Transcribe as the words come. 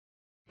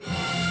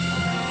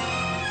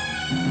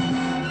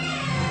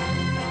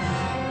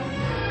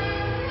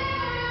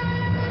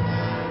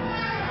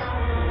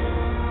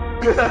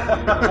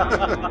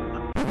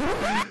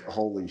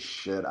Holy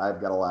shit,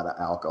 I've got a lot of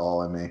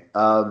alcohol in me.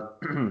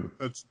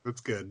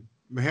 That's good.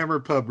 The Hammer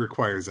Pub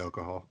requires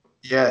alcohol.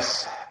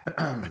 Yes.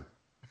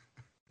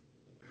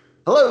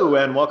 Hello,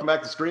 and welcome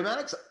back to Scream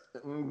Addicts.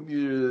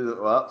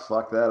 Well,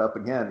 fuck that up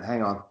again.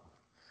 Hang on.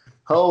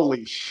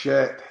 Holy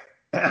shit.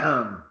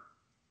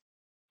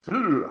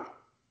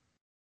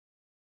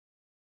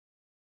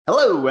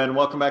 Hello, and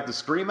welcome back to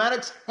Scream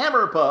Addicts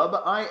Hammer Pub.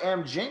 I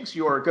am Jinx,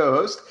 your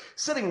co-host.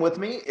 Sitting with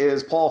me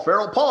is Paul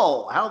Farrell.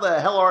 Paul, how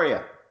the hell are you?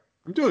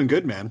 I'm doing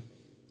good, man.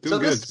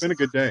 Doing good. It's been a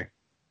good day.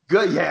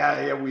 Good,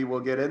 yeah, we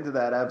will get into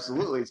that.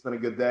 Absolutely, it's been a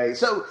good day.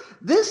 So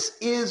this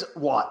is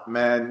what,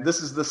 man?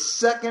 This is the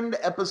second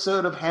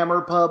episode of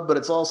Hammer Pub, but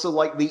it's also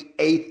like the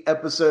 8th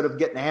episode of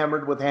Getting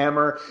Hammered with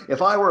Hammer.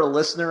 If I were a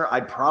listener,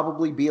 I'd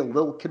probably be a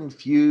little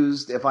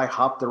confused if I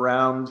hopped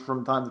around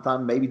from time to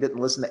time, maybe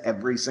didn't listen to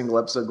every single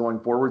episode going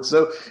forward.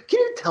 So can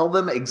you tell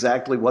them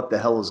exactly what the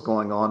hell is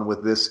going on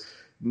with this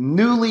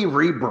newly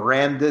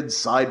rebranded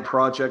side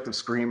project of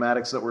Scream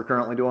Addicts that we're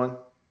currently doing?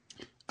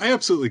 I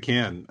absolutely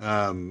can.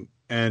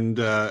 And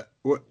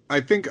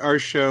I think our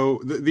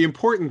show, the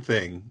important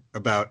thing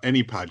about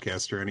any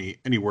podcast or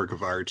any work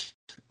of art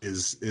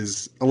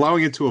is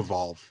allowing it to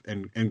evolve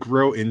and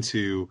grow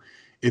into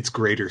its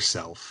greater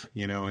self,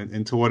 and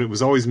into what it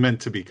was always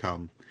meant to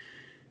become.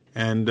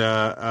 And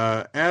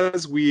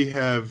as we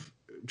have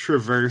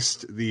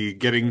traversed the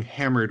Getting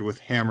Hammered with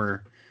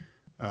Hammer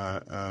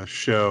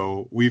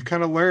show, we've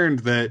kind of learned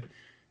that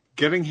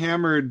getting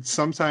hammered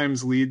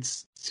sometimes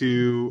leads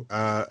to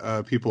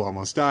people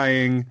almost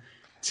dying,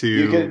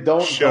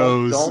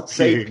 don't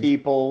say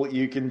people.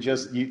 You can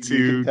just you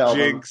can tell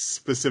Jinx them.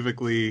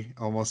 Specifically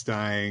almost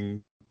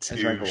dying,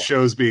 to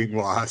shows being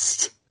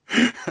lost,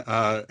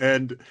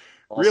 and awesome.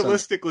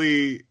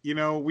 Realistically,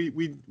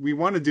 we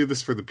want to do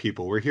this for the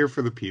people. We're here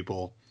for the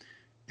people,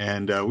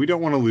 and we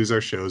don't want to lose our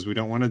shows. We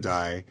don't want to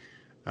die.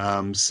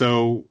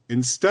 So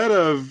instead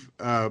of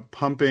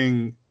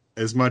pumping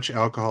as much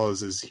alcohol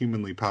as is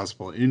humanly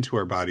possible into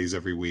our bodies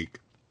every week,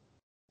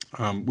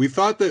 we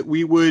thought that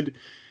we would,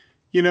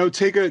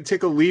 take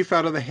a leaf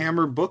out of the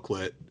Hammer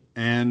booklet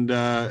and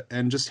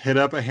just hit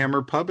up a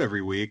Hammer Pub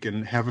every week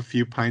and have a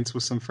few pints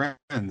with some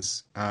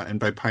friends. And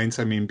by pints,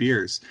 I mean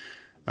beers.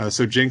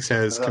 So Jinx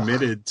has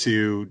committed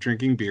to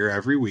drinking beer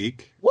every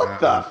week.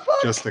 What the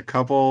fuck? Just a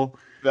couple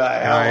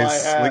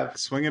guys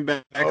swinging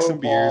back some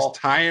beers,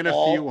 tying a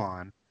few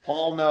on.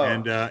 Paul, no.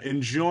 And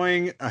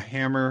enjoying a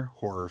Hammer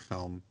horror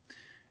film.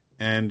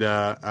 And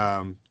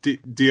do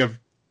you have...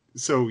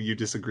 So you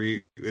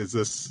disagree? Is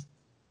this...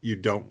 You're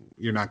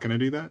not going to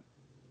do that?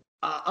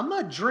 I'm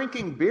not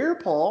drinking beer,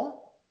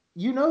 Paul.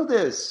 You know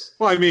this.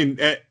 Well, I mean,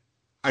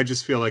 I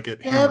just feel like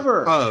at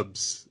Hammer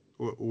pubs,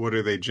 what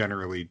are they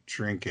generally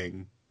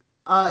drinking?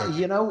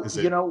 It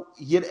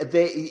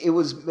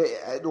was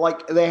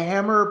like the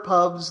Hammer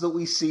pubs that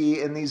we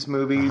see in these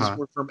movies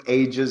were from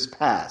ages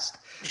past.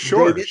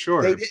 Sure.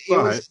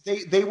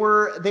 They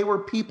were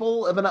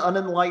people of an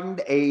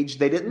unenlightened age.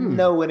 They didn't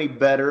know any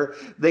better.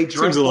 They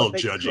drank. Seems a little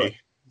judgy.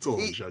 It's a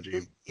little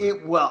judgy.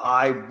 Well,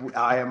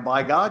 I am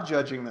by God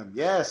judging them.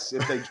 Yes,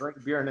 if they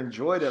drank beer and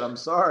enjoyed it, I'm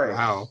sorry.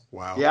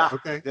 Wow. Yeah.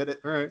 Okay. Did it.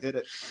 All right. Did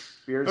it.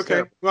 Beer's okay.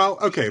 terrible. Well,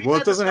 okay. Well,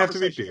 it doesn't have to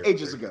be beer.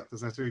 Ages ago. It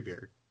doesn't have to be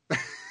beer.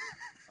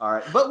 All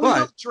right. But we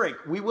will drink.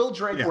 We will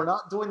drink. Yeah. We're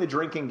not doing the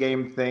drinking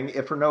game thing,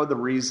 if for no other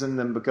reason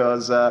than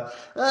because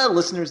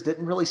listeners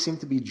didn't really seem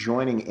to be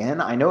joining in.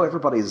 I know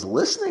everybody is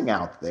listening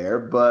out there,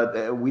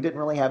 but we didn't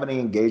really have any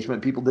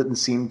engagement. People didn't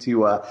seem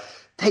to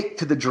take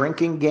to the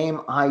drinking game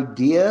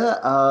idea,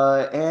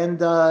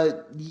 and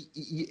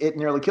it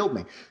nearly killed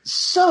me.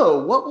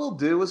 So what we'll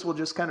do is we'll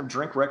just kind of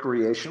drink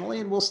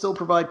recreationally, and we'll still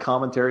provide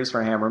commentaries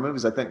for Hammer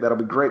movies. I think that'll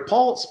be great.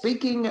 Paul,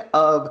 speaking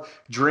of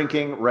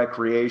drinking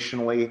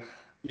recreationally,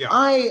 yeah.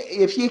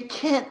 If you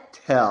can't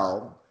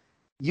tell,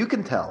 you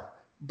can tell.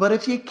 But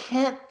if you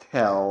can't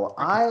tell,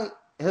 I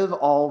have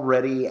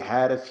already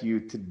had a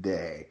few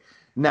today.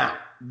 Now,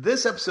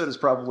 this episode is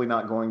probably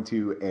not going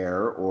to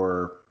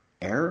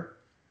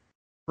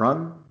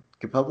run,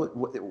 public,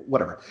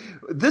 whatever.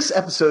 This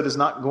episode is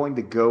not going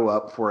to go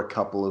up for a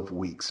couple of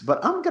weeks,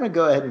 but I'm going to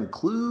go ahead and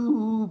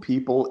clue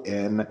people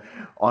in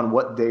on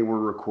what day we're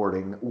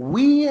recording.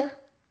 We,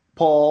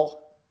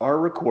 Paul, are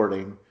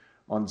recording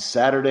on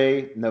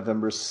Saturday,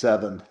 November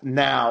 7th.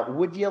 Now,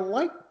 would you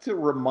like to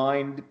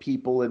remind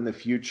people in the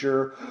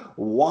future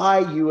why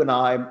you and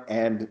I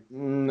and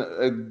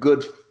a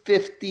good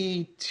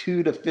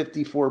 52 to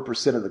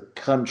 54% of the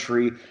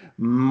country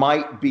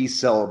might be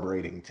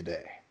celebrating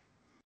today?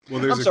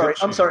 Well,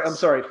 I'm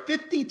sorry.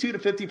 52 to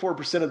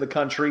 54% of the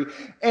country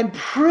and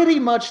pretty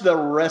much the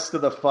rest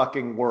of the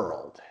fucking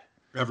world.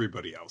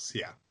 Everybody else,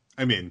 yeah.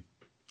 I mean,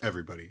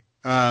 everybody.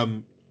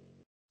 Well,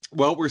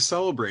 we're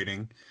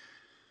celebrating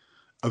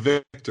a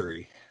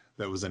victory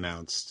that was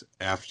announced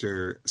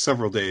after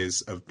several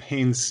days of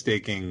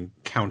painstaking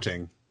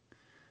counting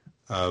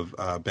of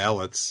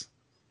ballots.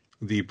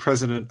 The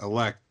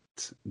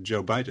president-elect,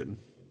 Joe Biden,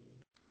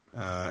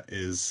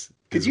 is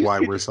why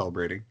we're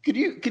celebrating. Could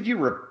you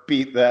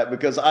repeat that,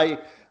 because I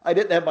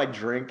didn't have my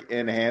drink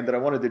in hand and I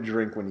wanted to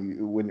drink when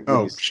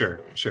you.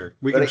 Sure.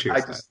 We can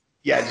cheers.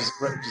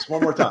 Just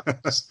one more time.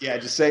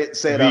 Just say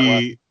it out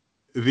loud.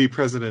 The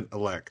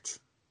president-elect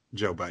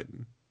Joe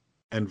Biden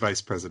and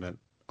Vice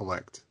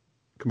President-elect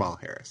Kamala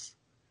Harris.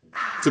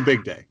 It's a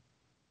big day.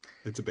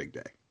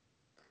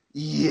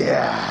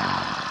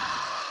 Yeah.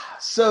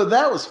 So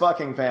that was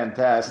fucking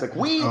fantastic.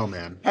 We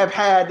have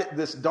had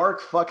this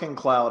dark fucking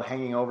cloud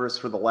hanging over us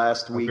for the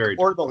last week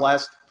or the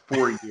last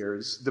 4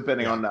 years,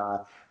 depending on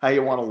how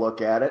you want to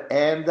look at it.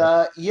 And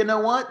you know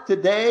what?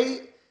 Today,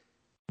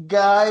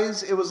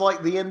 guys, it was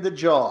like the end of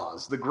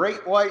Jaws. The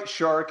great white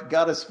shark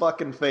got his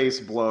fucking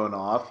face blown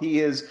off. He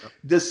is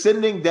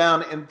descending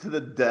down into the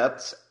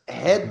depths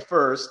head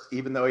first,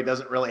 even though he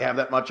doesn't really have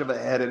that much of a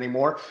head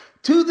anymore,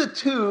 to the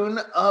tune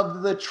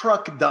of the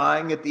truck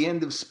dying at the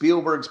end of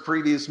Spielberg's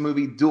previous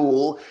movie,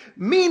 Duel.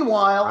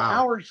 Meanwhile,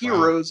 our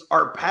heroes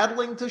are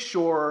paddling to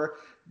shore,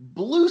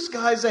 blue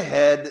skies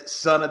ahead,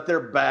 sun at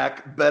their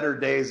back, better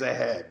days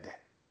ahead.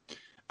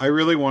 I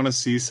really want to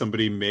see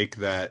somebody make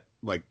that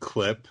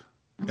clip.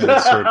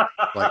 And sort of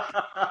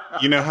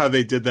you know how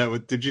they did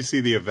that did you see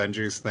the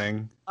Avengers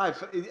thing? And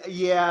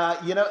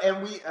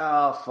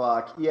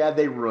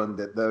they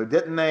ruined it though,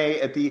 didn't they?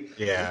 At the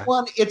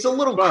one, it's a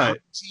little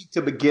crazy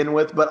to begin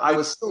with, but I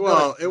was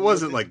still it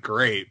wasn't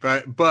great,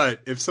 but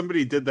if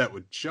somebody did that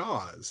with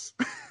Jaws,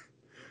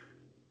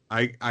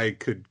 I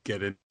could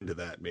get into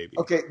that maybe.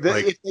 Okay,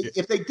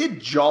 if they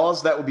did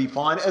Jaws, that would be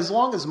fine, as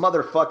long as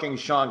motherfucking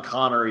Sean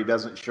Connery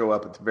doesn't show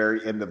up at the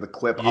very end of the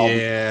clip.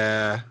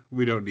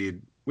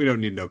 We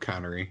don't need no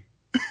Connery.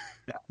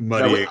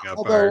 Muddying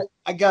up our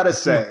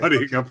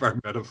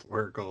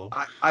metaphorical.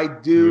 I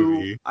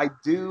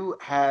do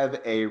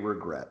have a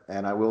regret,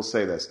 and I will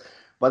say this: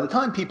 by the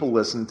time people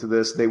listen to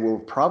this, they will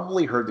have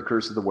probably heard the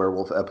Curse of the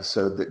Werewolf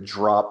episode that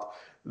dropped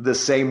the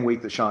same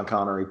week that Sean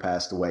Connery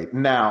passed away.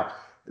 Now,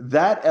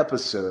 that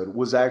episode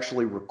was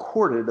actually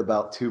recorded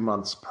about 2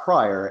 months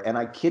prior, and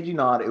I kid you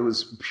not, it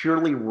was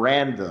purely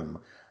random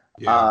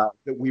that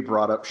we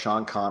brought up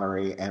Sean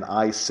Connery, and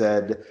I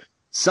said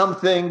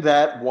something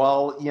that,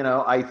 while,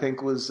 I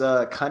think was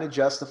kind of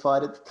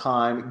justified at the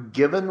time,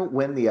 given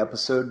when the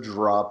episode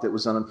dropped, it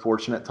was an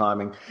unfortunate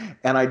timing.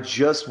 And I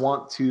just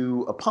want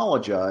to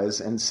apologize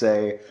and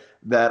say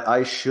that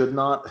I should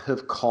not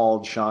have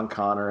called Sean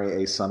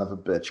Connery a son of a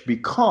bitch,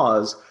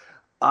 because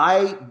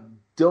I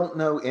don't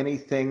know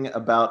anything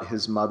about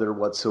his mother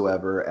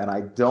whatsoever, and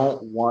I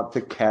don't want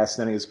to cast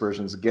any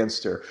aspersions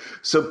against her.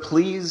 So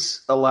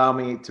please allow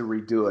me to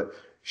redo it.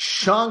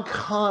 Sean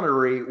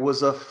Connery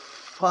was a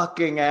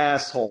fucking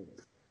asshole.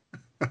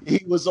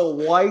 He was a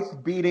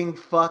wife-beating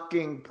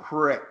fucking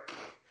prick.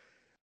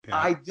 Yeah.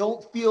 I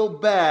don't feel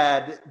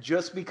bad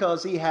just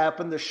because he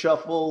happened to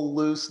shuffle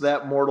loose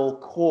that mortal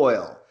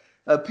coil.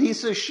 A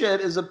piece of shit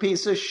is a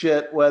piece of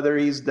shit, whether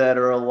he's dead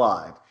or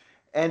alive.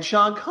 And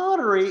Sean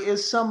Connery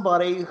is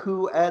somebody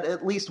who,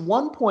 at least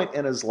one point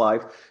in his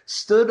life,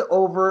 stood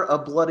over a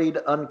bloodied,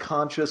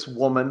 unconscious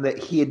woman that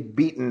he had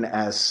beaten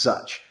as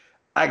such.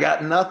 I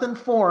got nothing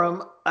for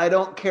him. I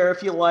don't care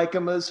if you like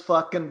him as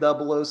fucking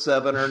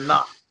 007 or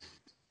not.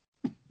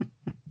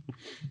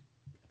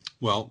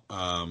 Well,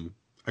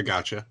 I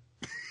gotcha.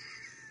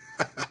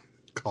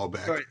 Call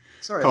back.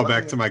 Sorry. Call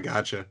back to my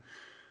gotcha.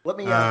 Let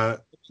me.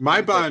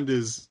 My bond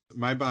is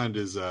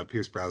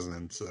Pierce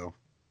Brosnan. So,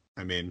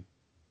 I mean,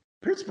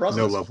 Pierce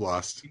Brosnan. No love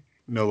lost.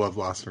 No love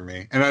lost for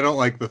me. And I don't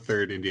like the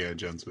third Indiana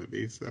Jones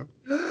movie. So.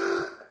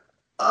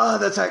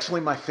 That's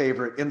actually my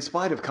favorite, in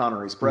spite of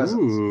Connery's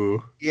presence.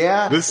 Ooh.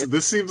 Yeah.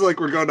 This seems like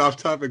we're going off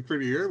topic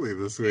pretty early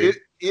this week.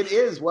 It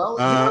is. Well,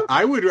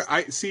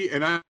 I see,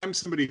 and I'm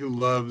somebody who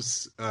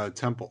loves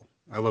Temple.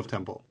 I love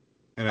Temple,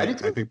 and I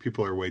think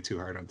people are way too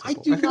hard on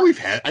Temple.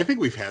 I think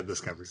we've had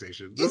this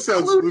conversation. This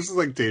is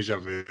like deja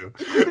vu.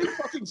 Including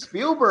fucking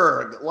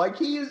Spielberg. Like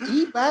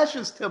he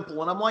bashes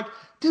Temple, and I'm like,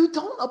 dude,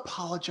 don't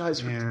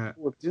apologize for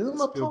Temple. Dude,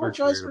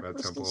 apologize for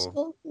Crystal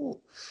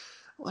Skull.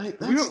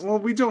 Like,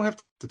 we don't have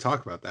to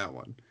talk about that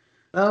one.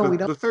 No, we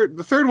don't.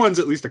 The third one's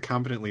at least a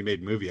competently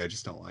made movie. I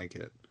just don't like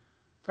it.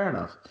 Fair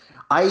enough.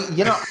 I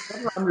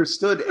never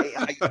understood.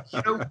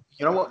 You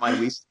know what my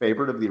least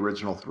favorite of the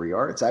original three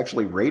are? It's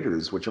actually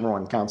Raiders, which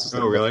everyone counts as.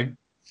 Oh, really?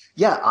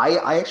 Yeah,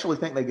 I actually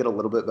think they get a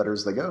little bit better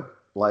as they go.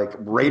 Like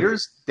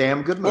Raiders,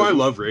 damn good movie. Oh, I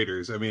love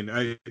Raiders. I mean,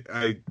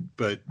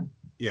 but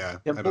yeah,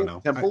 Temple, I don't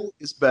know. Temple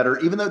is better,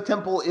 even though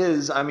Temple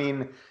is. I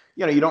mean.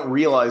 You don't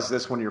realize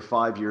this when you're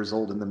 5 years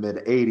old in the mid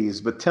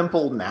 80s, but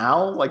Temple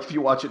now, like if you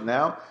watch it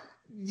now,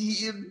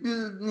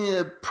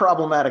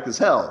 problematic as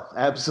hell.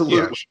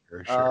 Absolutely.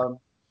 Yeah, sure.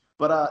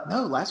 But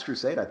no, Last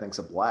Crusade I think is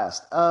a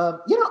blast. I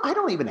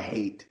don't even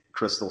hate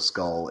Crystal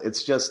Skull.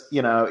 It's just,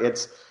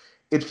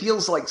 it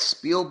feels like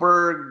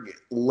Spielberg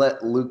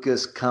let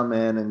Lucas come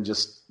in and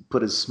just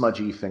put his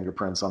smudgy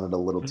fingerprints on it a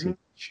little too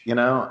much,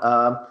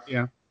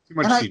 Yeah, too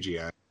much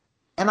CGI.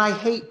 And I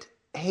hate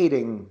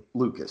hating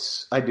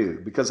Lucas. I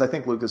do, because I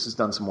think Lucas has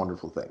done some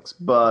wonderful things.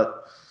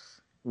 But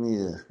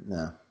no,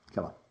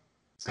 come on.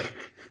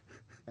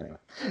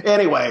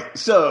 Anyway,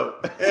 so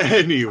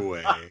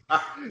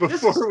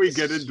before we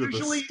get into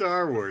the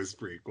Star Wars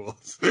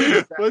prequels,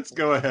 let's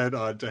go ahead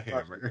on to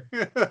Hammer.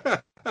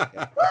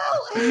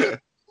 Well, hey,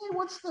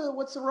 what's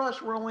the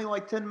rush? We're only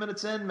like 10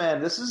 minutes in,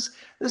 man. This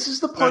is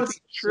the part of the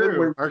true.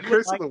 Where our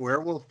Curse of the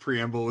Werewolf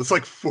preamble was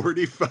like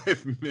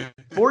 45 minutes.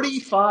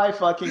 45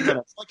 fucking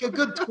minutes. Like a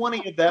good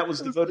 20 of that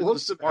was devoted to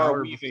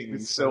Samara Weaving,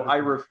 so I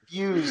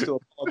refuse to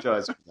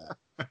apologize for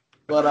that.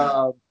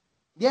 But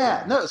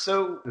yeah, no.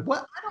 So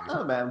what? I don't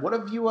know, man. What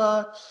have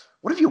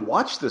you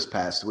watched this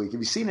past week?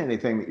 Have you seen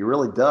anything that you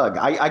really dug?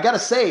 I gotta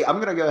say, I'm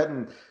gonna go ahead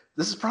and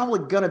this is probably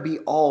gonna be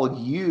all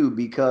you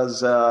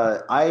because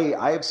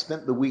I have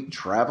spent the week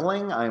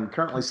traveling. I'm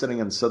currently sitting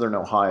in Southern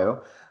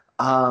Ohio.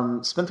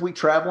 Spent the week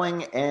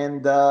traveling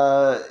and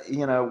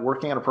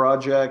working on a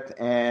project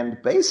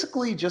and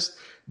basically just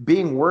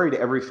being worried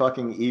every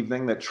fucking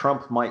evening that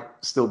Trump might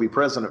still be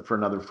president for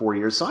another 4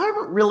 years. So I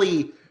haven't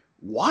really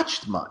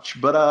watched much,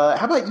 but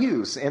how about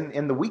you?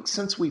 In the week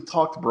since we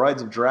talked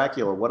Brides of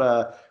Dracula, what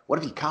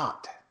have you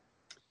caught?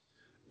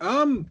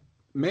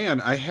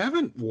 Man, I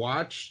haven't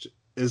watched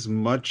as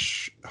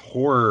much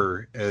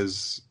horror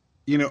as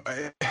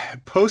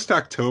post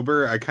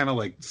October. I kind of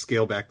like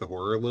scale back the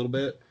horror a little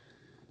bit.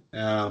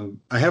 I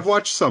have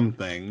watched some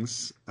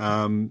things.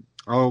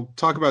 I'll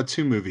talk about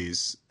two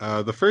movies.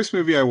 The first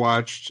movie I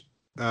watched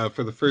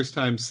for the first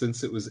time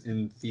since it was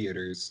in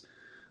theaters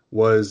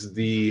was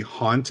The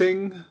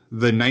Haunting,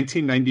 the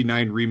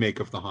 1999 remake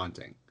of The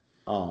Haunting,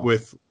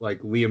 with like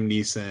Liam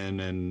Neeson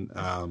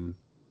and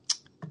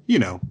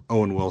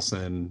Owen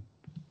Wilson,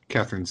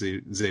 Catherine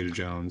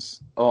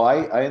Zeta-Jones. Oh,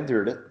 I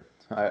endured it.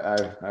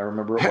 I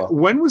remember it well.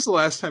 When was the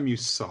last time you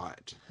saw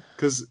it?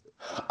 Because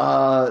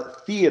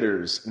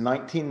theaters,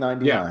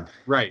 1999. Yeah,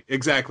 right,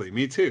 exactly.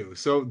 Me too.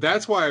 So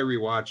that's why I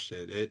rewatched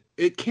it.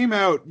 It came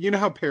out. You know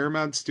how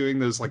Paramount's doing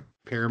those like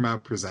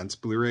Paramount Presents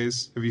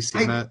Blu-rays? Have you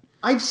seen that?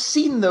 I've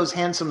seen those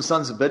handsome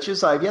sons of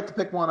bitches. I've yet to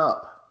pick one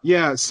up.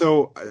 Yeah,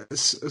 so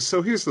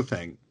here's the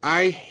thing.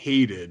 I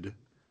hated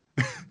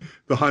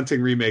The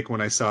Haunting remake when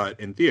I saw it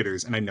in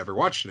theaters, and I never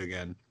watched it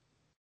again.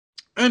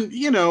 And,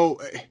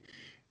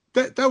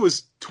 that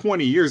was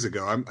 20 years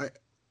ago.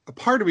 A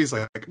part of me is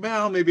like,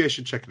 well, maybe I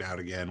should check it out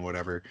again,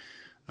 whatever.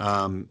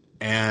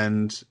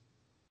 And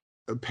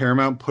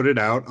Paramount put it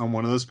out on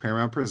one of those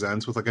Paramount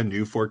Presents with like a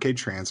new 4K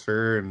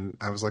transfer, and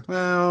I was like,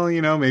 well,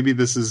 maybe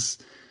this is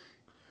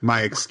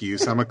my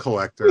excuse. I'm a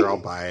collector.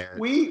 I'll buy it.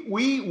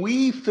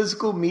 We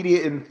physical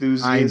media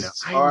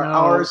enthusiasts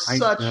are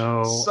such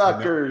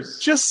suckers.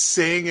 Just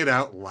saying it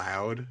out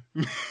loud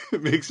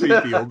makes me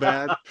feel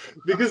bad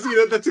because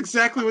that's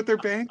exactly what they're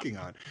banking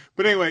on.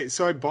 But anyway,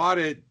 so I bought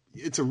it.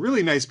 It's a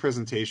really nice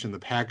presentation. The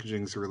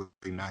packaging's really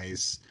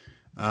nice.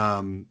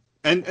 And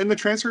the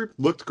transfer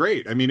looked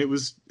great. I mean, it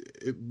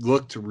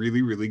looked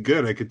really, really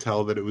good. I could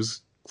tell that it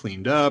was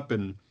cleaned up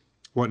and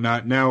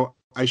whatnot. Now,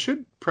 I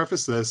should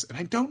preface this, and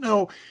I don't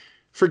know,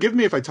 forgive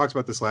me if I talked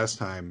about this last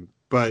time,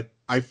 but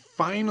I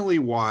finally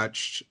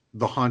watched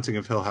The Haunting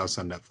of Hill House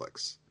on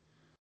Netflix.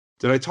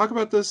 Did I talk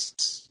about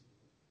this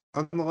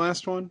on the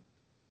last one?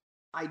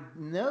 I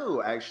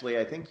know, actually.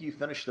 I think you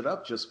finished it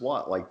up just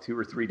like 2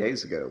 or 3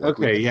 days ago.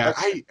 Okay, yeah.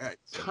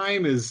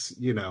 Time is,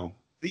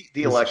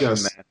 the election,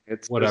 man.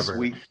 It's whatever.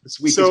 This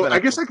week so I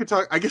guess I could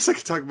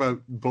talk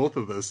about both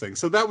of those things.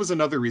 So that was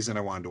another reason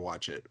I wanted to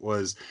watch it.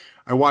 Was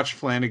I watched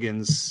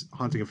Flanagan's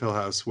Haunting of Hill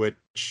House,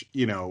 which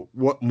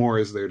what more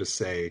is there to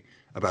say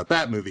about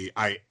that movie?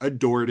 I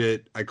adored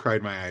it. I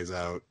cried my eyes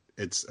out.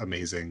 It's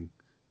amazing.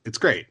 It's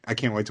great. I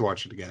can't wait to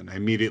watch it again. I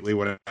immediately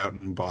went out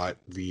and bought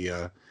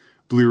the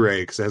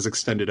Blu-ray because it has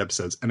extended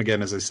episodes. And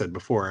again, as I said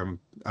before,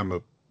 I'm a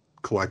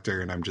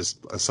collector and I'm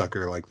just a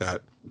sucker like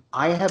that.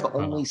 I have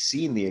only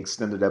seen the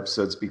extended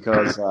episodes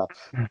because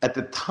at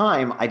the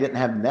time I didn't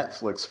have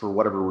Netflix for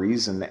whatever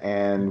reason,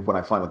 and when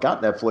I finally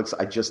got Netflix,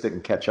 I just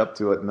didn't catch up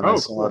to it. And then I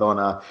saw it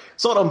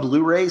on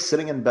Blu-ray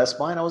sitting in Best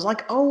Buy, and I was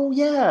like, "Oh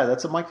yeah,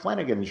 that's a Mike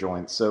Flanagan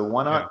joint." So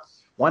why not? Yeah.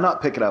 Why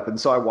not pick it up? And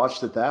so I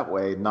watched it that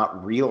way,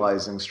 not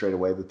realizing straight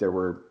away that there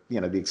were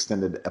the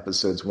extended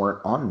episodes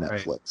weren't on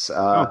Netflix.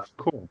 Right.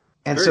 Cool.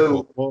 And very so,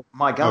 cool. Well,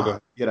 my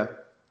God,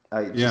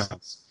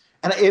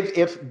 And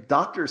if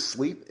Dr.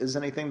 Sleep is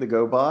anything to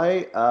go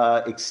by,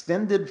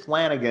 extended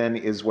Flanagan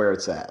is where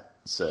it's at.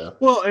 So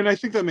well, and I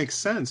think that makes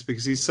sense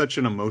because he's such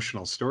an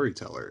emotional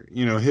storyteller.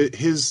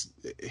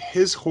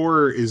 His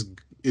horror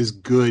is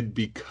good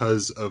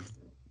because of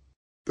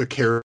the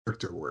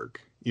character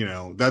work.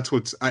 That's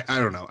what's I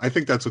don't know. I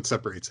think that's what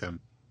separates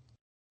him.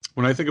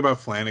 When I think about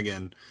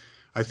Flanagan,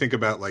 I think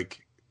about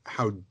like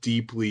how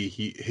deeply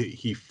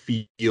he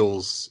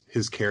feels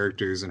his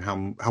characters and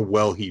how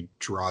well he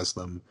draws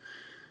them.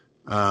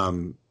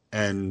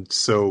 And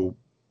so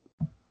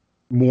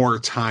more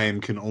time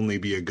can only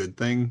be a good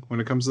thing when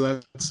it comes to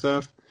that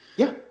stuff.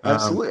 Yeah,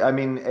 absolutely. I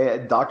mean,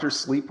 Dr.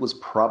 Sleep was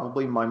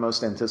probably my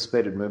most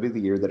anticipated movie the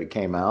year that it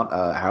came out,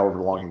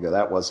 however long ago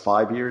that was,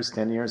 5 years,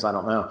 10 years, I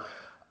don't know.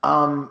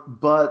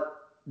 But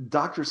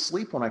Dr.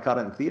 Sleep, when I caught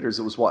it in theaters,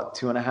 it was what,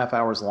 2.5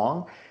 hours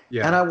long?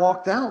 Yeah. And I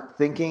walked out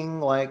thinking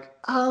like,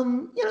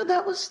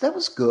 that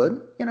was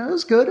good. It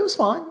was good. It was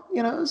fine.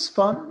 It was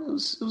fun. It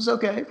was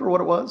okay for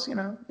what it was,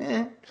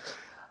 eh.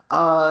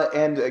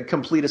 And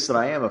completist that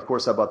I am, of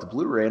course, I bought the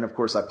Blu-ray, and of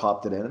course, I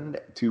popped it in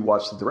to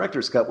watch the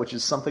director's cut, which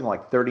is something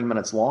like 30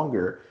 minutes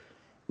longer.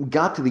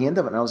 Got to the end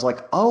of it, and I was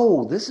like,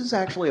 "Oh, this is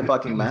actually a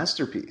fucking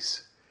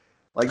masterpiece."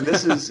 Like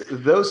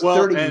those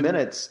 30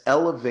 minutes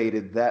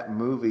elevated that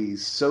movie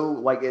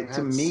so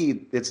to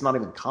me, it's not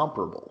even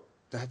comparable.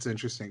 That's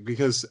interesting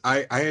because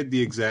I had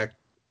the exact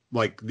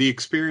the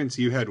experience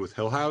you had with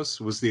Hill House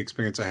was the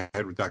experience I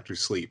had with Dr.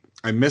 Sleep.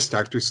 I missed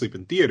Dr. Sleep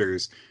in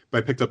theaters, but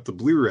I picked up the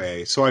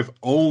Blu-ray, so I've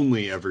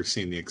only ever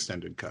seen the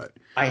extended cut.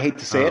 I hate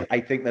to say it. I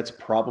think that's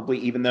probably,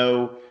 even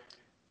though,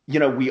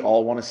 we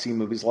all want to see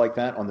movies like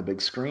that on the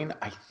big screen,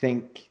 I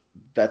think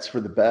that's for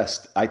the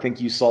best. I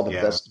think you saw the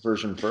best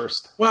version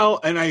first. Well,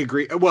 and I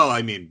agree. Well,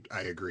 I mean,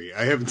 I agree.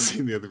 I haven't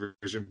seen the other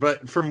version,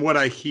 but from what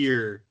I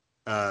hear,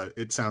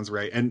 it sounds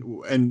right. And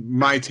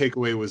my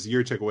takeaway was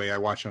your takeaway. I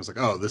watched and I was like,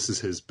 oh, this is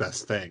his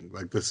best thing.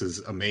 Like, this is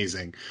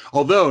amazing.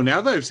 Although now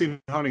that I've seen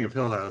Haunting of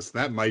Hill House,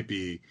 that might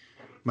be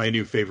my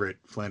new favorite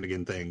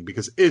Flanagan thing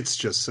because it's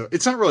just so,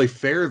 it's not really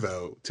fair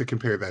though, to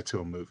compare that to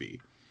a movie.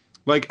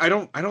 Like, I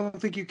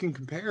don't think you can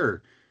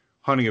compare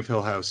Haunting of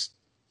Hill House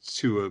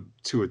to a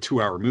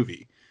 2-hour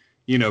movie,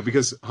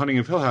 because Haunting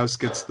of Hill House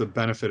gets the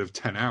benefit of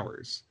 10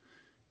 hours,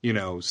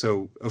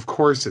 so of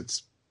course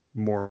it's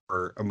more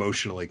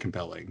emotionally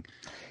compelling.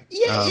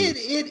 Yeah,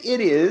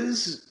 it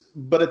is,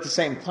 but at the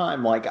same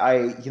time, like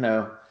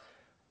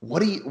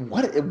what do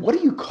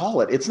you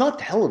call it? It's not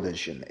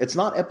television. It's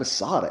not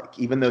episodic,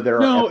 even though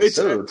there are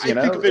episodes. I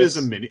think of it as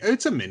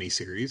it's a mini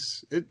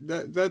series.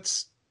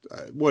 That's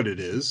what it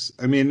is.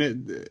 I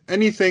mean,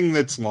 anything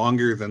that's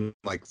longer than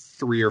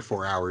 3 or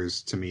 4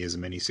 hours to me is a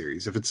mini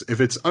series. If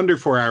it's under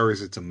 4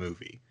 hours, it's a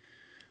movie.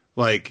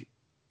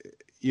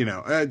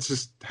 It's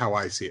just how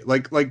I see it.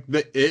 Like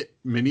the It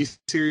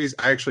miniseries,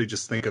 I actually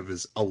just think of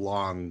as a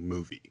long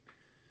movie.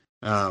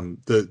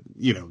 The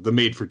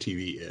made for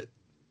TV It,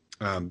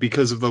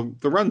 because of the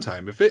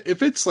runtime. If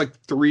it's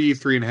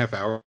 3.5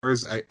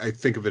 hours, I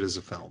think of it as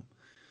a film.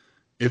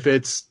 If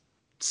it's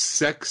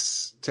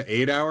 6 to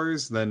 8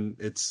 hours, then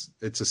it's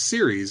a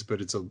series,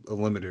 but it's a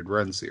limited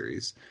run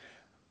series.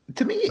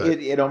 To me,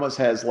 it almost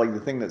has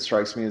the thing that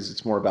strikes me is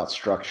it's more about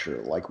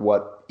structure, like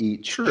what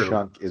each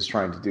chunk is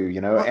trying to do,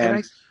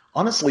 Well,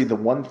 honestly, the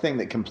one thing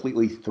that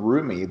completely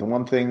threw me,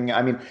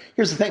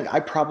 here's the thing. I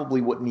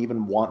probably wouldn't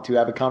even want to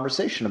have a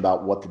conversation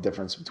about what the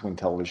difference between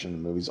television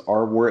and movies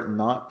are were it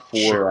not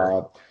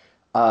for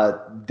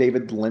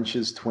David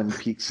Lynch's Twin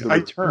Peaks: The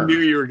Return. I knew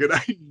you were going to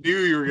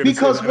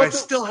say that. I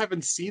still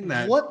haven't seen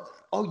that. What?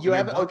 Oh, you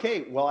haven't?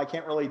 Okay. Well, I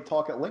can't really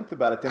talk at length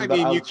about it then, but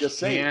I'll just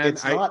say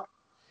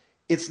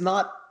it's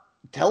not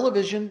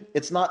television.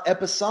 It's not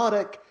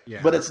episodic,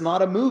 but it's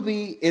not a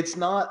movie. It's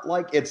not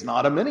it's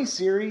not a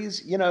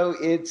miniseries.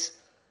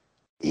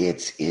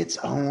 It's its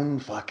own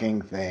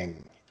fucking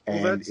thing.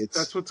 And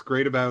that's what's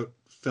great about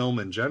film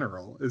in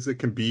general is it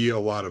can be a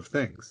lot of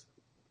things.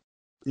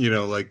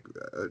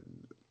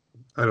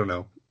 I don't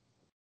know.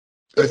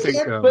 I think,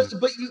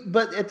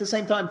 but at the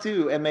same time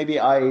too, and maybe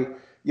I'm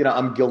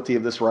guilty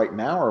of this right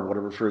now or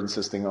whatever for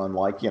insisting on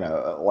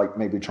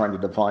maybe trying to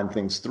define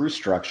things through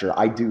structure.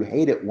 I do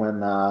hate it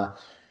when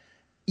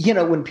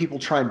when people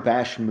try and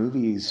bash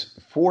movies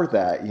for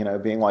that,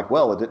 being like,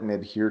 well, it didn't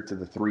adhere to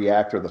the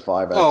 3-act or the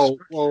 5-act. Oh,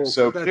 well,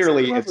 so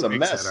clearly it's a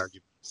mess. That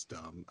argument's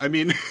dumb. I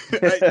mean,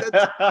 that's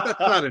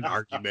not an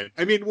argument.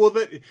 I mean,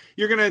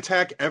 you're going to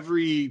attack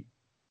every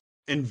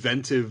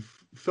inventive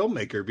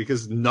filmmaker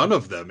because none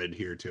of them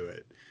adhere to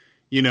it.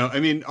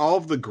 All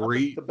of the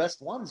great, the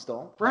best ones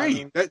don't.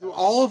 Right.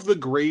 All of the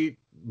great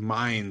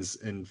minds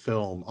in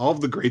film, all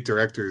of the great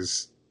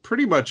directors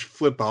pretty much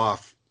flip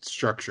off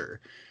structure.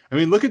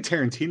 Look at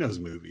Tarantino's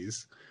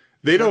movies.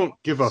 They don't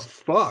give a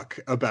fuck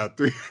about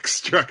 3-act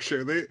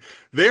structure.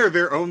 They're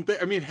their own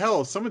thing.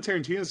 Hell, some of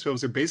Tarantino's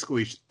films are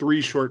basically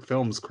 3 short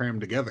films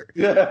crammed together.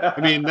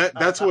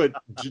 That's what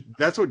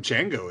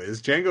Django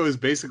is. Django is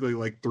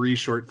basically 3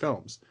 short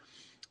films.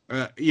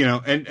 And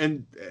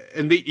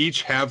they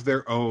each have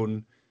their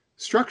own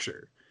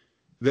structure.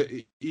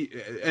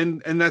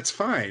 And that's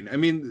fine.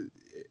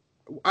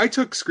 I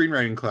took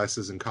screenwriting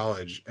classes in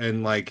college,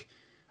 and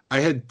I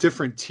had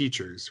different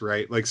teachers,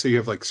 right? So you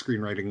have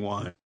screenwriting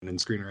 1 and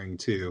screenwriting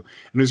 2.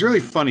 And it was really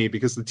funny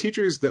because the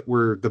teachers that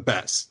were the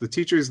best, the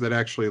teachers that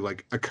actually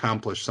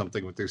accomplished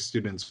something with their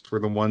students were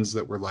the ones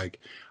that were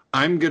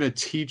I'm going to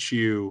teach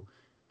you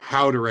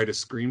how to write a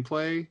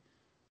screenplay,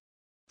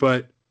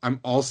 but I'm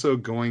also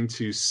going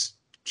to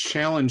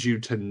challenge you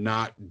to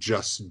not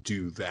just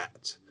do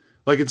that.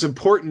 It's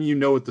important you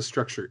know what the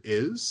structure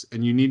is,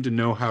 and you need to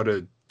know how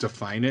to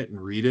define it and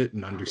read it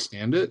and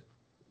understand it.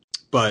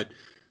 But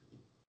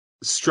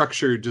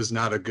structure does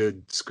not a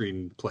good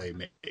screenplay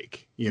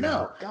make.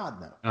 No,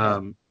 God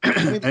no.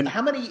 And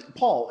how many,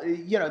 Paul?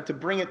 To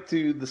bring it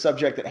to the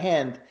subject at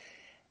hand,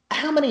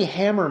 how many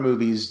Hammer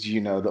movies do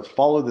you know that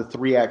follow the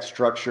 3-act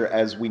structure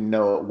as we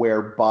know it,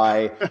 where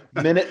by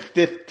minute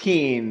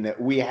 15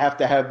 we have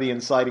to have the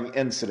inciting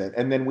incident,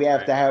 and then we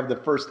have to have the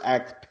first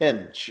act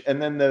pinch,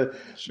 and then the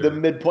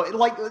midpoint,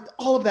 like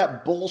all of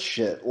that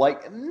bullshit.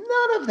 Like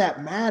none of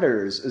that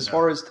matters as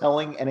far as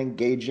telling an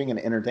engaging and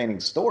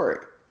entertaining story.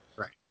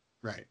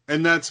 Right.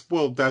 And that's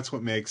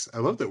what makes, I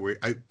love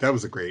that that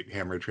was a great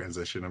Hammer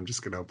transition. I'm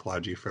just going to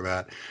applaud you for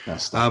that.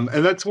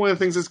 And that's one of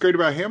the things that's great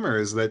about Hammer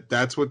is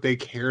that's what they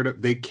cared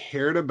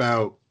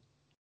about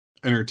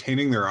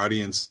entertaining their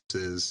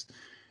audiences,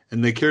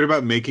 and they cared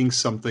about making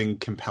something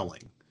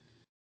compelling.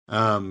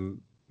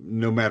 No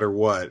matter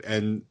what.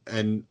 And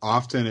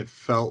often it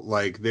felt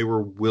like they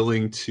were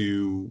willing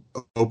to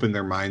open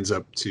their minds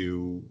up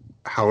to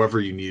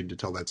however you needed to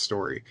tell that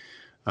story.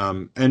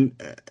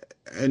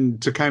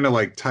 And to kind of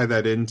like tie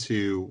that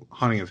into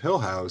Haunting of Hill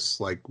House,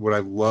 like what I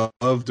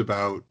loved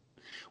about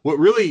what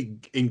really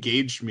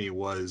engaged me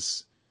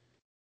was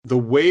the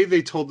way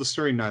they told the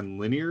story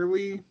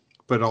non-linearly,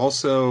 but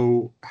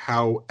also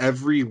how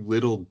every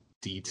little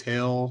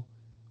detail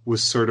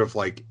was sort of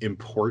like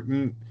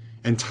important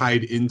and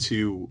tied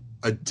into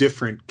a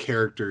different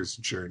character's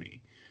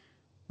journey.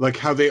 Like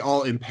how they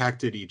all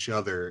impacted each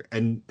other,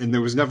 and there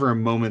was never a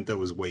moment that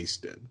was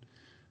wasted.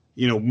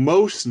 You know,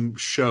 most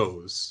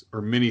shows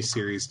or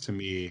miniseries to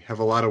me have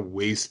a lot of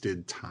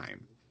wasted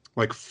time,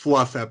 like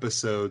fluff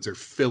episodes or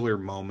filler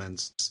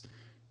moments.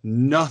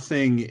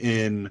 Nothing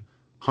in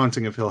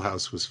Haunting of Hill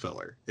House was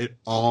filler. It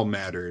all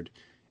mattered.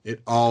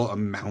 It all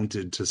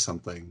amounted to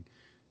something.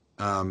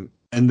 And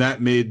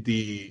that made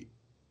the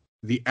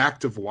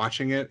act of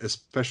watching it,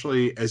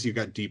 especially as you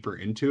got deeper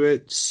into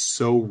it,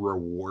 so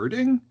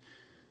rewarding.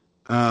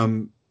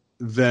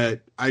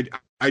 That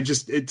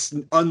it's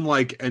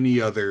unlike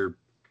any other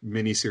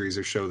miniseries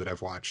or show that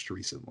I've watched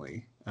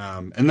recently.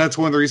 And that's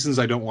one of the reasons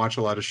I don't watch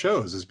a lot of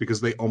shows, is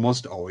because they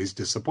almost always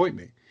disappoint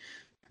me.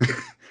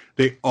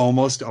 They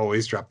almost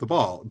always drop the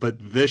ball. But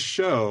this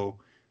show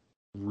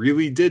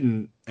really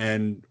didn't,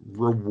 and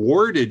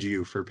rewarded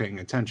you for paying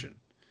attention.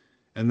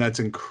 And that's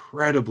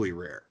incredibly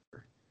rare.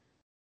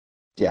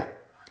 Yeah,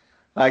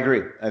 I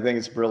agree. I think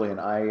it's brilliant.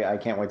 I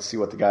can't wait to see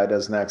what the guy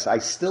does next. I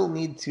still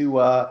need to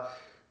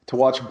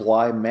watch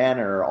Bly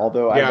Manor,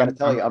 although I got to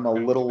tell you, I'm a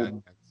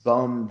little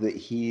bummed that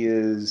he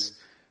is.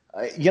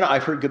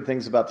 I've heard good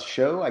things about the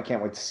show. I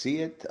can't wait to see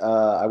it.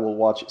 I will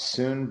watch it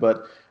soon,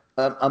 but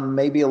I'm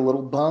maybe a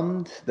little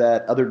bummed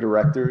that other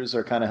directors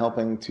are kind of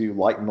helping to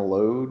lighten the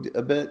load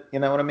a bit. You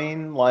know what I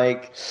mean?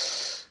 Like,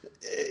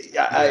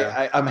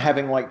 I'm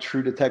having like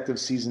True Detective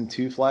season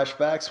 2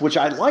 flashbacks, which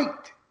I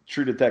liked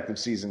True Detective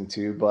season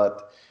 2,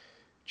 but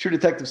True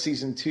Detective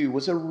season 2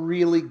 was a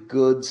really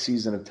good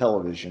season of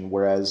television,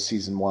 whereas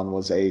season 1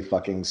 was a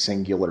fucking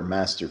singular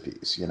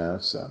masterpiece.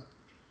 So.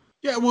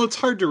 Yeah, well, it's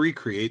hard to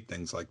recreate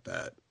things like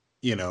that.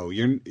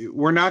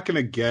 We're not going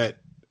to get.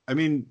 I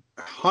mean,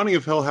 Haunting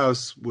of Hill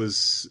House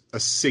was a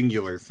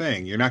singular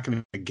thing. You're not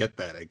going to get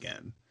that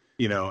again.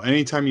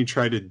 Anytime you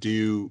try to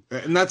do,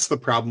 and that's the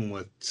problem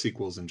with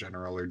sequels in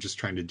general, or just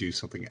trying to do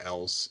something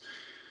else.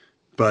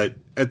 But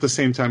at the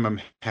same time, I'm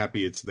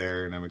happy it's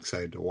there, and I'm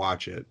excited to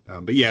watch it.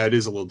 But yeah, it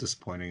is a little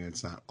disappointing.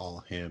 It's not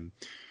all him.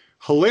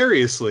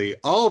 Hilariously,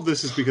 all of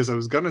this is because I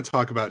was going to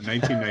talk about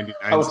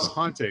 1999's The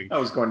Haunting,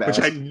 which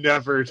I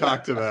never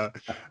talked about.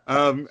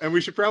 And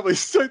we should probably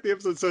start the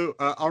episode. So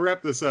I'll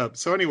wrap this up.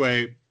 So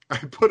anyway, I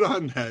put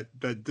on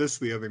that disc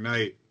the other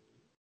night.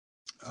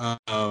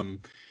 And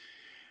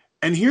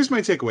here's my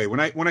takeaway.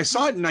 When I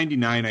saw it in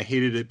 99, I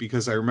hated it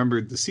because I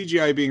remembered the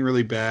CGI being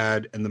really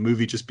bad and the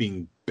movie just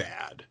being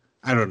bad.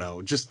 I don't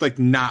know, just like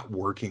not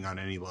working on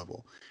any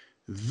level.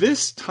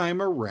 This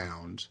time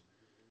around,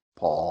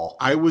 Paul,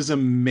 I was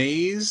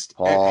amazed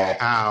at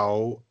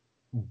how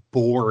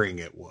boring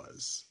it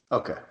was.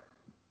 Okay.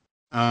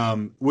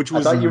 Which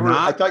was I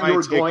thought you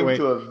were going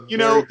to a very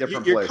different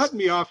place. You're cutting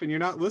me off and you're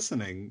not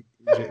listening.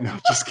 No,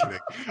 just kidding.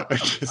 I'm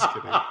just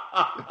kidding.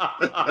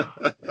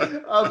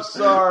 I'm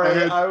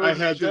sorry. I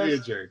had to be a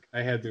jerk.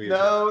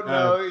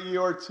 No,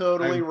 you're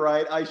totally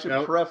right. I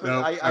should preface.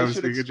 I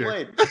should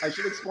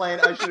explain.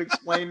 I should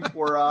explain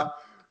for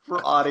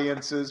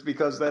audiences,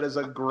 because that is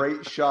a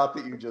great shot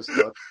that you just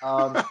took.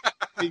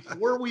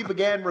 Before we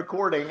began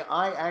recording,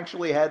 I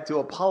actually had to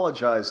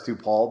apologize to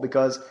Paul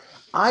because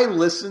I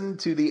listened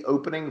to the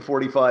opening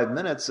 45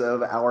 minutes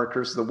of our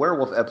Curse of the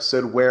Werewolf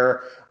episode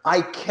where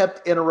I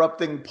kept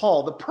interrupting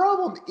Paul. The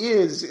problem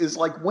is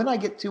like when I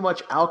get too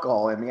much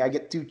alcohol in me, I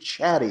get too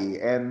chatty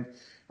and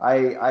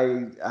I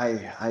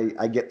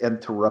get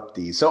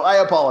interrupty. So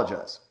I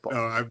apologize, Paul.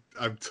 No,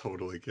 I'm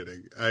totally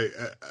kidding. I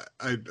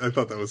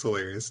thought that was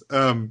hilarious.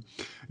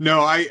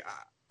 No,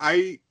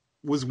 I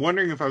was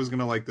wondering if I was going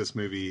to like this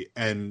movie,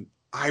 and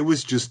I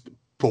was just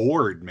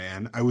bored,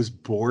 man. I was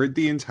bored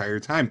the entire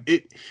time.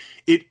 It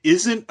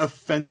isn't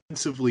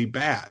offensively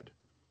bad.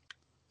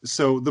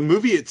 So the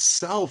movie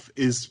itself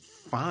is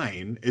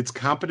fine. It's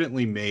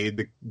competently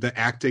made. The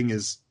acting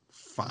is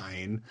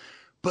fine,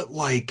 but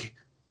like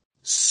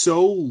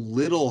so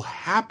little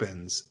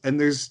happens, and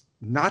there's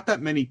not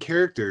that many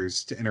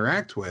characters to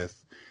interact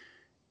with.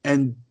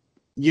 And,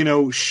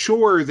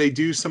 sure, they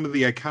do some of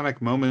the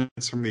iconic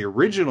moments from the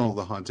original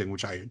The Haunting,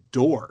 which I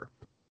adore.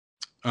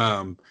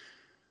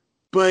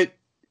 But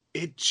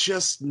it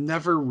just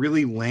never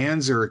really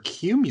lands or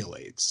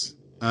accumulates.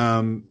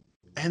 And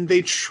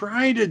they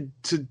try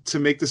to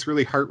make this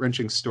really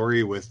heart-wrenching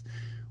story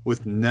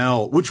with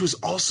Nell, which was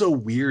also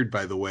weird,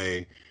 by the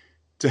way,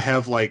 to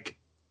have like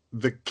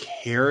the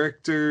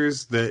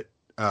characters that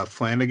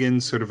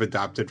Flanagan sort of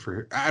adopted for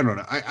her. I don't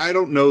know. I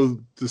don't know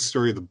the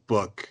story of the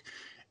book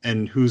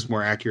and who's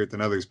more accurate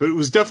than others, but it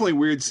was definitely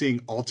weird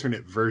seeing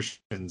alternate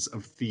versions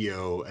of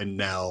Theo and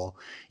Nell,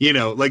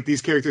 like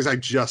these characters I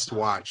just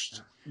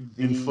watched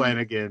in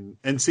Flanagan,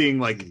 and seeing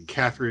like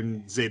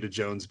Catherine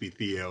Zeta-Jones be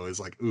Theo is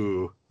like,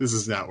 ooh, this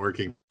is not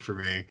working for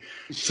me.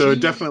 So it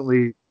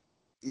definitely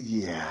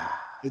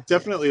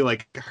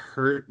like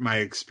hurt my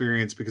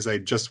experience because I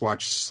just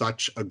watched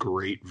such a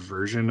great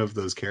version of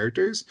those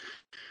characters.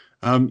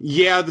 The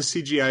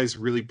CGI is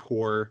really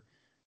poor.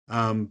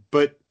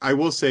 But I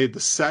will say the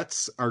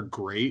sets are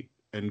great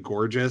and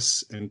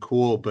gorgeous and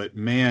cool, but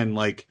man,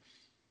 like,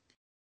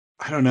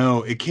 I don't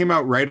know, it came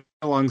out right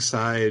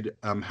alongside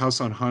House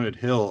on Haunted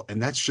Hill,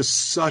 and that's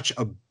just such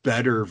a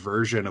better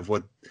version of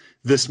what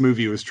this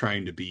movie was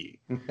trying to be.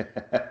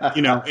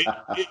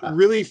 It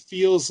really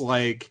feels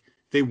like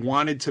they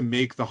wanted to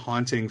make The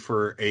Haunting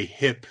for a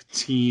hip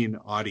teen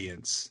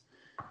audience,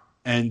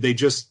 and they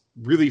just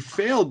really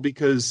failed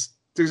because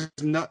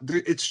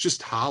it's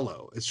just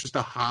hollow. It's just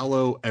a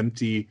hollow,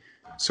 empty,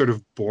 sort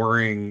of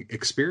boring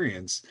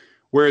experience.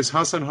 Whereas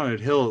House on Haunted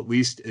Hill at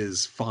least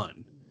is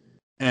fun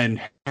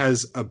and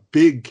has a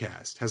big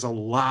cast, has a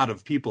lot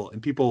of people,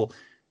 and people,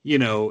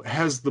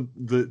 has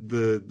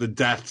the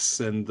deaths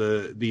and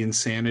the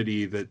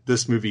insanity that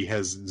this movie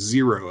has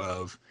zero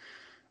of,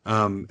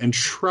 and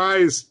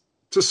tries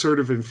to sort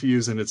of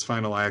infuse in its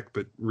final act,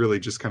 but really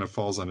just kind of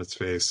falls on its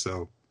face.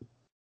 So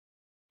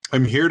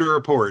I'm here to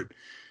report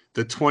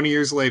that 20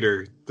 years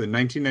later, the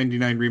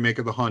 1999 remake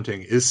of The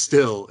Haunting is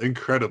still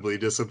incredibly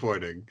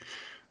disappointing.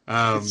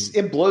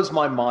 It blows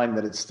my mind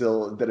that it's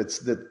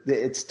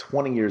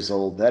 20 years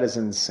old. That is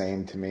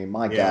insane to me.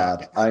 My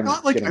God, I'm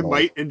not like I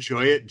might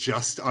enjoy it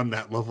just on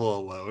that level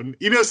alone.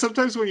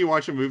 Sometimes when you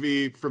watch a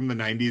movie from the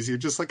 90s, you're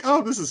just like,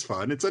 oh, this is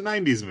fun. It's a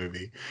 90s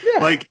movie.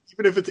 Yeah. Like,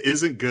 even if it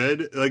isn't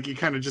good, like, you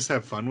kind of just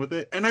have fun with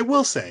it. And I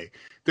will say,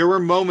 there were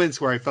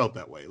moments where I felt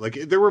that way. Like,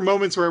 there were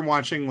moments where I'm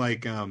watching,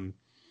 like,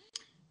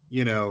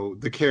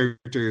 the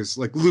characters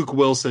like Luke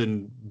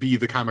Wilson be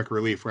the comic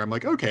relief, where I'm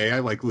like, okay, I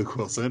like Luke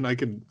Wilson. I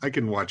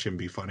can watch him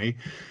be funny,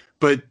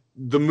 but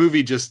the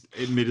movie just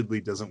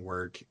admittedly doesn't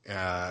work.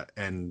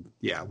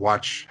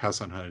 Watch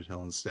House on Haunted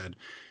Hill instead.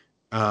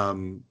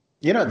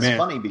 It's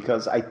funny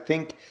because I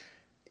think,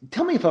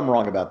 tell me if I'm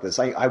wrong about this.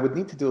 I would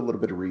need to do a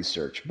little bit of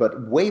research,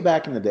 but way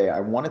back in the day, I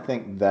want to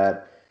think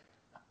that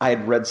I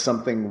had read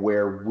something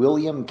where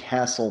William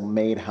Castle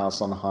made House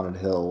on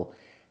Haunted Hill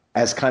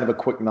as kind of a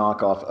quick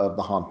knockoff of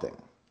The Haunting.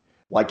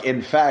 Like,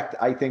 in fact,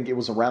 I think it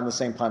was around the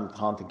same time that The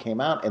Haunting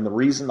came out, and the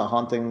reason The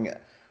Haunting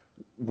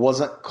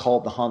wasn't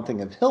called The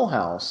Haunting of Hill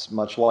House,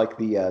 much like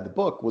the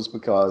book, was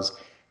because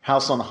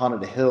House on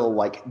Haunted Hill,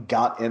 like,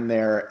 got in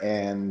there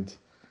and,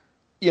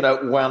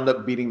 wound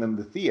up beating them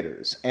to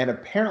theaters. And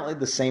apparently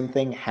the same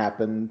thing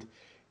happened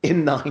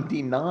in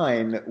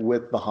 99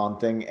 with The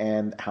Haunting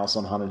and House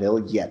on Haunted Hill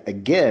yet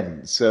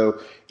again.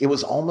 So it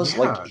was almost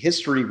like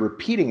history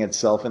repeating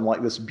itself in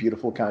like this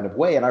beautiful kind of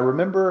way. And I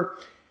remember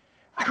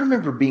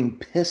being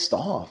pissed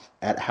off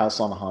at House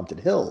on Haunted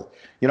Hill.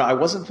 I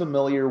wasn't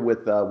familiar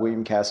with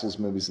William Castle's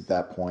movies at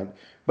that point,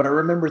 but I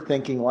remember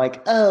thinking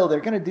like, oh, they're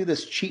going to do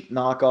this cheap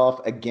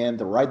knockoff again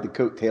to ride the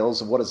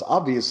coattails of what is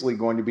obviously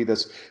going to be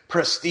this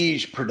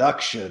prestige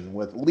production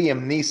with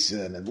Liam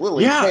Neeson and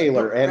Lily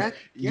Taylor and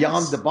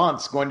Jan de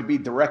Bont's going to be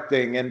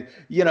directing. And,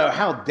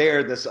 how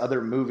dare this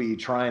other movie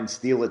try and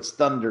steal its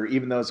thunder,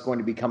 even though it's going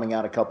to be coming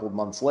out a couple of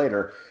months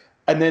later.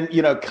 And then,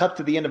 cut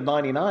to the end of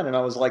 99, and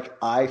I was like,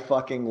 I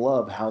fucking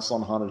love House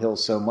on Haunted Hill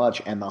so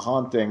much, and The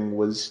Haunting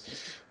was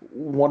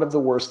one of the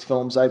worst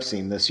films I've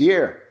seen this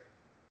year.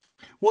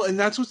 Well, and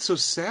that's what's so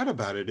sad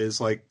about it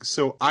is, like,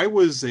 so I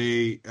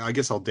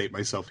guess I'll date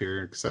myself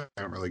here because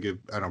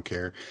I don't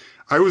care.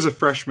 I was a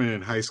freshman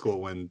in high school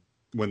when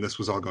this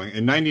was all going.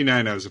 In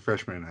 99, I was a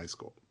freshman in high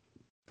school.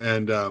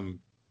 And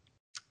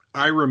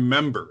I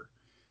remember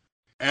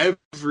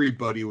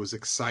everybody was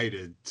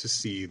excited to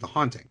see The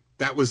Haunting.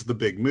 That was the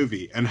big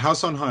movie. And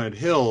House on Haunted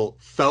Hill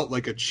felt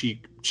like a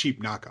cheap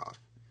knockoff.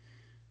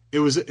 It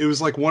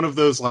was like one of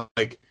those,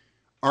 like,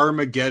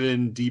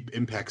 Armageddon Deep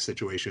Impact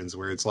situations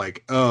where it's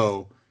like,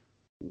 oh,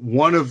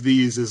 one of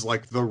these is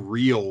like the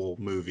real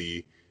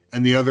movie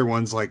and the other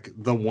one's like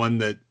the one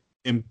that,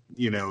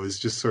 is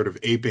just sort of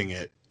aping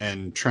it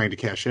and trying to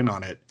cash in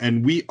on it.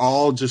 And we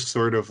all just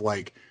sort of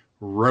like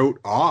wrote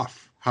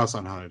off House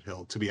on Haunted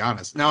Hill, to be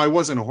honest. Now, I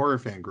wasn't a horror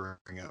fan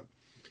growing up.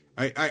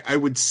 I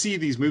would see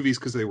these movies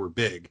because they were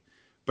big,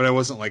 but I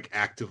wasn't like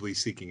actively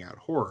seeking out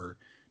horror,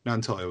 not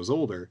until I was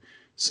older.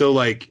 So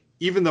like,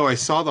 even though I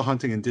saw The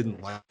Haunting and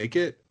didn't like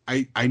it,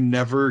 I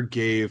never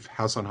gave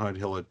House on Haunted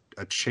Hill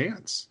a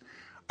chance.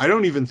 I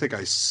don't even think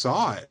I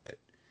saw it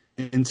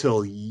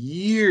until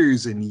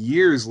years and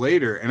years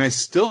later, and I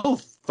still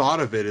thought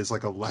of it as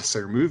like a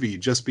lesser movie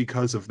just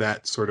because of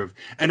that sort of.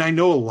 And I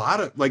know a lot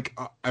of like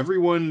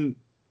everyone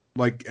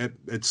like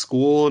at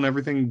school and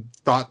everything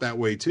thought that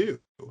way too,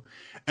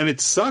 and it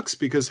sucks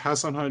because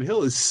House on Haunted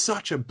Hill is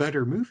such a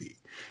better movie.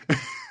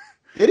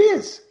 It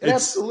is. It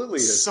absolutely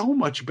is. So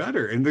much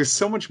better. And there's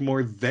so much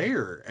more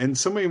there and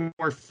so many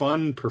more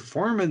fun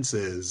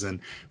performances. And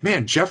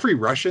man, Jeffrey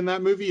Rush in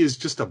that movie is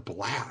just a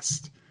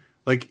blast.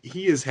 Like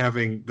he is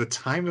having the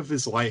time of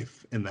his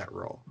life in that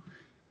role.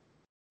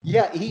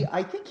 Yeah,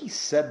 I think he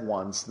said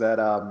once that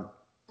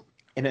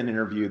in an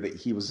interview that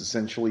he was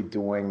essentially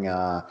doing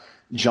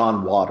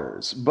John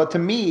Waters. But to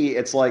me,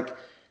 it's like,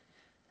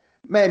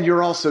 man,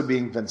 you're also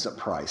being Vincent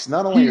Price.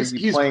 Not only are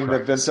you playing Price.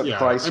 The Vincent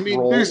Price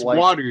role, there's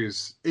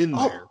Waters in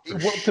there. Well,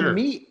 sure. To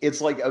me,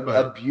 it's like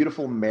a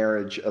beautiful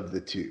marriage of the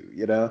two.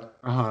 You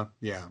know?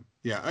 Yeah.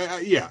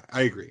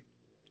 I agree.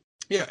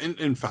 Yeah, and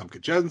Famke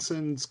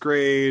Janssen's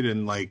great,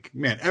 and like,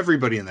 man,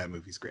 everybody in that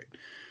movie's great.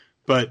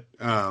 But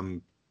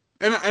and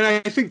I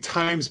think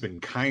time's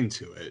been kind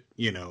to it.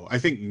 You know, I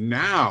think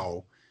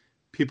now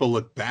people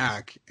look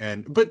back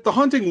but The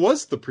Haunting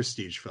was the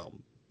prestige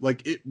film.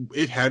 Like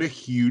it had a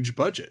huge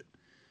budget.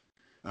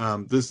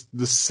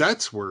 The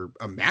sets were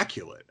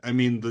immaculate. I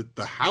mean,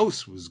 the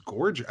house was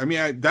gorgeous. I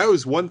mean, that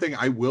was one thing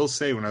I will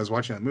say when I was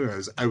watching that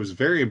movie. I was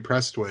very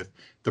impressed with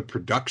the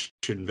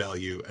production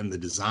value and the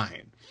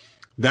design.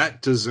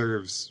 That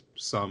deserves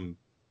some,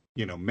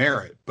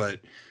 merit. But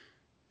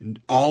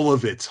all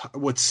of it,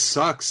 what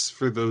sucks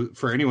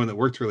for anyone that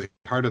worked really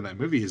hard on that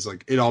movie is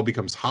like it all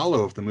becomes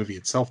hollow if the movie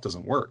itself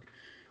doesn't work,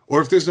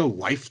 or if there's no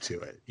life to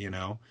it.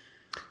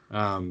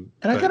 I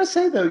gotta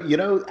say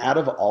though, out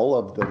of all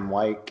of them,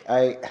 like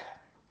Liam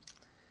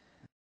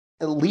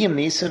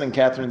Neeson and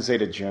Catherine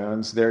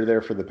Zeta-Jones, they're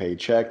there for the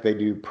paycheck. They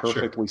do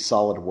perfectly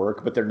solid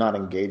work, but they're not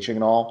engaging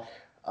at all.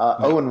 No.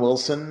 Owen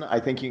Wilson, I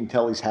think you can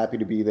tell he's happy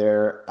to be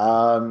there.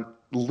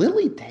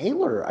 Lily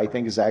Taylor, I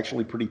think, is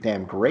actually pretty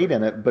damn great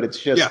in it, but it's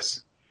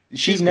just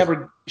she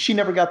never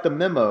got the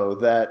memo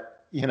that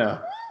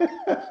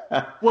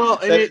well,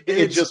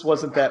 it just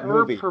wasn't that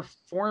movie. Her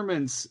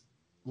performance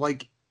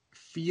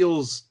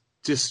feels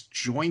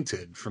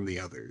disjointed from the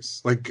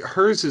others. Like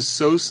hers is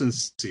so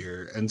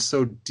sincere and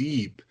so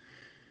deep.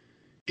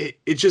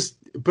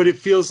 But it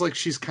feels like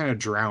she's kind of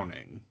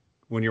drowning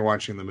when you're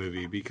watching the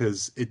movie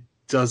because it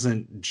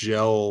doesn't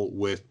gel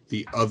with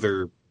the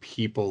other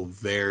people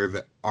there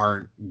that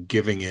aren't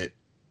giving it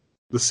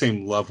the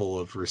same level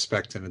of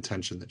respect and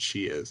attention that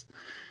she is.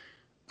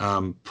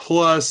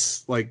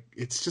 Plus,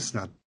 it's just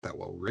not that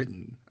well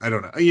written. I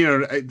don't know.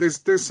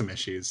 There's some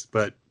issues,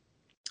 but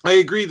I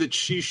agree that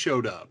she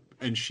showed up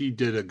and she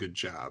did a good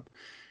job.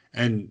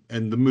 And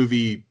the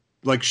movie,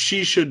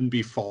 she shouldn't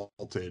be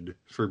faulted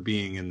for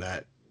being in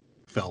that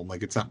film.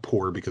 It's not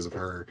poor because of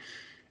her.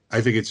 I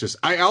think it's just,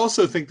 I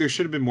also think there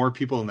should have been more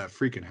people in that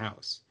freaking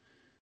house.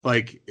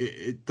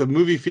 The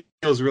movie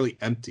feels really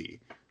empty.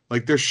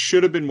 There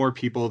should have been more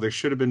people. There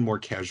should have been more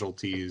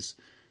casualties.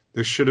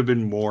 There should have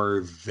been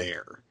more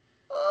there.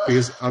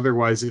 Because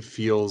otherwise it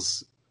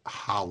feels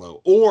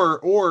hollow.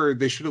 Or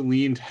they should have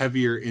leaned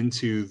heavier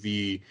into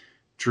the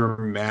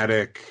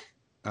dramatic,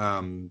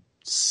 the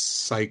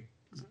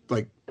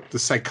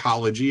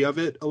psychology of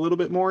it a little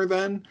bit more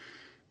then.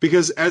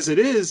 Because as it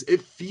is,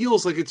 it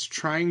feels like it's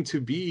trying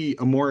to be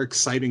a more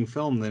exciting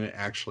film than it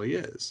actually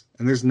is.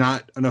 And there's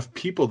not enough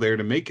people there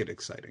to make it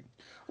exciting.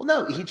 Well,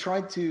 no, he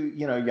tried to,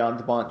 Jan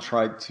de Bont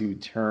tried to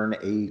turn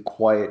a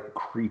quiet,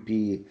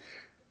 creepy,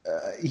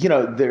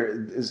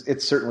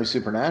 it's certainly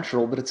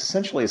supernatural, but it's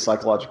essentially a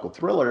psychological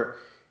thriller.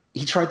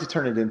 He tried to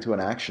turn it into an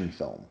action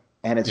film.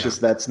 And it's just,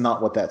 that's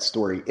not what that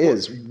story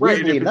is.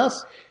 Weirdly enough,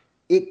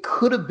 it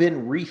could have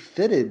been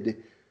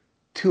refitted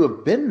to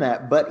have been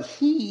that, but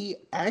he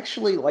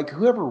actually,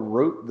 whoever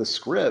wrote the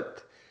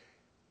script,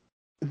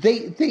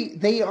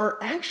 they are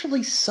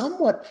actually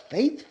somewhat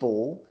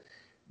faithful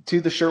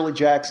to the Shirley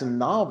Jackson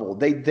novel.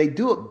 They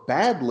do it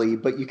badly,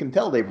 but you can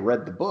tell they've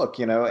read the book,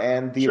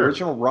 and the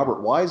original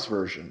Robert Wise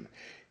version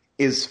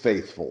is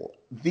faithful.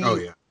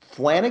 The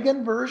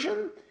Flanagan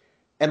version,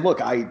 and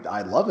look,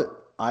 I love it.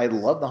 I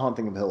love The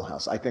Haunting of Hill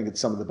House. I think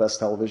it's some of the best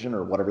television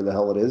or whatever the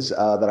hell it is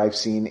that I've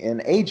seen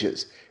in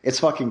ages. It's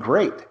fucking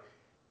great.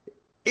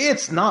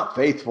 It's not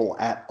faithful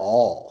at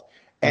all.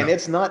 And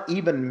it's not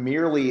even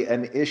merely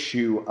an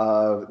issue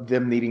of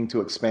them needing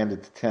to expand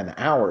it to 10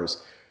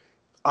 hours.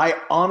 I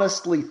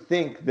honestly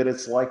think that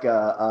it's like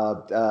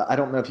I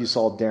don't know if you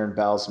saw Darren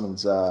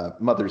Bousman's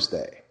Mother's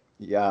Day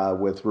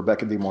with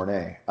Rebecca De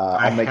Mornay.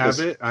 I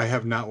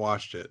have not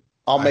watched it.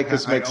 I'll make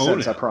this make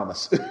sense, I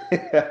promise.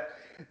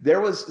 He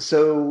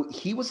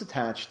was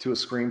attached to a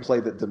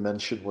screenplay that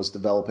Dimension was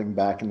developing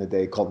back in the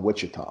day called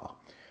Wichita.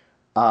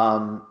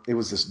 It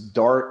was this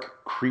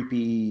dark,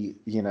 creepy,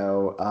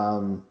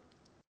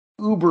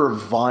 uber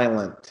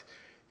violent,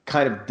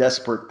 kind of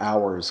Desperate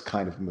Hours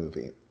kind of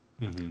movie.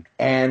 Mm-hmm.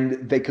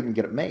 And they couldn't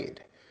get it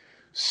made.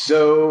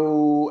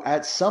 So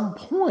at some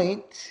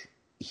point,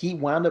 he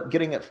wound up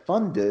getting it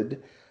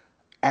funded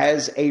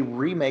as a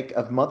remake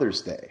of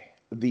Mother's Day,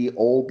 the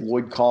old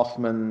Lloyd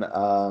Kaufman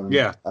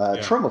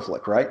trauma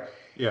flick, right?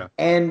 Yeah.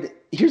 And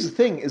here's the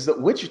thing, is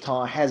that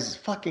Wichita has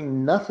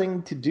fucking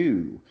nothing to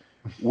do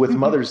with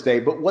Mother's Day.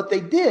 But what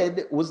they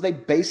did was they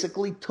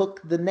basically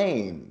took the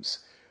names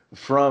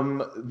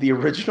from the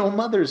original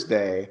Mother's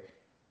Day,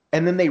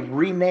 and then they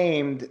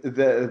renamed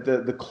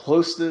the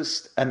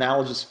closest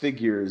analogous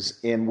figures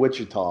in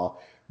Wichita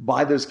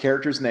by those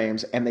characters'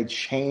 names, and they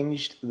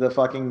changed the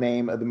fucking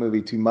name of the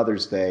movie to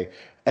Mother's Day,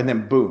 and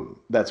then boom,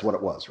 that's what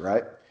it was,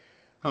 right?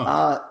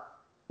 Huh.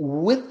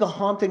 With The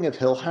Haunting of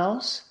Hill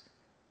House,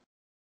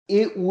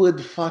 it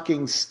would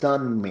fucking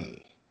stun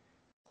me.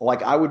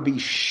 Like, I would be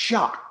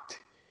shocked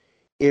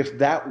if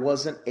that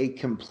wasn't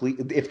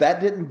if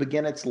that didn't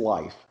begin its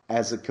life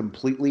as a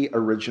completely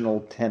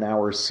original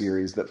 10-hour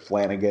series that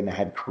Flanagan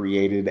had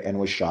created and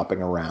was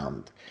shopping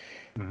around.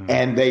 Mm-hmm.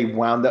 And they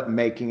wound up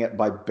making it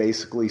by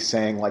basically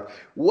saying, like,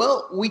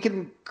 well, we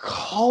can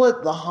call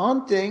it The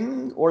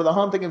Haunting or The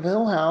Haunting of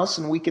Hill House,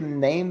 and we can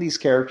name these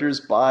characters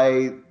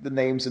by the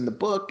names in the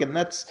book. And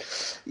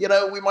that's,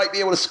 we might be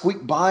able to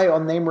squeak by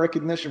on name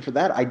recognition for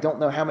that. I don't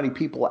know how many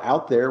people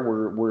out there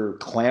were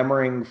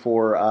clamoring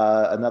for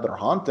another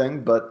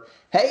Haunting, but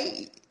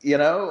hey,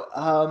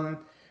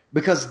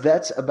 because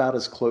that's about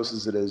as close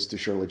as it is to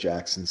Shirley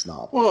Jackson's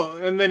novel. Well,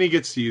 and then he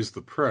gets to use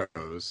the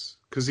prose,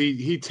 because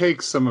he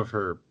takes some of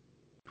her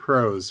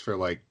prose for,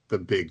 like, the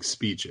big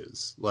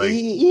speeches, like,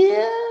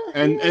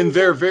 and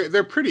they're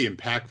pretty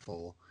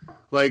impactful,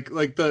 like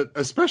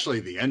especially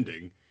the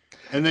ending,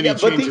 and then he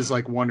changes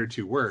like one or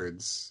two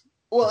words.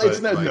 Well,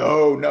 it's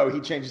no, he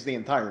changes the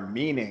entire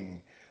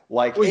meaning.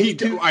 Like, well,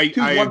 I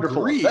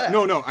agree. Effect,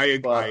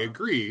 I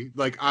agree.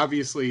 Like,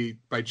 obviously,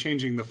 by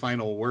changing the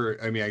final word,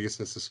 I mean, I guess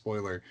that's a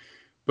spoiler,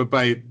 but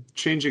by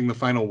changing the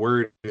final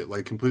word, it,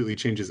 like, completely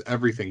changes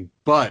everything.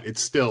 But it's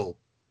still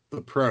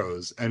the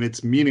prose, and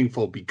it's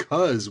meaningful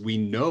because we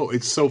know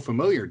it's so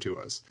familiar to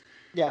us.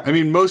 Yeah. I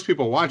mean, most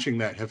people watching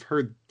that have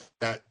heard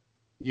that,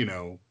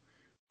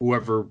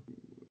 whoever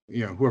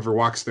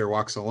walks there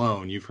walks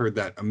alone. You've heard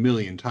that a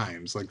million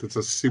times. Like, that's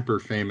a super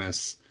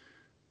famous,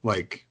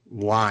 like,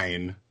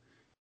 line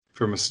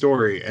from a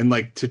story, and,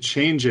 like, to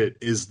change it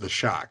is the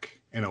shock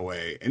in a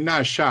way, and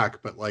not a shock,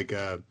 but like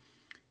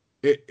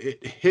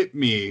it hit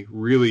me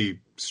really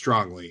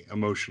strongly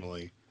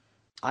emotionally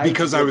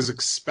because I was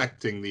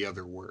expecting the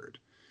other word.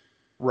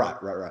 Right.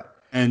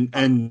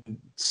 And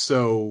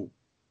so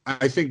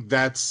I think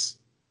that's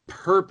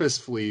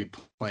purposefully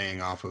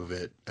playing off of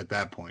it at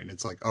that point.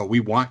 It's like, oh, we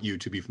want you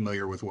to be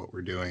familiar with what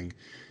we're doing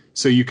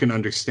so you can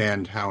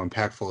understand how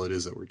impactful it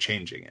is that we're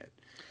changing it,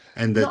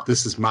 and that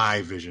this is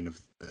my vision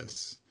of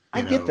this.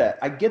 I get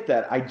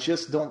that. I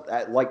just don't,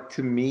 like,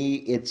 to me,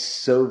 it's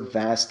so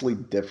vastly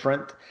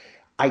different.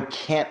 I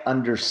can't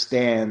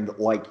understand,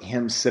 like,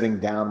 him sitting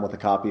down with a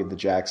copy of the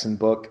Jackson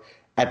book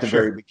at the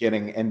very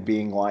beginning and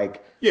being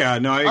like, yeah,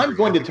 no, I'm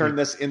going to turn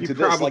this into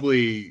this.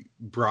 Probably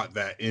brought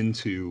that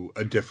into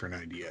a different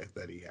idea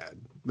that he had.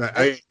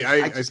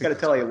 I just got to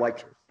tell you,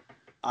 like,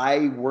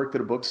 I worked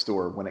at a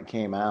bookstore when it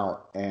came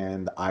out,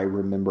 and I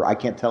remember, I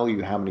can't tell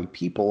you how many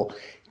people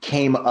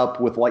came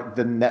up with, like,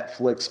 the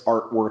Netflix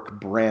artwork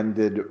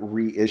branded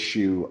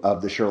reissue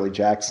of the Shirley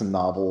Jackson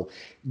novel,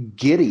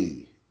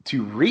 Giddy,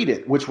 to read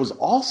it, which was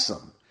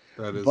awesome.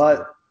 That is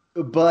but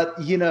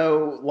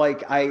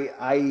like,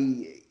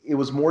 it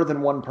was more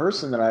than one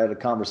person that I had a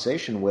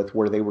conversation with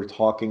where they were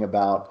talking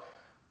about,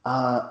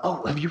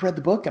 have you read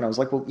the book? And I was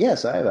like, well,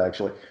 yes, I have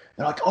actually.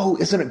 They're like, oh,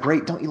 isn't it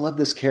great? Don't you love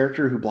this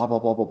character who blah, blah,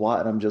 blah, blah, blah?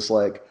 And I'm just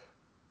like,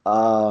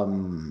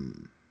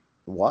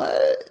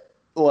 what?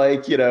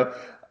 Like,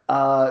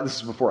 this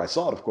is before I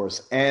saw it, of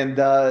course. And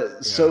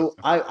so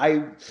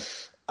I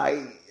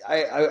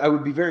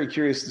would be very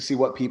curious to see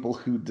what people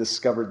who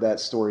discovered that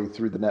story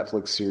through the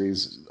Netflix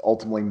series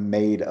ultimately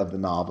made of the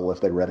novel if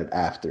they read it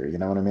after. You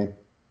know what I mean?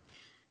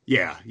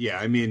 Yeah.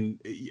 I mean,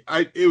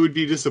 it would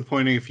be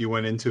disappointing if you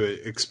went into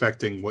it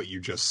expecting what you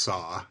just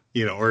saw,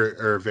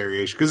 or a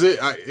variation, because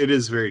it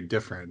is very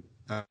different.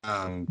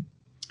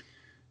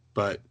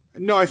 But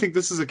no, I think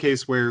this is a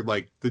case where,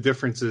 like, the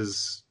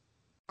differences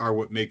are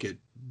what make it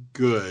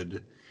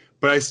good,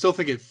 but I still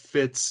think it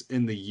fits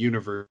in the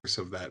universe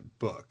of that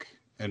book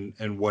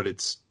and what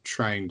it's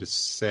trying to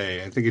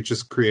say. I think it's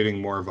just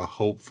creating more of a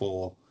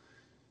hopeful.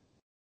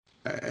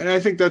 And I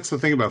think that's the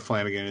thing about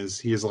Flanagan, is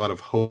he has a lot of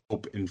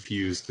hope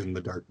infused in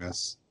the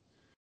darkness,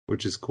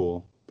 which is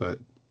cool. But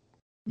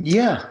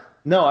yeah,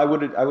 no, I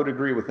would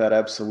agree with that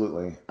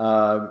absolutely.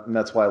 And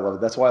that's why I love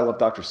it. That's why I love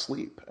Dr.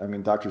 Sleep. I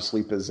mean, Dr.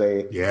 Sleep is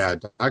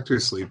Dr.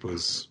 Sleep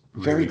was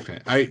very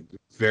very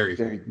very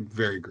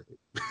great,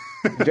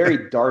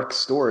 very dark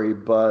story,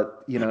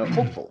 but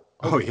hopeful.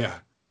 Oh yeah,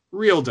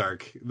 real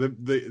dark.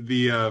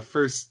 The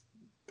first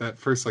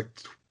like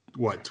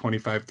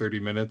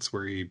 25-30 minutes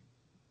where he,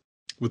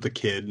 with the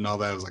kid and all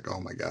that, I was like, oh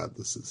my God,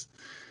 this is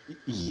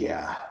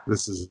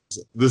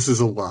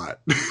a lot.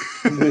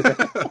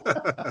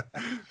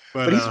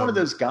 But he's one of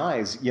those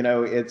guys,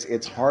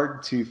 it's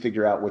hard to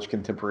figure out which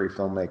contemporary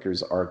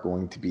filmmakers are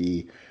going to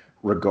be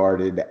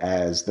regarded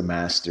as the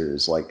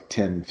masters like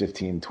 10,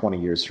 15,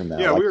 20 years from now.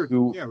 Yeah, like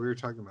we were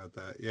talking about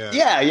that.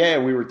 Yeah,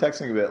 we were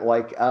texting a bit.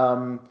 Like,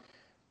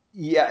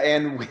 yeah,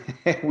 and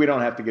we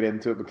don't have to get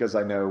into it because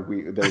I know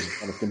there's a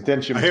kind of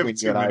contention between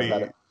you and I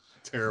about it.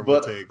 Terrible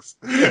takes.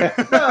 No.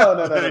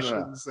 I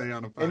shouldn't say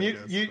on a podcast. And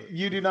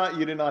you do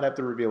not have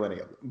to reveal any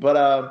of them.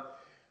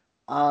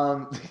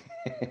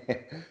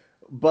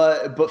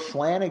 But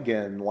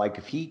Flanagan, like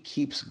if he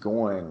keeps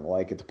going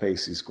like at the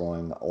pace he's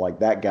going, like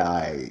that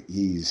guy,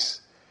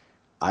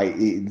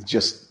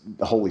 just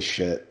holy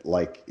shit.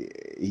 Like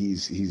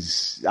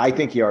he's I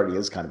think he already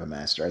is kind of a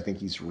master. I think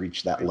he's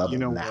reached that level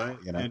now.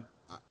 What? And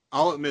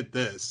I'll admit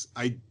this.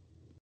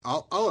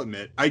 I'll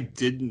admit I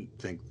didn't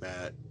think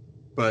that,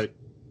 but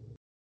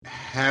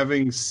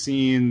having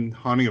seen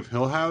Haunting of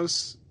Hill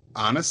House,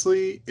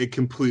 honestly, it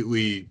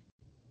completely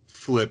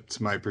flipped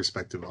my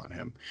perspective on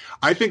him.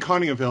 I think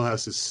Haunting of Hill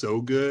House is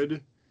so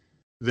good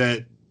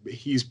that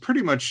he's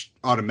pretty much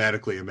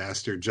automatically a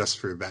master just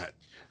for that.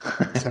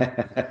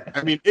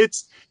 I mean,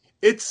 it's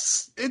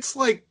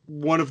like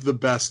one of the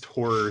best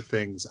horror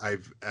things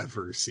I've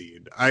ever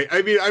seen.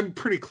 I mean, I'm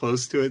pretty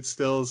close to it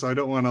still, so I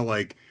don't want to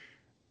like.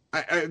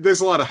 There's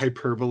a lot of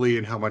hyperbole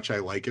in how much I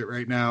like it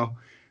right now.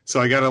 So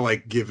I gotta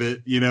like give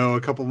it, a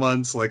couple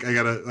months. Like I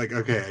gotta like,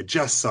 okay, I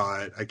just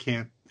saw it. I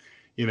can't,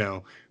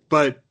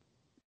 but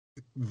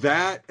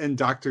that and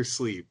Dr.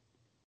 Sleep,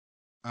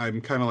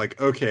 I'm kind of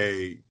like,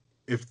 okay,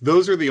 if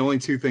those are the only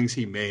two things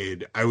he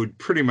made, I would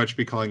pretty much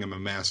be calling him a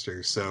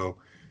master. So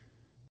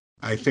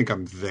I think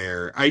I'm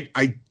there.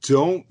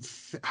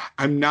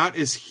 I'm not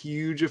as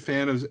huge a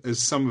fan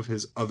as some of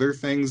his other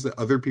things that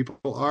other people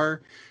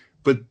are,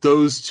 but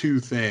those two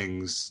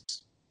things,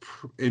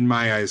 in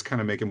my eyes,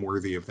 kind of make him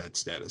worthy of that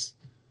status.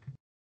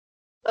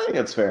 I think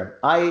that's fair.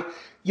 I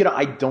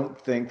don't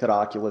think that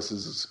Oculus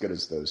is as good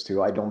as those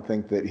two. I don't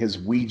think that his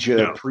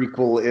Ouija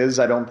prequel is.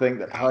 I don't think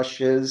that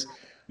Hush is.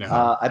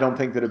 No. I don't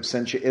think that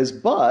Absentia is.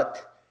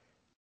 But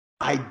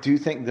I do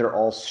think they're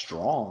all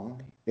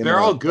strong. They're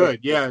all good.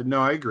 Yeah,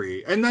 no, I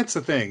agree. And that's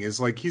the thing is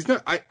like he's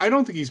not. I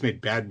don't think he's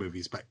made bad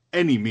movies by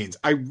any means.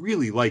 I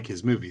really like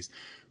his movies.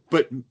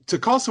 But to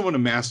call someone a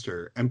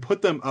master and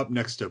put them up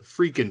next to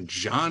freaking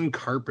John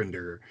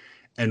Carpenter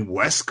and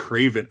Wes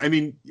Craven, I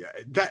mean,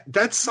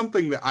 that's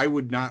something that I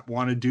would not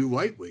want to do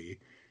lightly.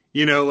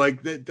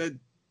 Like that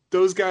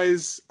those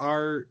guys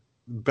are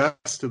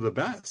best of the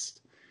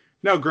best.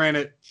 Now,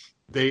 granted,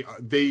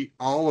 they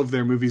all of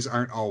their movies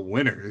aren't all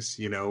winners.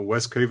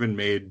 Wes Craven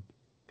made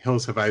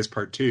Hills Have Eyes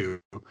Part 2.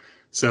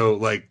 So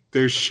like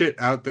there's shit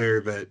out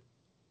there that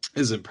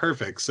isn't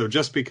perfect. So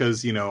just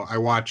because, I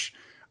watch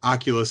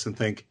Oculus and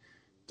think,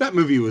 that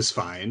movie was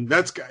fine.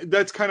 That's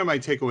kind of my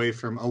takeaway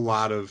from a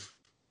lot of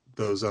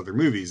those other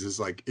movies is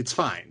like, it's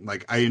fine.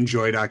 Like I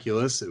enjoyed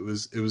Oculus. It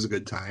was a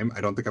good time.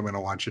 I don't think I'm going to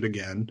watch it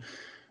again.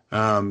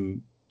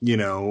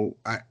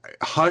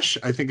 Hush,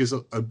 I think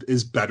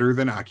is better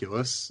than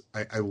Oculus.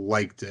 I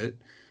liked it,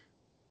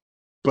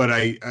 but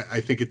I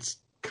think it's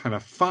kind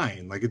of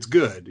fine. Like it's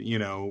good.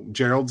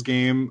 Gerald's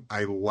Game,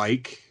 I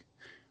like.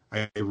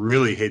 I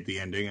really hate the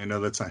ending. I know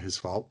that's not his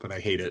fault, but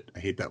I hate it. I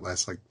hate that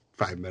last like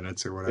 5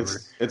 minutes or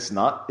whatever. It's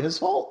not his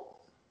fault.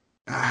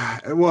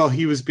 Well,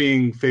 he was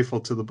being faithful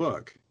to the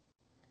book.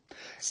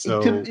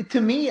 So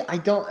to me,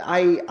 I'd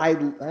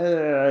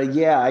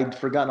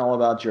forgotten all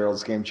about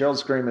Gerald's Game.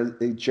 Gerald's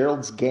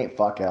Game.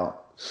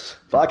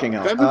 Fucking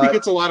hell. That movie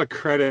gets a lot of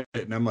credit,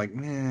 and I'm like,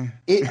 meh.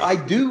 I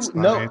do.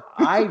 No,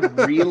 I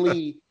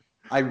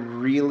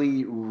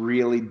really,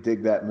 really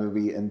dig that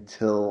movie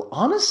until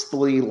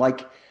honestly,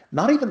 like.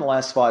 Not even the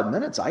last 5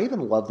 minutes. I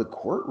even love the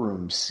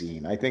courtroom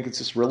scene. I think it's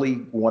this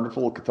really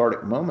wonderful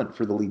cathartic moment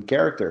for the lead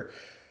character.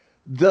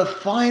 The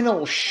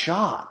final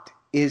shot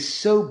is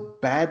so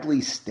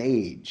badly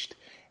staged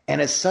and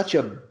it's such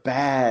a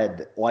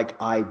bad like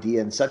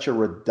idea and such a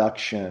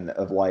reduction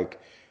of like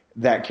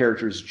that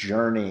character's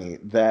journey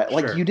that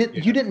like you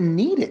didn't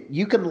need it.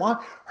 You can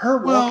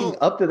walking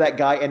up to that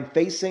guy and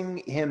facing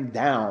him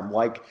down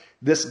like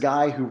this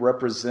guy who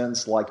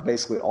represents like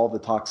basically all the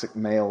toxic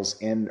males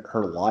in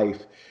her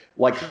life.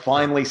 Like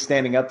finally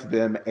standing up to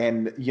them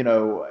and,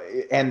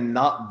 and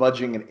not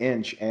budging an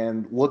inch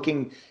and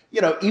looking,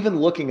 even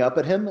looking up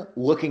at him,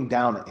 looking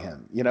down at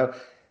him,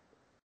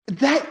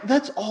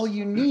 that's all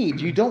you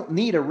need. You don't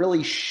need a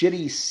really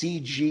shitty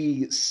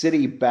CG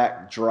city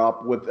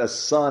backdrop with a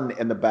sun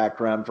in the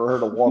background for her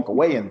to walk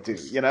away into,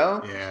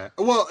 Yeah.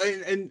 Well,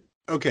 and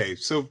okay.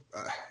 So,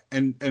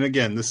 and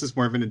again, this is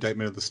more of an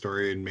indictment of the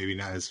story and maybe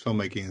not his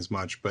filmmaking as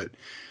much, but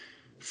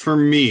for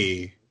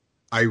me,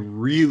 I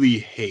really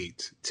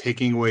hate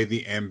taking away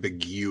the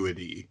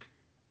ambiguity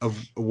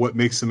of what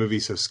makes the movie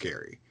so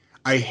scary.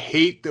 I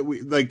hate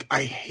that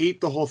I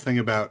hate the whole thing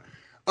about,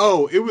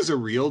 oh, it was a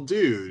real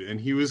dude and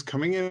he was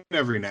coming in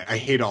every night. I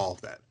hate all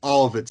of that.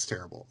 All of it's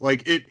terrible.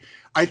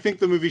 I think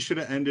the movie should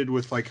have ended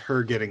with like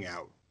her getting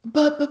out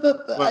But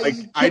Like,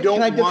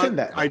 can I defend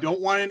that? I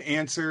don't want an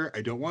answer.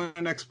 I don't want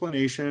an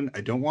explanation.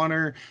 I don't want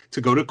her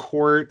to go to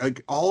court.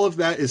 Like, all of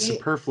that is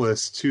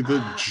superfluous to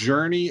the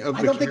journey of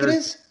the character. I don't think it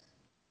is.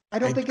 I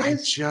don't think it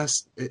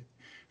is.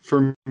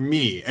 For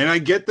me, and I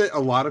get that a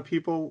lot of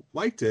people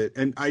liked it,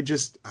 and I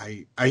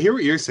hear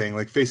what you're saying,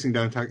 like facing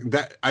down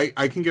that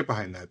I can get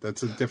behind that.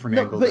 That's a different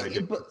angle.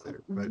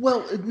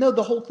 Well, no,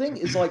 the whole thing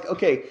is like,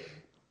 okay,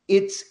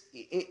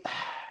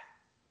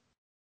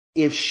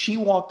 if she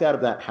walked out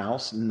of that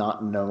house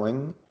not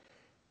knowing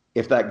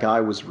if that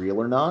guy was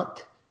real or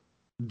not,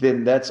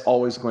 then that's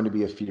always going to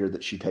be a fear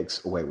that she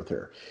takes away with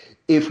her.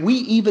 If we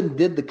even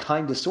did the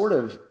kind of sort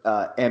of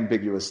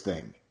ambiguous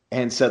thing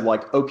and said,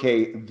 like,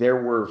 okay, there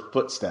were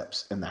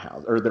footsteps in the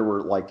house, or there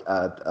were like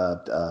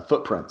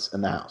footprints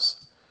in the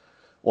house,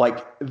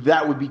 like,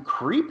 that would be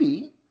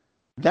creepy.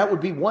 That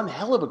would be one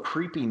hell of a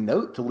creepy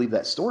note to leave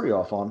that story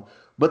off on.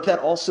 But that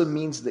also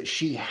means that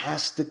she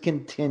has to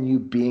continue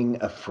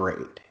being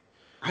afraid.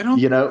 I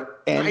don't,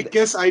 and I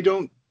guess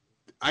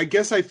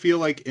I feel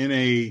like in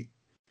a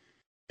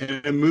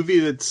movie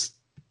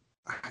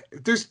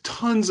there's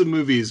tons of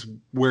movies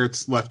where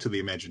it's left to the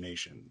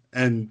imagination,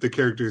 and the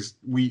characters,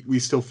 we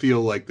still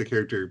feel like the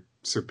character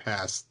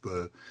surpassed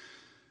the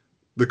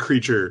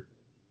creature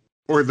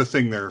or the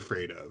thing they're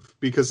afraid of,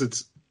 because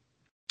it's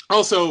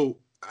also,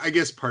 I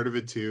guess part of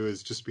it too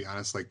is, just be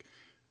honest, like,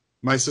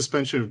 my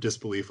suspension of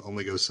disbelief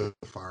only goes so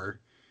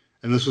far.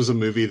 And this was a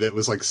movie that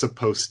was like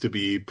supposed to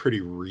be pretty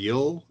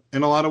real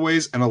in a lot of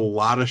ways, and a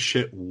lot of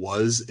shit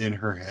was in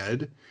her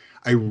head.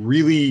 I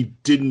really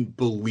didn't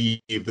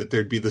believe that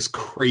there'd be this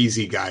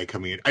crazy guy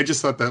coming in. I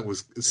just thought that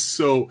was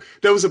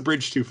a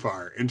bridge too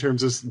far in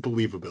terms of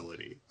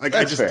believability. Like,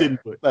 I just didn't.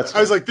 I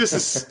was like, this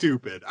is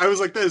stupid. I was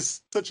like, that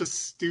is such a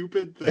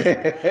stupid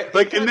thing.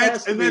 Like, and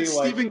that's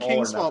Stephen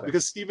King's fault,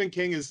 because Stephen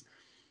King is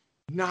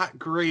not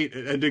great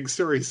at ending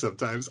stories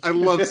sometimes. I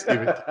love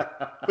Stephen King,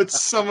 but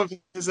some of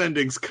his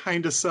endings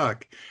kind of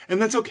suck.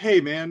 And that's okay,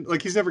 man.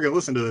 Like, he's never going to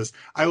listen to this.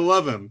 I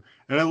love him,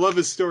 and I love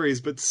his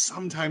stories, but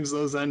sometimes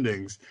those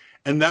endings,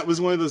 and that was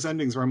one of those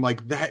endings where I'm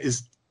like, that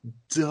is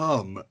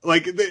dumb.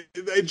 Like,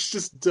 it's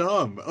just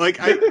dumb. Like,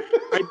 I'd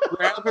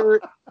rather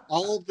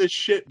all of this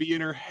shit be in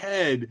her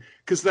head,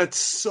 because that's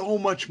so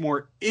much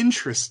more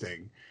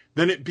interesting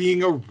than it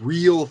being a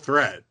real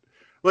threat.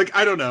 Like,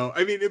 I don't know.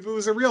 I mean, if it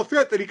was a real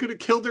threat, then he could have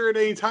killed her at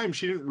any time.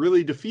 She didn't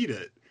really defeat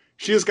it.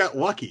 She just got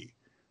lucky.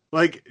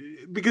 Like,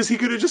 because he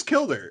could have just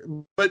killed her.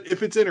 But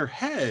if it's in her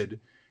head,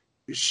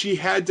 she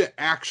had to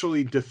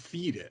actually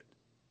defeat it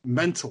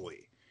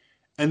mentally.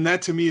 And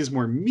that, to me, is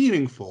more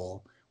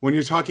meaningful when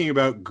you're talking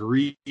about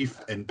grief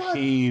and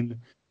pain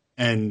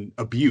and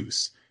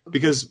abuse.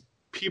 Because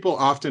people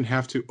often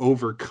have to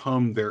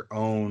overcome their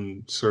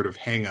own sort of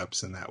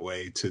hang-ups in that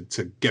way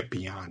to get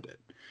beyond it.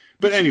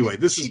 But anyway,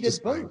 this is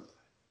just both.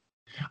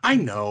 I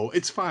know,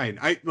 it's fine.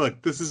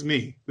 Look, this is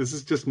me. This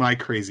is just my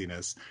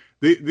craziness.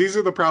 These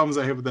are the problems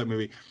I have with that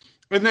movie.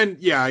 And then,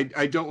 yeah,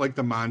 I don't like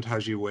the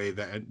montagey way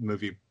that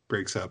movie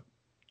breaks up.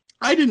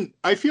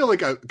 I feel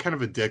like a kind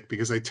of a dick,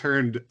 because I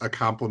turned a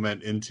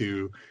compliment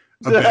into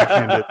a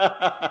backhanded.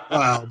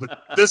 Wow,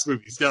 but this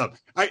movie's dumb.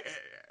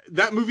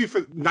 That movie,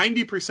 for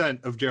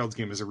 90% of Gerald's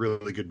Game, is a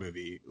really good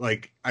movie.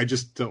 Like, I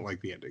just don't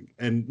like the ending,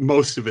 and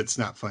most of it's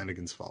not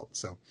Flanagan's fault.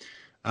 So.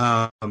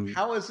 How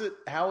is it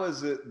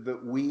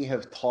that we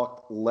have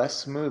talked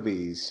less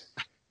movies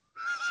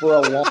for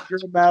a longer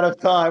amount of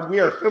time? We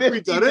are 50 Have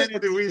we done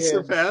it? Did we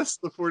surpass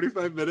the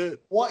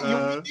 45-minute? What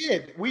we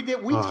did. We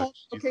talked.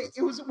 Okay,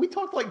 we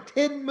talked like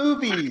 10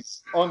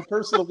 movies on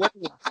Curse of the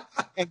Werewolf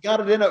and got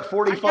it in at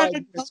 45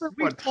 minutes.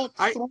 We talked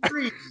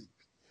 3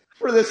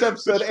 for this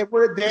episode, and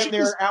we're damn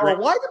near an hour.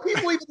 Why do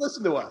people even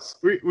listen to us?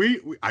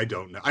 I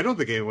don't know. I don't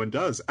think anyone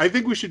does. I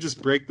think we should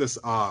just break this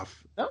off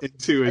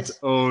into its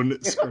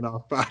own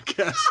spin-off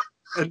podcast.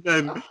 And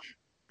then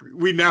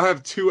we now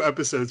have 2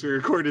 episodes we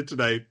recorded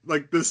tonight,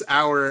 like this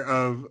hour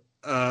of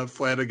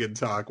Flanagan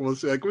talk. We'll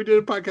say, like, we did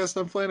a podcast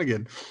on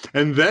Flanagan,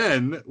 and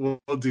then we'll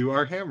do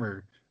our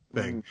Hammer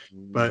thing.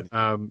 But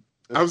I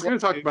was going to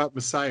talk about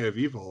Messiah of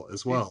Evil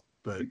as well.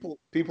 But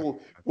people,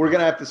 we're going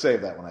to have to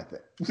save that one, I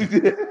think.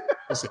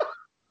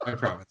 I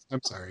promise.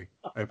 I'm sorry.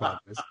 I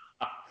apologize.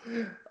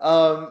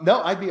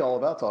 No, I'd be all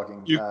about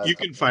talking. You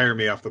can fire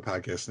me off the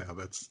podcast now.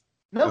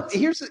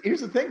 Here's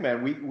the thing,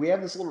 man. We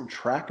have this little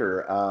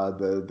tracker.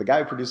 The guy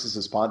who produces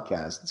this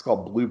podcast, it's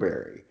called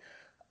Blueberry.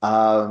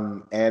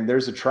 And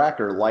there's a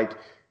tracker. Like,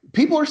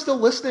 people are still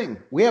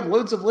listening. We have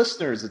loads of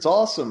listeners. It's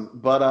awesome.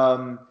 But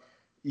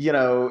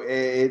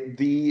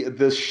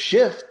the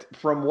shift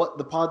from what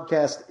the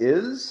podcast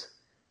is,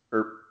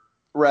 or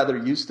rather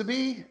used to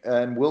be,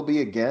 and will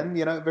be again,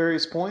 at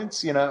various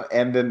points,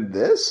 and then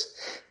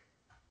this,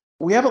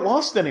 we haven't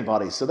lost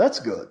anybody, so that's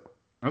good.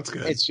 That's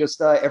good. It's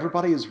just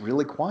everybody is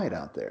really quiet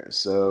out there.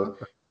 So,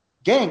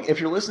 gang,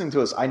 if you're listening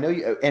to us, I know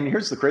you. And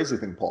here's the crazy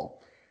thing,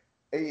 Paul.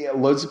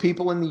 Loads of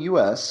people in the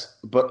U.S.,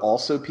 but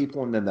also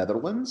people in the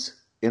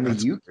Netherlands, in the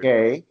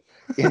UK,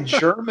 in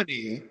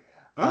Germany.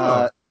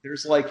 Oh.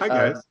 There's like hi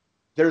guys.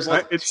 there's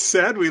like it's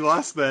sad we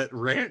lost that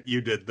rant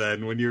you did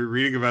then when you were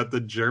reading about the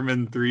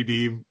German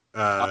 3D.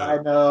 I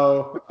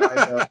know.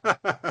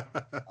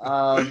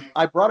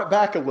 I brought it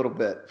back a little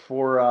bit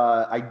for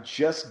I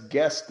just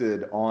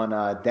guested on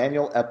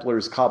Daniel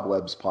Epler's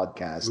Cobwebs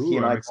podcast. Ooh, He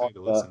and I'm I excited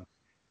talked, to listen.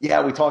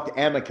 yeah, we talked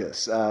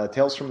Amicus,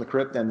 Tales from the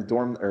Crypt, and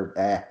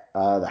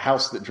the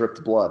House That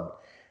Dripped Blood.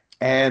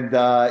 And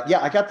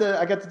I got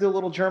to do a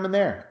little German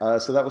there,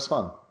 so that was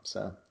fun.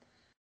 So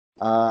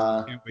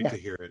Can't wait to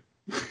hear it.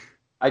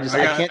 I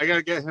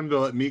gotta get him to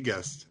let me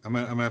guest. I'm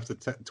gonna have to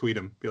tweet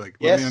him, be like,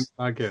 let me on the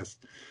podcast.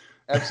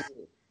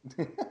 Absolutely.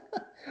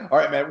 All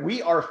right, man.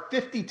 We are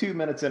 52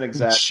 minutes in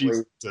exactly.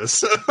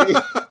 Jesus.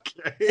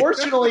 Okay.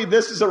 Fortunately,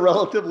 this is a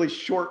relatively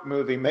short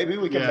movie. Maybe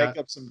we can make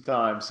up some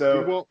time.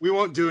 So we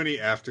won't do any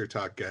after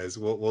talk, guys.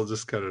 We'll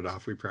just cut it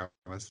off. We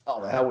promise.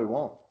 Oh, the hell we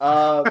won't.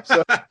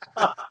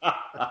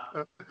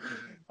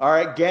 All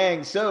right,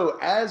 gang. So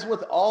as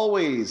with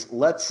always,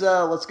 let's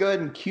go ahead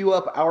and queue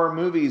up our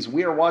movies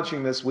we are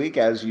watching this week.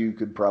 As you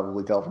could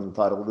probably tell from the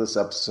title of this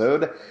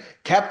episode,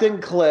 Captain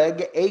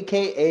Clegg,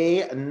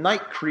 aka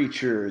Night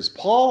Creatures.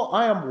 Paul,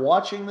 I am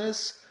watching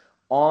this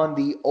on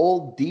the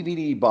old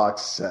DVD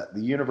box set,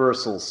 the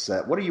Universal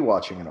set. What are you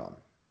watching it on?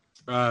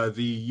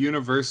 The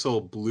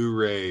Universal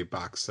Blu-ray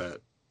box set.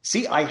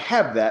 See, I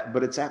have that,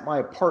 but it's at my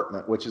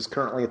apartment, which is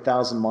currently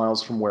 1,000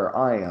 miles from where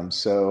I am.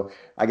 So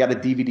I got to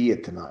DVD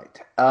it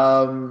tonight.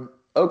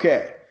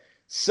 Okay,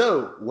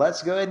 so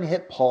let's go ahead and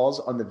hit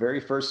pause on the very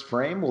first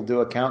frame. We'll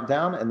do a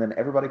countdown, and then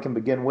everybody can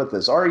begin with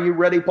us. Are you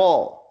ready,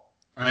 Paul?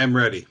 I am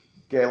ready.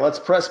 Okay, let's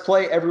press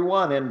play,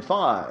 everyone, in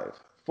 5,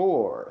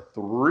 4,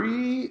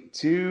 3,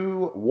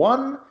 2,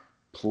 1,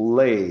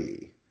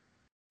 play.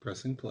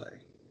 Pressing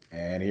play.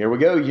 And here we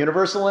go.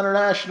 Universal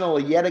International,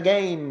 yet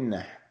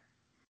again.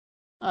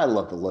 I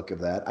love the look of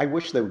that. I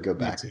wish they would go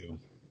back. Me too.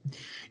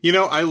 You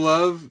know, I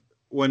love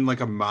when like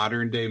a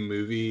modern day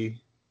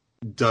movie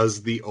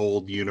does the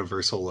old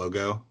Universal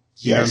logo.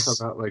 Yes.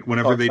 You know, about, like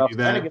whenever they do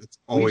that, it's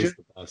always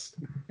the best.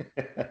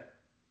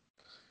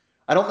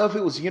 I don't know if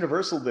it was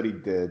Universal that he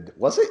did.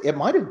 Was it? It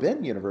might have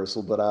been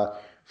Universal,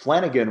 but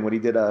Flanagan, when he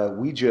did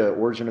Ouija,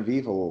 Origin of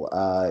Evil,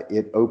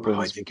 it opens.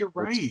 Oh, I think you're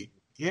right.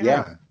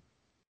 Yeah,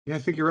 I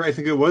think you're right. I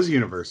think it was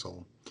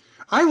Universal.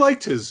 I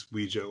liked his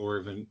Ouija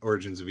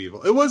Origins of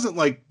Evil. It wasn't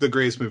like the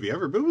greatest movie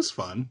ever, but it was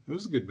fun. It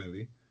was a good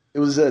movie. It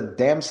was a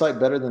damn sight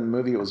better than the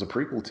movie it was a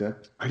prequel to.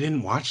 I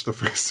didn't watch the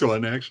first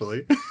one,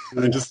 actually.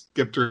 I just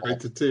skipped right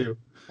to 2.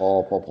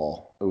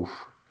 Paul. Oof.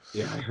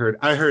 Yeah,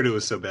 I heard it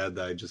was so bad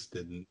that I just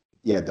didn't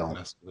don't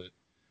mess with it.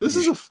 This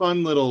is a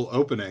fun little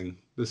opening,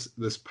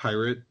 this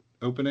pirate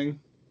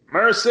opening.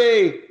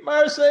 Mercy!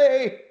 I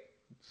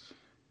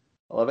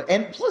love it.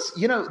 And plus,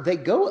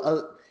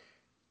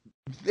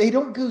 they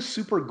don't go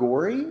super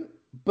gory,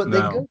 but they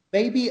go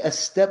maybe a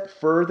step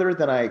further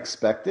than I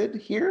expected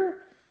here.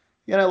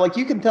 You know, like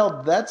you can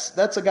tell that's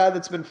a guy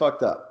that's been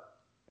fucked up.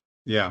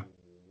 Yeah.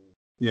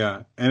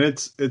 Yeah. And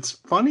it's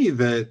funny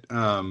that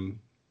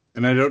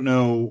and I don't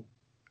know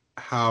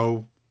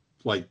how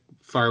like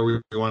far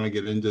we want to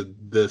get into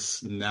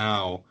this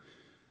now,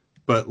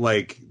 but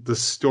like the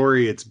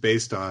story it's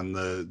based on,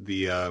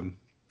 the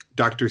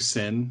Dr.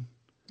 Sin.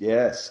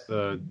 Yes.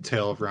 The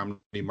Tale of Romney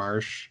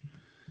Marsh.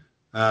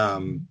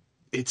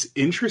 It's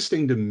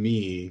interesting to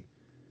me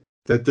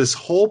that this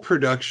whole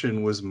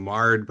production was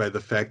marred by the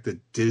fact that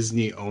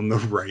Disney owned the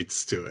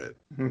rights to it.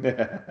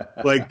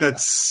 Like,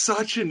 that's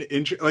such an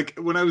like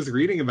when I was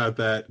reading about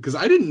that, because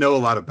I didn't know a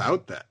lot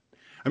about that.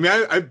 I mean,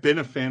 I've been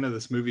a fan of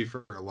this movie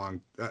for a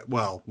long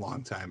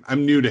time.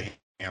 I'm new to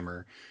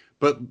Hammer,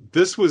 but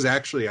this was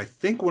actually, I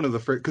think, one of the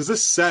first, because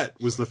this set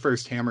was the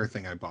first Hammer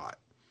thing I bought.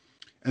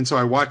 And so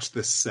I watched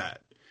this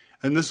set.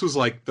 And this was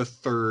like the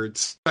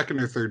second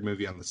or third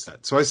movie on the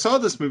set. So I saw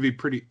this movie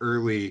pretty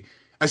early.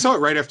 I saw it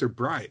right after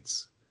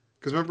Brides.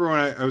 Because remember when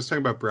I was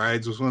talking about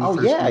Brides was one of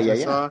the first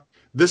movies I saw?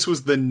 This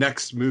was the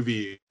next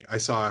movie I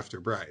saw after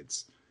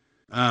Brides.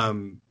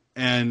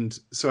 And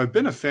so I've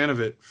been a fan of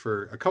it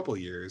for a couple of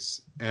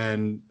years.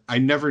 And I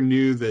never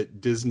knew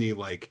that Disney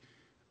like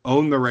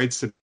owned the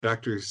rights to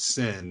Dr.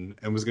 Sin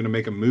and was going to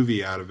make a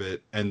movie out of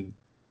it. And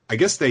I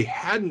guess they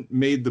hadn't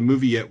made the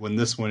movie yet when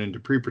this went into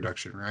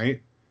pre-production,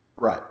 right?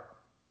 Right.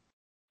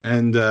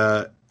 And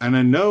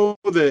I know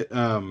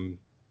that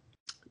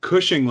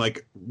Cushing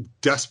like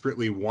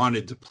desperately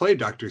wanted to play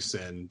Dr.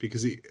 Sin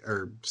because he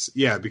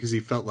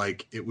felt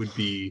like it would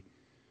be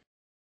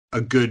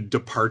a good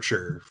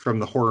departure from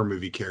the horror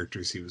movie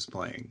characters he was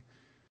playing.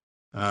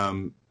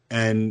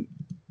 And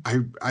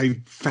I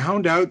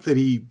found out that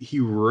he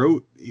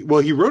wrote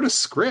a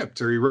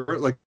script, or he wrote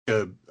like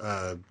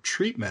a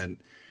treatment,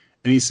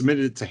 and he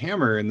submitted it to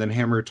Hammer, and then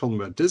Hammer told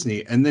him about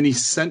Disney, and then he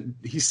sent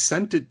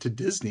it to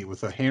Disney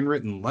with a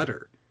handwritten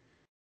letter,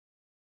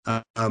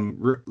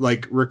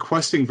 like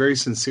requesting very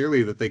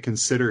sincerely that they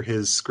consider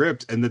his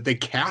script and that they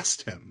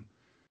cast him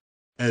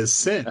as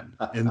Sin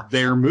in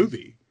their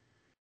movie.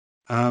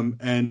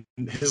 And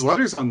his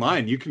letter's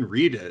online. You can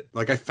read it.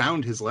 Like I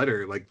found his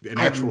letter, like an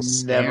actual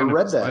scan of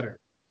his letter.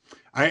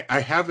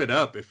 I have it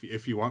up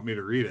if you want me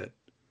to read it.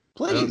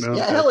 Please.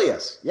 Yeah, hell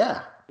yes.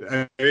 Yeah.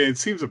 It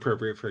seems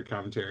appropriate for a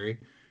commentary.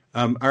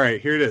 All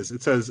right, here it is.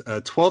 It says,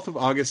 12th of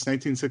August,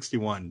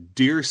 1961.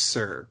 Dear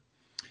Sir,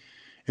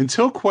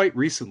 until quite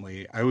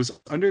recently, I was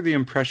under the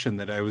impression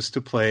that I was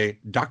to play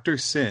Dr.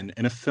 Sin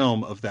in a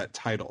film of that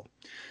title.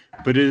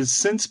 But it has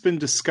since been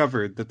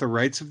discovered that the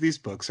rights of these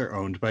books are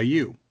owned by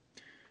you.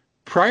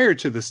 Prior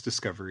to this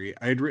discovery,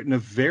 I had written a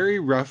very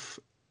rough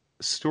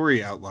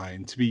story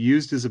outline to be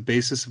used as a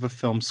basis of a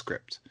film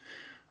script.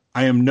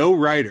 I am no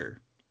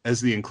writer,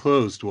 as the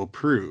enclosed will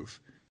prove,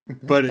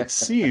 but it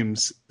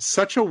seems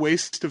such a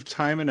waste of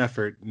time and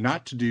effort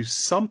not to do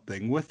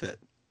something with it.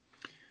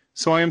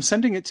 So I am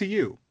sending it to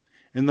you,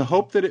 in the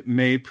hope that it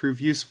may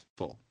prove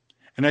useful.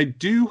 And I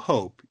do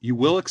hope you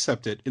will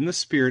accept it in the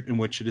spirit in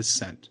which it is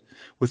sent,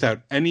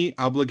 without any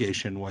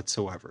obligation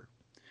whatsoever.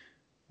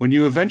 When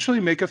you eventually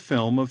make a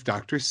film of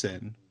Dr.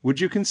 Sin, would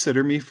you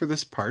consider me for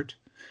this part?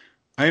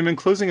 I am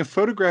enclosing a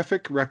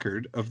photographic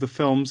record of the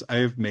films I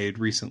have made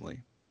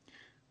recently.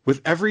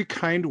 With every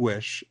kind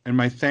wish, and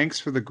my thanks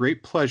for the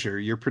great pleasure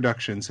your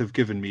productions have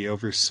given me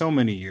over so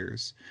many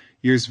years,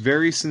 yours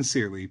very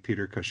sincerely,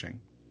 Peter Cushing.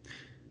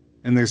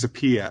 And there's a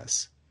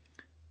P.S.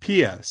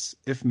 P.S.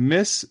 If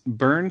Miss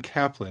Byrne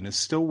Kaplan is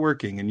still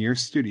working in your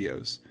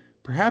studios,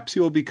 perhaps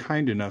you will be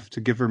kind enough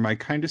to give her my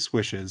kindest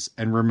wishes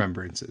and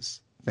remembrances.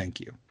 Thank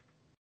you.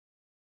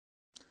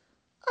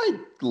 I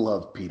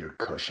love Peter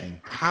Cushing.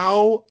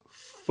 How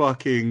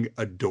fucking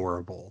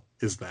adorable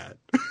is that?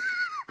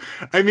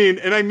 I mean,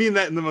 and I mean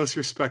that in the most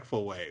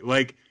respectful way.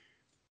 Like,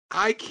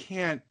 I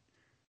can't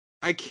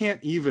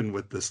even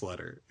with this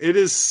letter. It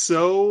is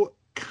so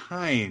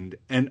kind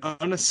and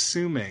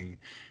unassuming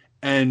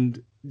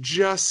and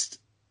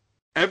just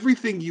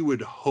everything you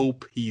would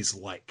hope he's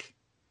like.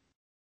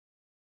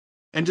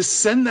 And to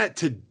send that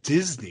to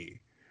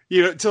Disney,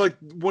 to like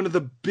one of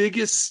the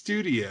biggest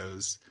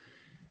studios.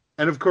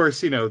 And of course,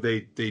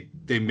 they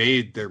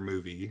made their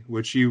movie,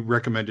 which you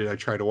recommended I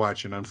try to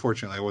watch, and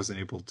unfortunately I wasn't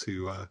able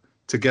to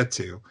get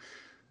to.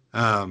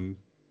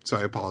 So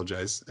I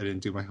apologize. I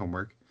didn't do my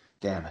homework.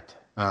 Damn it.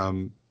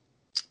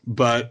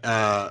 But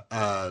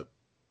I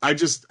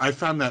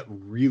found that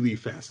really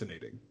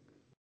fascinating.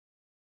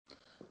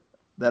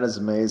 That is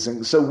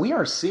amazing. So we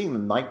are seeing the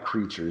night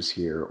creatures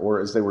here, or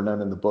as they were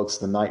known in the books,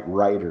 the night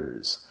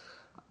riders,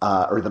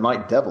 or the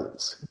night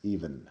devils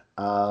even.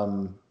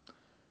 I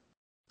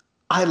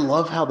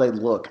love how they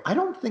look. I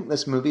don't think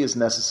this movie is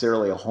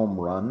necessarily a home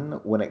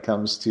run when it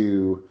comes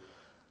to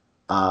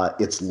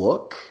its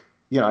look.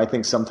 I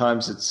think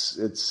sometimes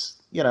it's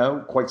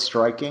quite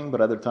striking, but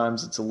other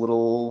times it's a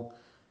little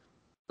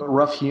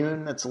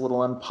rough-hewn. It's a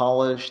little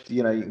unpolished.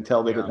 You can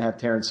tell they didn't have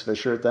Terrence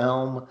Fisher at the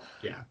helm.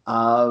 Yeah.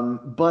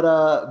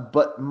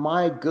 But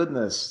my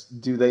goodness,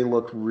 do they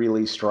look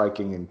really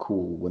striking and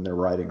cool when they're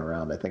riding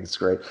around. I think it's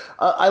great.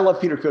 I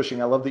love Peter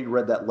Cushing. I love that you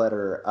read that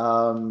letter.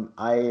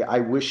 I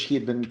wish he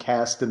had been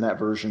cast in that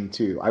version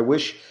too. I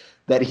wish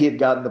that he had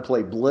gotten to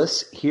play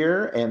Bliss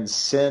here and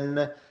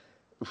Sin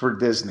for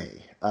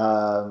Disney.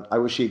 I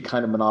wish he had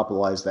kind of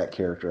monopolized that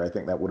character. I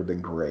think that would have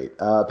been great.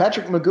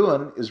 Patrick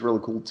McGoohan is really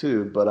cool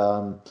too, but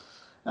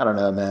I don't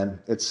know, man.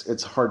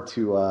 It's hard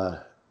to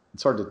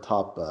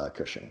top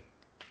Cushing.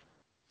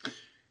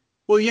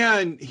 Well, yeah,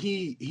 and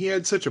he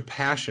had such a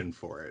passion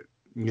for it,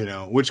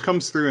 which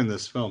comes through in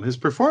this film. His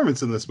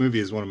performance in this movie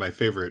is one of my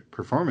favorite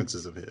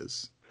performances of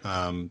his,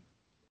 and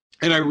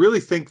I really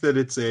think that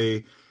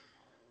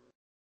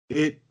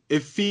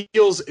it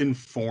feels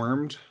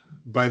informed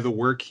by the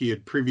work he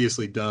had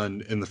previously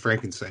done in the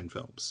Frankenstein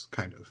films,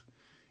 kind of,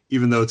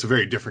 even though it's a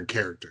very different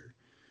character.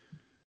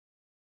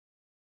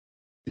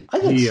 I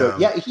think so.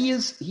 Yeah, he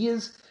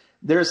is.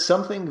 There's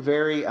something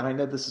very, and I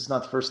know this is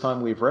not the first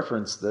time we've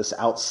referenced this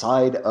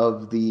outside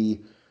of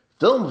the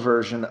film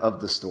version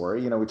of the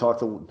story. We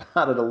talked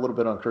about it a little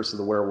bit on Curse of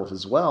the Werewolf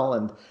as well,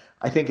 and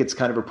I think it's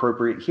kind of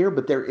appropriate here,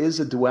 but there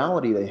is a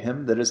duality to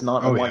him that is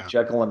not unlike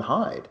Jekyll and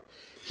Hyde.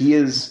 He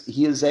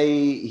is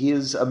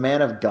a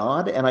man of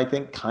God, and I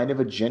think kind of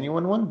a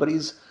genuine one, but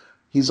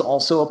he's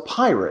also a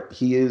pirate.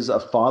 He is a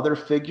father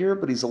figure,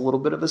 but he's a little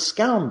bit of a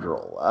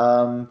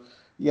scoundrel.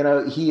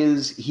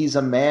 He's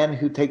a man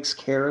who takes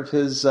care of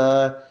his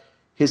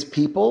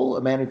people,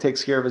 a man who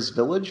takes care of his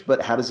village,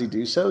 but how does he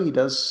do so? He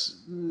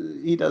does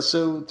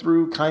so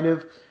through kind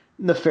of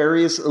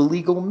nefarious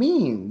illegal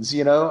means,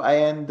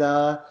 and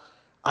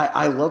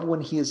I love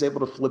when he is able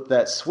to flip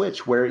that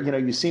switch where,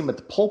 you see him at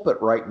the pulpit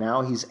right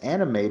now. He's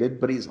animated,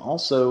 but he's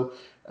also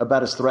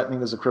about as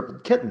threatening as a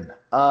crippled kitten.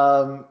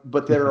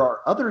 But there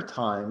are other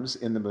times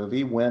in the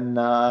movie when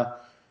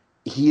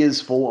he is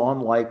full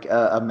on like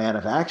a man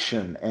of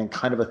action and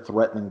kind of a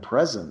threatening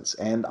presence.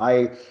 And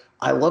I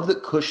love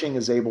that Cushing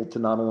is able to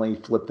not only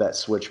flip that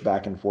switch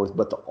back and forth,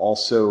 but to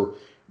also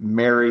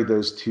marry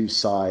those two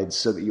sides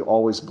so that you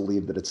always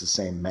believe that it's the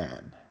same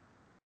man.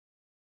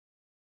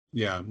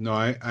 Yeah, no,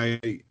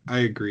 I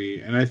agree.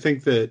 And I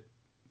think that,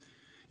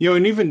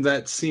 and even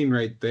that scene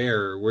right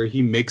there where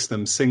he makes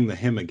them sing the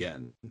hymn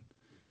again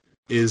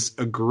is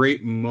a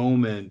great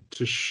moment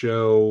to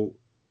show,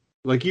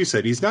 like you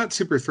said, he's not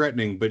super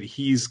threatening, but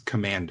he's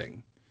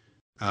commanding.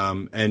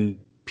 and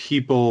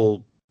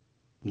people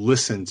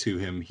listen to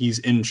him. He's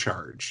in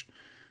charge.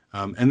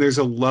 And there's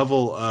a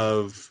level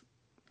of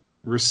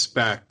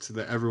respect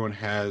that everyone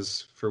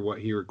has for what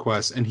he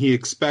requests, and he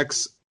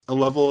expects a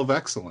level of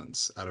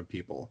excellence out of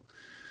people.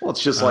 Well,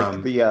 it's just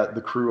like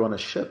the crew on a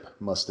ship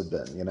must have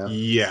been, you know?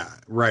 Yeah,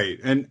 right.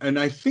 And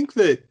I think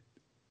that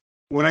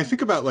when I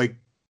think about like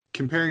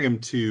comparing him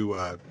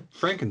to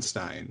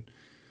Frankenstein,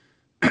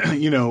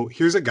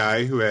 here's a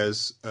guy who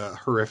has a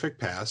horrific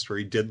past where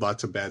he did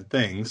lots of bad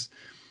things,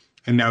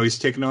 and now he's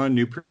taken on a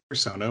new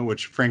persona,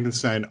 which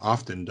Frankenstein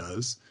often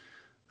does,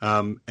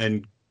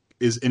 and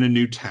is in a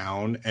new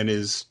town and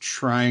is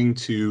trying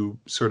to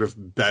sort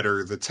of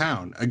better the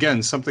town.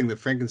 Again, something that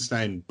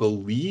Frankenstein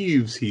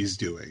believes he's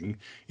doing,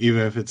 even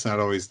if it's not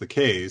always the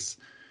case.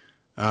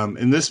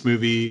 In this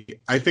movie,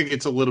 I think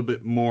it's a little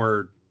bit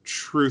more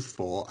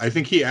truthful. I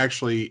think he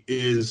actually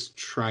is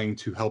trying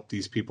to help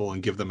these people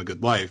and give them a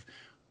good life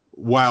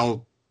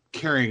while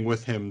carrying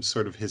with him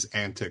sort of his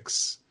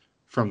antics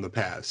from the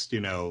past.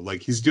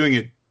 Like he's doing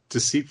it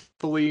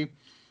deceitfully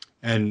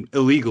and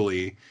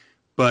illegally,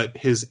 but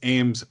his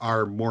aims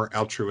are more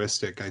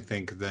altruistic, I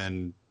think,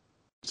 than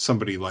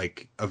somebody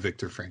like a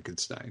Victor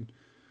Frankenstein,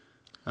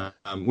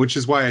 which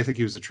is why I think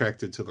he was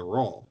attracted to the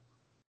role.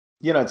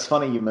 It's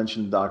funny you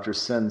mentioned Dr.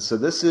 Syn. So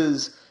this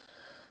is,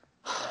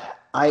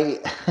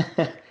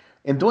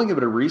 in doing a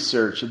bit of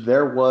research,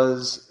 there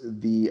was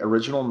the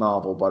original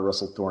novel by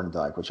Russell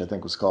Thorndike, which I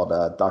think was called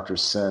Dr.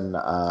 Syn.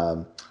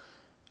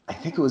 I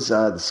think it was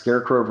The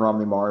Scarecrow of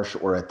Romney Marsh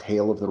or A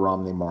Tale of the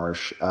Romney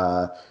Marsh.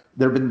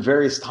 There have been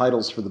various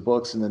titles for the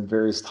books and then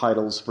various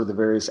titles for the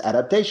various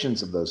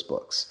adaptations of those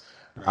books.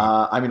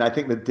 Right. I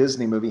think the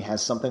Disney movie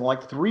has something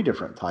like 3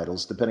 different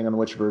titles, depending on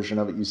which version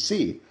of it you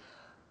see.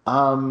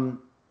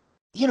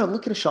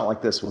 Look at a shot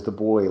like this with the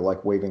boy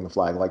like waving the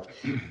flag. Like,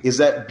 is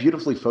that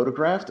beautifully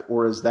photographed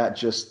or is that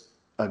just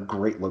a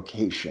great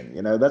location?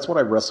 That's what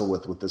I wrestle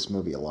with this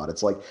movie a lot.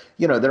 It's like,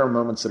 there are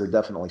moments that are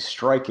definitely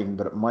striking,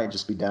 but it might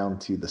just be down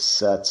to the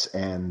sets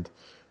and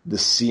the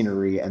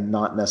scenery and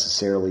not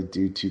necessarily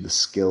due to the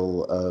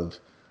skill of,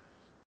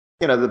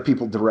 the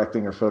people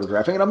directing or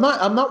photographing. And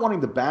I'm not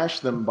wanting to bash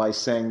them by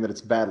saying that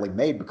it's badly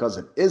made, because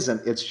it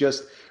isn't. It's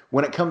just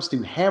when it comes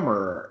to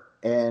Hammer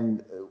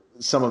and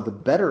some of the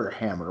better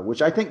Hammer,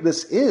 which I think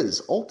this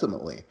is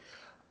ultimately,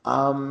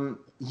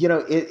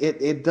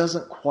 it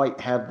doesn't quite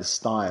have the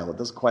style. It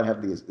doesn't quite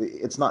have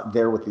it's not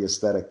there with the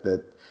aesthetic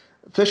that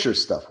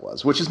Fisher's stuff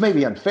was, which is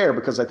maybe unfair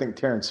because I think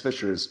Terrence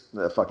Fisher is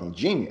a fucking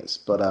genius.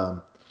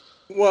 But,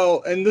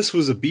 well, and this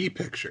was a B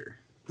picture.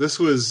 This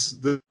was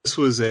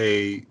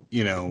a,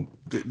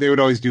 they would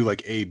always do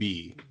like A,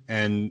 B.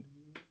 And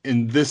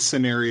in this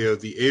scenario,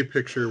 the A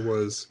picture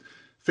was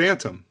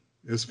Phantom.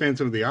 It was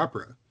Phantom of the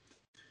Opera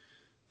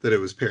that it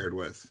was paired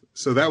with.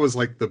 So that was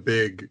like the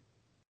big,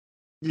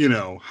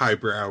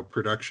 highbrow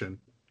production.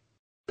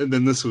 And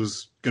then this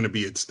was going to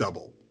be its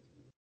double.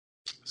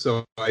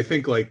 So I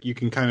think like you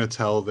can kind of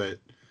tell that,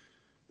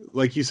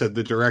 like you said,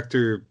 the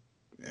director,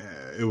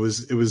 it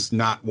was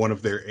not one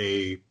of their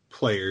A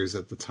players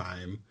at the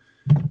time.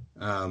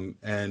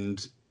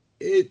 And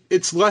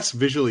it's less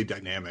visually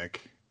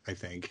dynamic, I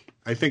think.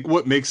 I think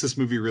what makes this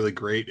movie really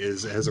great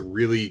is it has a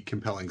really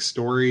compelling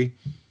story.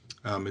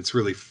 It's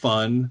really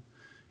fun.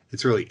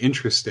 It's really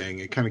interesting.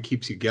 It kind of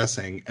keeps you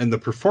guessing. And the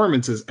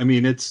performances,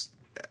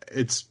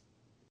 it's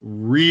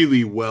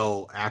really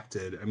well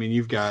acted.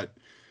 You've got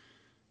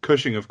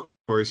Cushing, of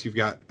course. You've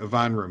got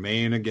Yvonne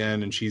Romaine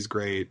again, and she's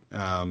great.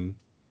 And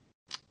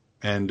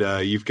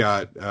you've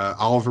got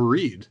Oliver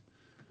Reed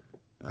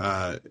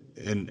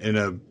in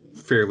a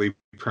fairly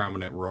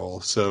prominent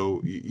role.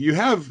 So you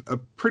have a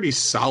pretty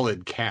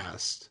solid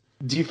cast.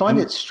 Do you find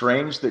it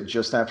strange that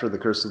just after The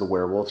Curse of the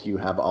Werewolf, you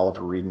have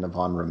Oliver Reed and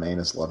Yvonne Romaine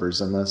as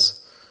lovers in this?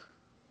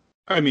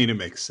 It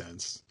makes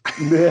sense.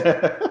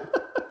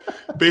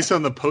 Based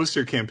on the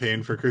poster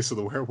campaign for Curse of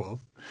the Werewolf,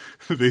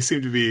 they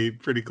seem to be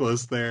pretty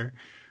close there.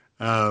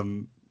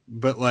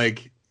 But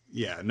like,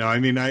 yeah, no,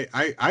 I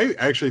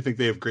actually think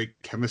they have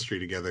great chemistry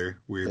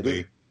together,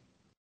 weirdly.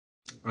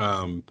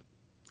 And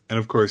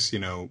of course,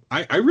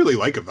 I really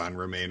like Yvonne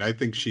Romaine. I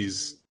think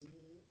she's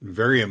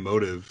very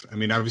emotive.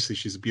 Obviously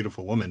she's a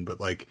beautiful woman, but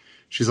like,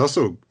 she's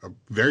also a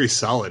very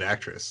solid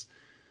actress.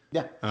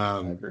 Yeah,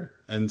 I agree.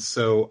 And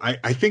so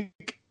I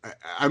think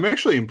I'm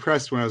actually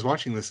impressed when I was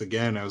watching this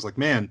again. I was like,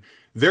 man,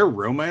 their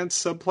romance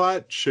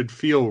subplot should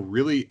feel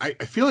really, I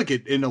feel like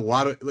it in a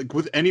lot of, like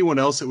with anyone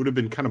else, it would have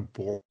been kind of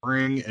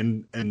boring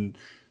and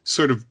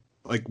sort of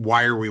like,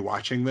 why are we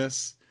watching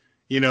this?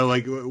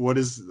 Like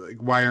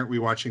why aren't we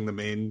watching the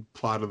main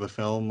plot of the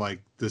film?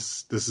 Like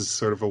this is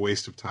sort of a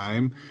waste of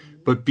time,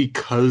 but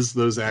because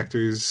those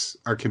actors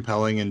are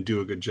compelling and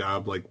do a good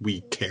job, like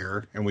we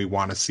care and we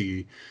want to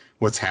see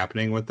what's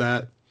happening with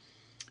that.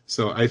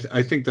 So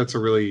I think that's a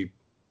really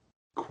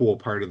cool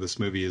part of this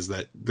movie, is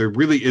that there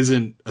really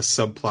isn't a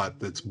subplot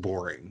that's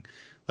boring.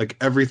 Like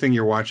everything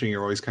you're watching,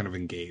 you're always kind of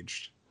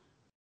engaged.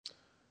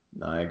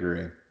 No, I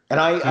agree.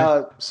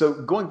 And so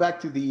going back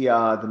to the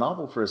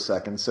novel for a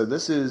second. So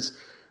this is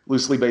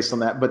loosely based on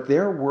that. But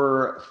there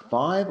were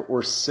 5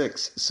 or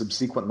 6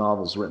 subsequent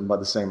novels written by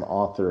the same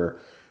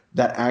author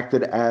that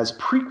acted as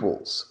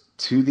prequels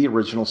to the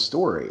original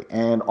story,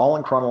 and all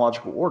in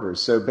chronological order.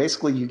 So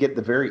basically, you get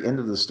the very end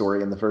of the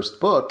story in the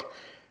first book,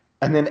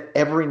 and then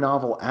every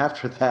novel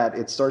after that,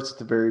 it starts at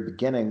the very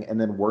beginning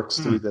and then works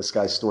through this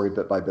guy's story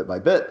bit by bit by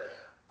bit.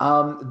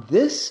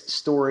 This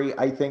story,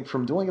 I think,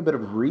 from doing a bit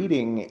of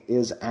reading,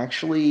 is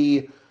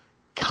actually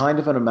kind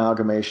of an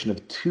amalgamation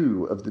of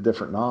 2 of the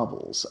different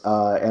novels.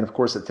 And of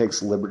course, it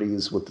takes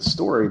liberties with the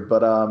story. But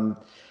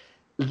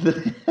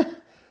the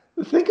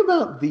thing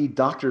about the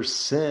Dr.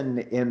 Sin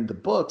in the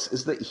books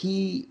is that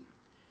he's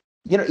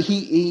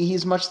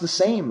much the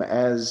same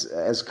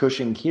as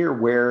Cushing here,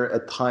 where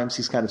at times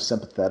he's kind of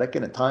sympathetic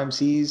and at times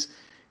he's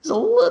a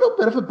little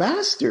bit of a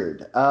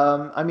bastard.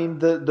 I mean,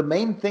 the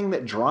main thing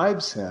that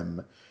drives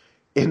him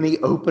in the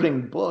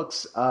opening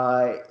books,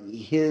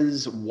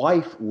 his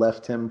wife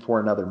left him for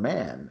another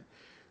man.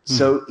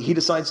 So he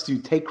decides to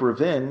take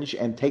revenge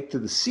and take to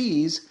the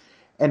seas.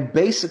 And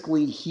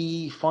basically,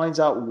 he finds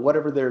out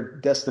whatever their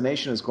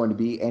destination is going to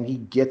be, and he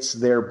gets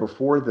there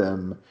before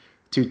them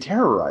to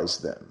terrorize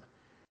them.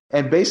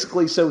 And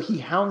basically, so he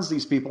hounds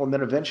these people, and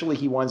then eventually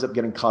he winds up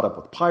getting caught up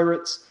with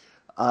pirates.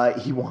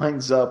 He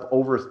winds up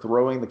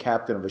overthrowing the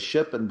captain of a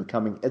ship and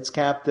becoming its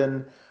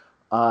captain.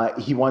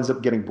 He winds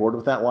up getting bored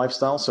with that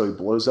lifestyle, so he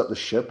blows up the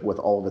ship with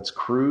all of its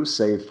crew,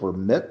 save for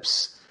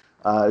Mips,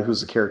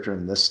 who's a character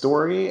in this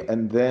story.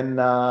 And then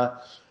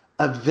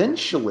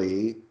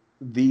eventually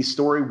the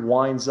story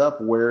winds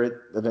up where it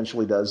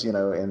eventually does,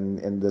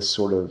 in this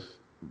sort of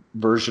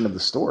version of the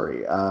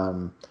story.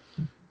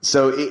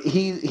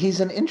 He's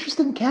an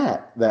interesting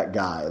cat, that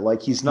guy.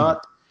 Like, he's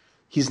not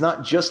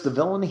just the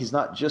villain. He's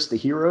not just the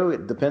hero.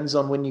 It depends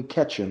on when you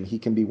catch him. He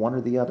can be one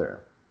or the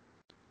other.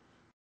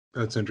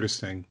 That's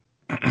interesting.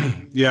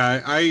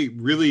 Yeah, I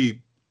really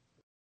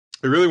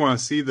want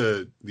to see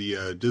the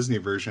Disney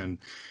version.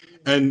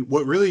 And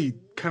what really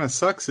kind of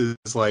sucks is,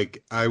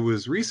 like, I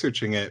was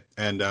researching it,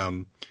 and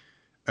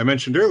I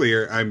mentioned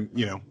earlier, I'm,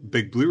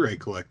 big Blu-ray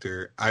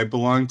collector. I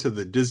belong to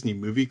the Disney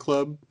Movie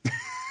Club,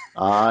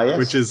 yes.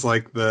 Which is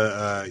like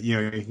the,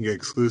 you can get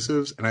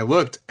exclusives. And I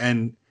looked,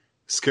 and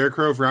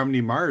Scarecrow of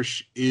Romney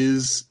Marsh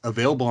is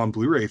available on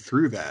Blu-ray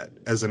through that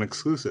as an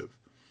exclusive.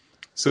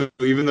 So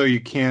even though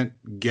you can't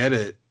get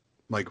it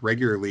like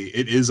regularly,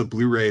 it is a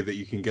Blu-ray that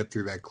you can get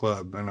through that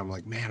club. And I'm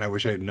like, man, I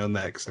wish I had known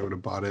that, because I would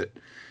have bought it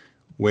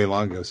way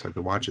long ago so I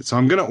could watch it. So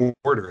I'm going to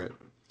order it.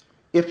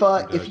 If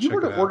you were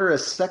to order a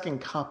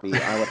second copy,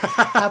 I would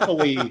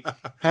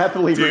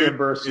happily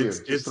reimburse you.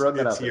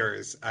 It's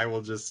yours. I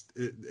will just.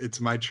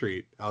 It's my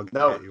treat. I'll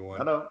get you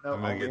one. No.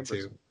 I'm gonna get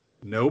 2.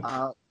 Nope.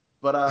 Yeah,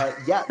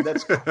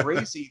 that's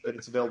crazy that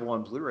it's available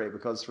on Blu-ray,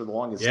 because for the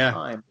longest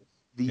time,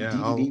 the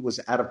DVD was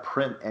out of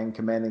print and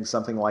commanding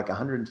something like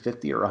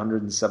 $150 or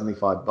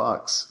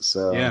 $175.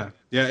 So yeah,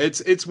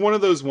 it's one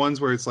of those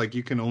ones where it's like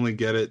you can only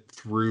get it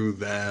through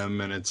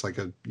them, and it's like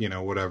a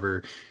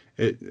whatever.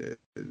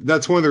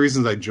 That's one of the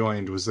reasons I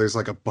joined, was there's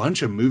like a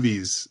bunch of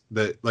movies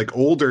that, like,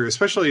 older,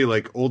 especially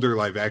like older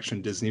live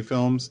action Disney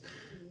films.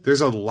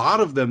 There's a lot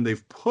of them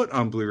they've put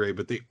on Blu-ray,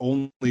 but they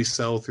only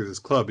sell through this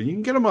club, and you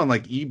can get them on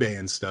like eBay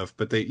and stuff,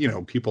 but they,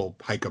 people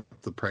hike up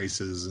the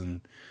prices,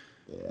 and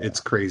it's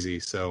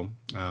crazy. So,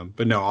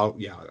 but no,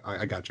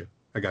 I got you.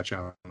 I got you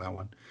on that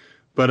one.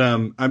 But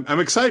I'm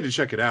excited to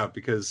check it out,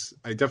 because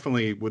I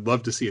definitely would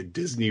love to see a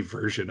Disney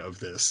version of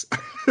this.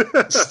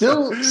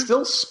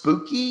 Still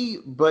spooky,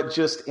 but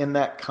just in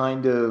that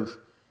kind of,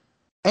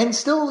 and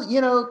still,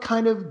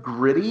 kind of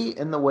gritty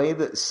in the way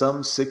that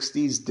some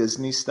 60s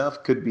Disney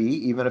stuff could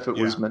be, even if it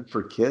was meant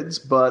for kids,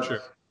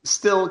 but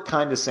still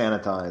kind of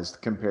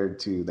sanitized compared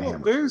to the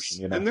Hammer.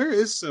 And there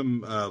is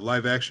some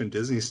live action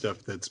Disney stuff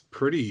that's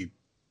pretty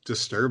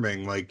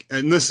disturbing. Like,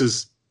 and this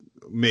is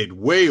made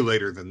way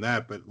later than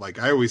that, but like,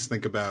 I always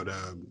think about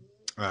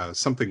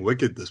Something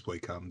Wicked This Way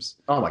Comes.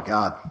 Oh my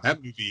God.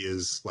 That movie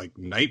is like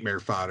nightmare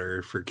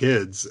fodder for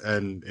kids,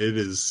 and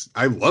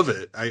I love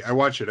it. I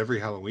watch it every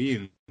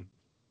Halloween.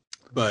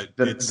 But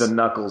the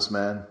knuckles,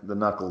 man. The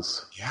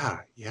knuckles. Yeah.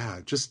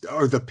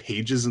 Or the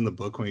pages in the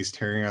book when he's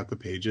tearing out the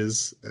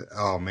pages.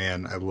 Oh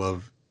man, I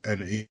love,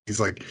 and he's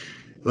like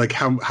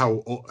how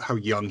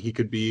young he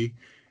could be,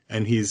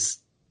 and he's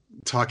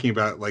talking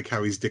about like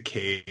how he's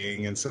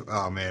decaying and stuff.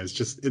 Oh man,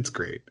 it's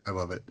great. I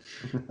love it.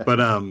 But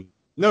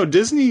no,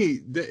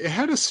 Disney, it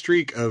had a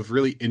streak of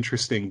really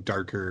interesting,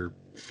 darker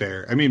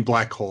fare. I mean,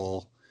 Black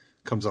Hole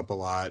comes up a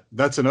lot.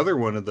 That's another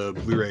one of the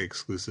Blu-ray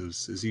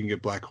exclusives, is you can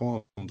get Black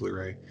Hole on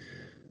Blu-ray.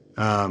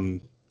 But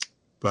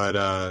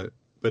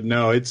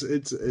no,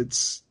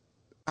 it's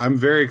I'm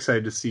very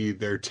excited to see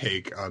their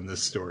take on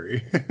this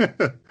story.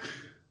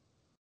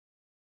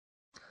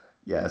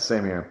 Yeah,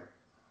 same here.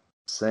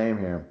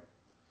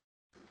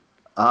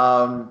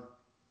 I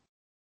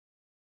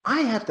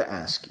have to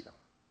ask you,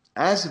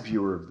 as a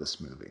viewer of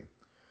this movie,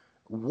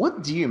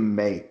 what do you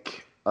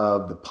make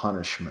of the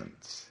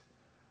punishment?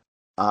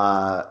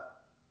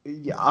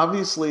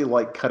 Obviously,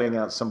 like cutting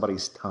out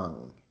somebody's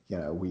tongue.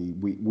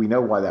 We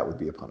know why that would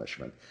be a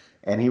punishment.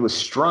 and he was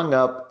strung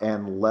up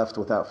and left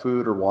without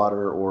food or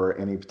water or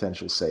any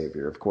potential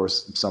savior. Of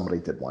course, somebody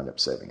did wind up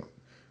saving him.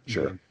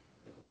 Sure. Mm-hmm.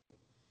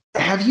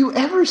 Have you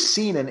ever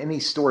seen in any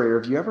story, or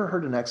have you ever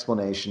heard an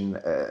explanation,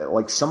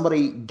 like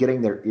somebody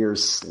getting their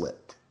ears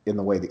slit in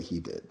the way that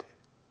he did?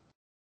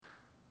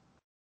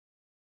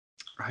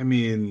 I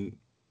mean,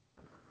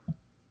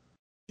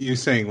 you're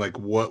saying like,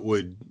 what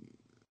would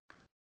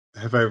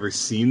have I ever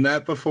seen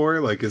that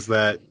before? Like, is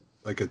that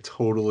like a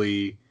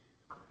totally?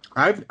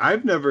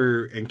 I've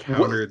never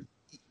encountered.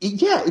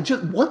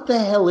 Just what the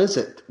hell is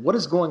it? What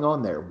is going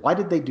on there? Why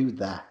did they do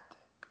that?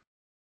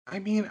 I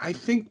mean, I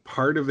think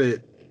part of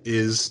it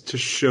is to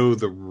show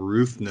the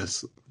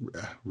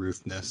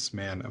ruthlessness,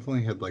 man. I've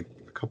only had like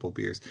a couple of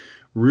beers.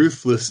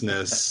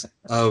 Ruthlessness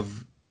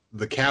of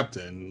the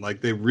captain.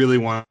 Like, they really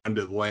wanted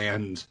to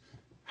land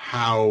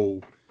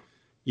how,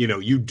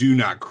 you do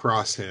not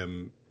cross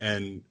him.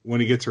 And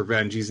when he gets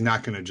revenge, he's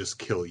not going to just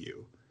kill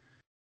you.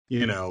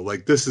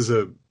 Like, this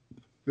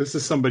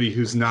is somebody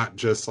who's not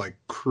just like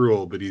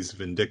cruel, but he's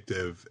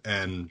vindictive.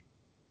 And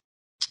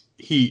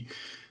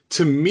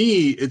to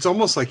me, it's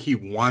almost like he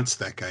wants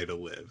that guy to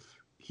live.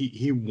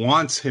 He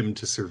wants him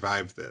to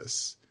survive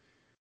this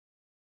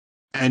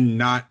and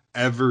not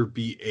ever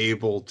be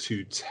able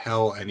to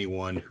tell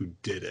anyone who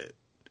did it.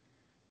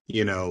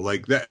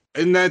 Like that.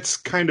 And that's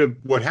kind of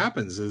what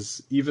happens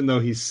is, even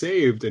though he's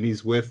saved and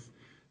he's with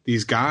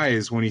these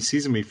guys, when he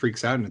sees him, he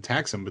freaks out and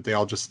attacks him, but they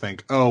all just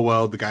think, oh,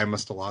 well, the guy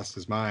must have lost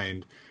his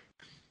mind.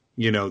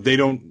 They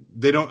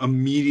don't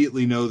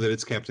immediately know that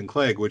it's Captain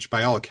Clegg, which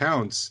by all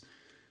accounts,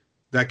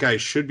 that guy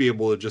should be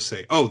able to just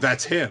say, oh,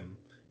 that's him,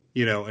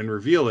 and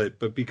reveal it.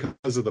 But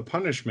because of the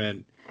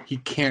punishment, he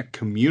can't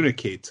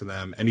communicate to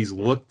them. And he's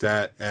looked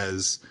at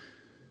as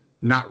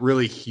not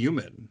really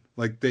human.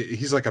 Like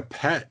he's like a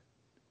pet,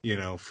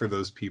 for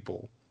those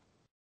people.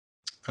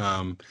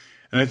 And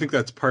I think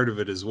that's part of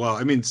it as well.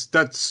 I mean,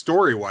 that's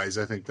story-wise,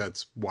 I think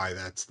that's why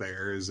that's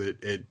there, is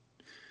it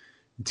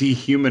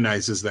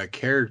dehumanizes that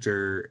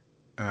character,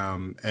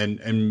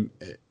 and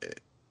it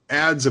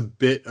adds a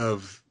bit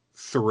of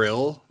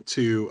thrill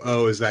to,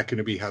 oh, is that going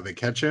to be how they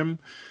catch him?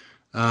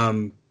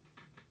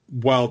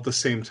 While at the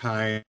same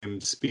time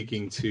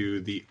speaking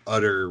to the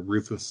utter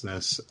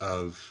ruthlessness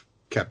of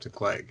Captain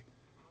Clegg.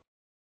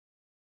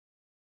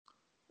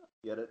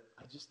 Get it?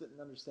 I just didn't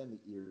understand the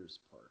ears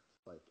part.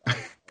 Like,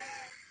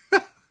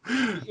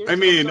 I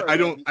mean, I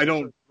don't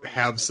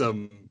have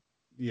some,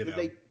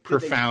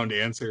 profound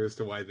answer as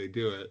to why they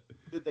do it.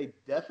 Did they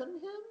deafen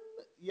him?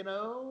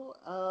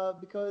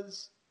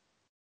 Because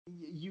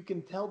you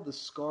can tell the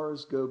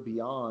scars go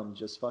beyond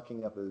just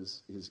fucking up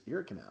his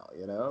ear canal.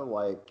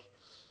 Like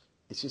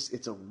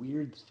it's a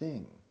weird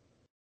thing.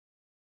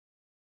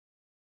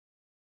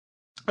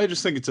 I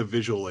just think it's a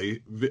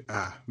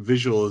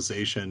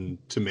visualization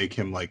to make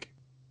him like,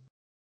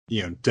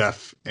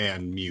 deaf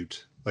and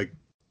mute. Like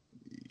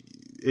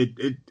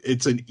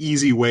it's an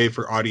easy way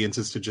for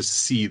audiences to just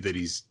see that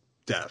he's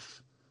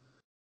deaf,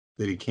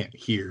 that he can't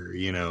hear,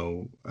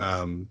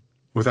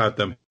 without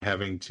them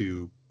having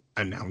to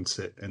announce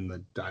it in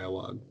the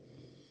dialogue.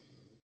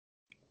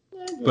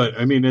 But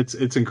I mean,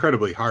 it's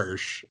incredibly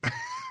harsh.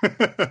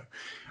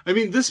 I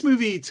mean, this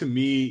movie to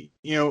me,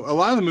 a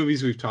lot of the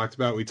movies we talk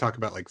about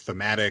like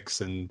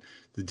thematics and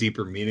the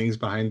deeper meanings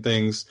behind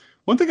things.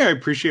 One thing I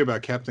appreciate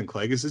about Captain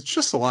Clegg is it's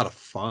just a lot of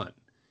fun.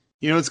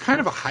 It's kind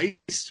of a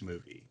heist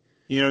movie.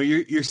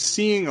 You're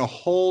seeing a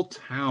whole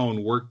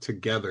town work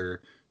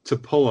together to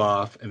pull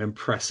off an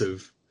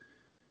impressive,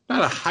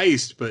 not a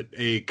heist, but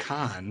a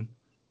con,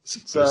 so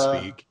to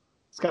speak.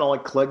 It's kind of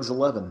like Clegg's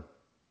 11.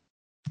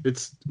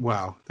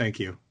 Wow. Thank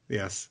you.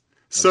 Yes.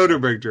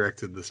 Soderbergh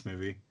directed this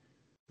movie.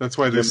 That's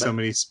why there's so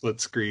many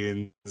split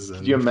screens.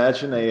 Could you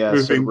imagine a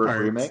Soderbergh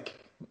remake?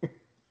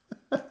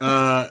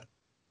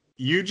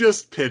 You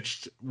just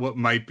pitched what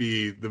might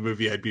be the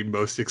movie I'd be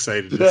most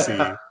excited to see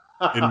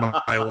in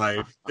my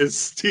life. Is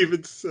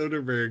Steven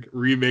Soderbergh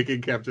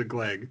remaking Captain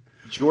Clegg.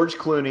 George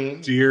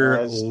Clooney.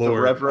 Dear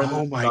Lord.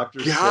 Oh my Dr.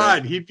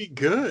 God, Sid. He'd be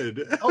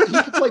good. Oh, he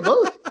could play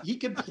both. He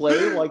could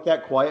play like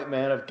that quiet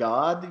man of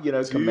God,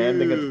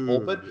 commanding at the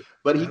pulpit,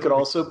 but he could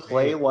also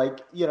play like,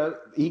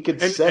 he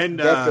could set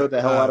Gecko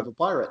the hell out of a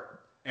pirate.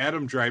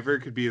 Adam Driver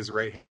could be his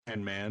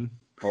right-hand man.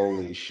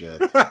 Holy shit.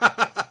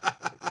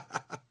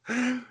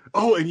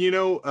 Oh, and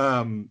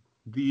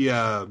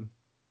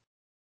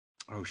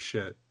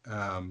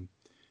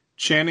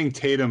Channing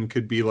Tatum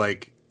could be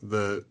like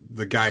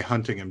the guy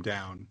hunting him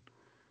down.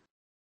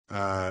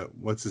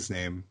 What's his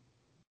name?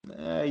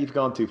 You've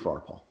gone too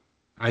far, Paul.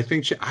 I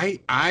think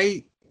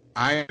I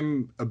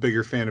am a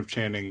bigger fan of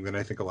Channing than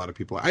I think a lot of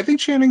people are. I think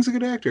Channing's a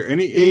good actor, and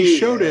he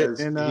showed it.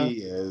 And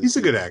he's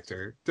a good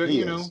actor.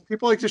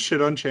 People like to shit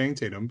on Channing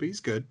Tatum, but he's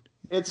good.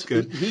 It's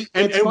good.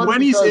 And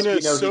when he's in a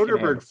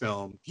Soderbergh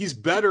film, he's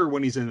better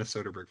when he's in a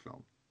Soderbergh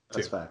film.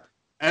 That's fact.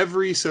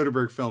 Every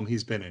Soderbergh film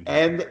he's been in.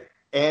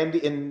 And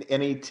in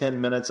any 10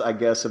 minutes, I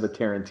guess, of a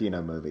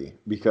Tarantino movie,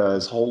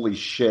 because holy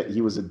shit,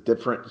 he was a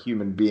different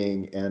human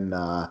being in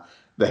The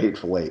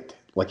Hateful Eight.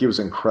 Like, he was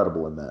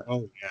incredible in that.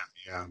 Oh,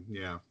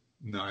 yeah.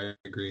 No, I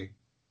agree.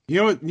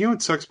 You know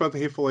what sucks about the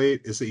Hateful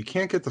Eight is that you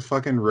can't get the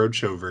fucking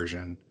Roadshow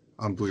version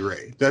on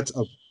Blu-ray. That's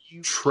a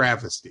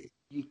travesty.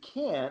 You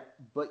can't,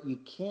 but you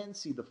can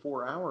see the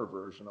 4-hour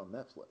version on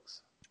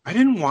Netflix. I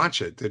didn't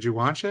watch it. Did you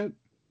watch it?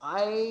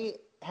 I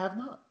have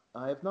not.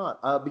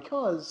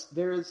 Because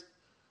there's...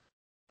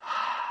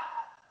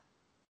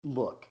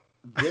 Look,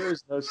 there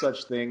is no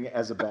such thing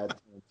as a bad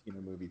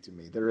Tarantino movie to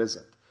me. There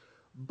isn't.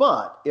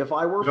 But if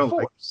I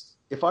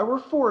were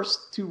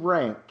forced to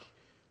rank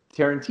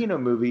Tarantino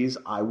movies,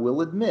 I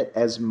will admit,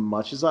 as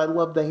much as I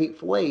love The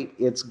Hateful Eight,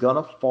 it's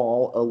gonna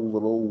fall a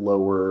little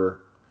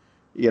lower,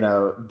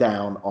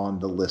 down on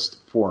the list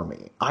for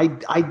me. I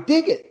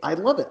dig it. I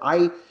love it.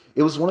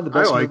 It was one of the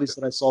best movies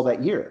that I saw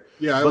that year.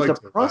 Yeah, but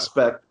the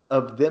prospect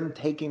of them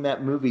taking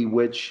that movie,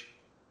 which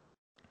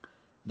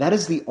that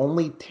is the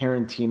only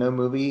Tarantino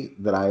movie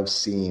that I've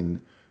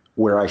seen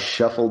where I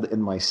shuffled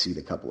in my seat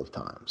a couple of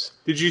times.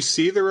 Did you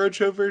see the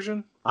Roadshow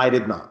version? I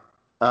did not.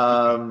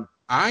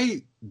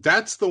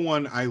 That's the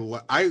one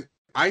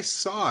I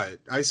saw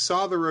it. I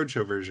saw the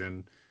Roadshow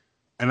version,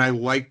 and I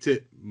liked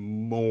it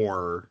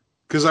more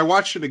because I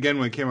watched it again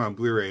when it came out on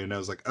Blu-ray, and I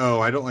was like, "Oh,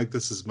 I don't like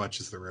this as much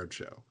as the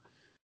Roadshow."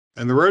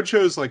 And the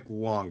Roadshow is like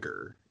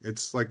longer.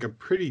 It's like a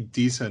pretty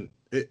decent.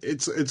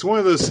 It's one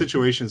of those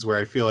situations where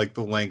I feel like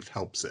the length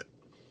helps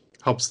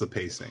the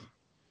pacing.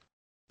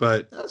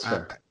 But that's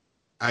fair.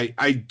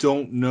 I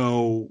don't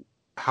know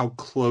how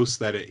close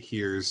that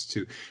adheres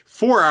to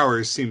 4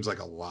 hours. Seems like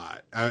a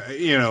lot.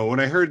 When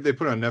I heard they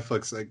put it on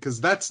Netflix,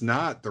 because that's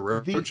not the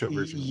Roadshow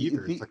version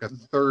either. It's like a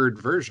third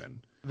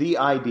version. The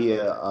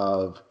idea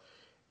of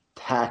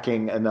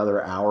tacking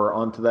another hour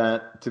onto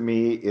that, to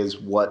me, is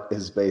what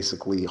has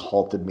basically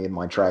halted me in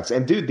my tracks.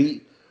 And dude,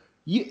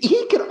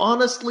 he could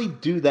honestly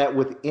do that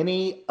with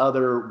any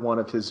other one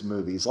of his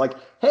movies. Like,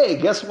 hey,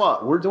 guess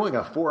what? We're doing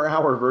a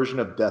 4-hour version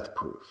of Death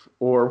Proof,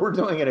 or we're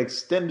doing an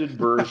extended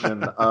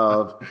version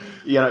of,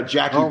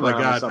 Jackie Brown. Oh my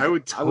god, I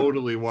would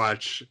totally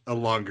watch a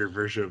longer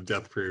version of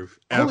Death Proof.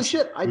 Holy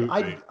shit,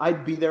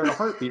 I'd be there in a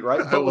heartbeat,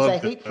 right? But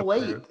with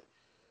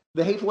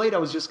The Hateful Eight, I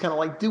was just kind of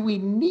like, do we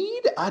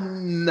need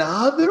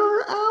another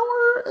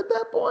hour at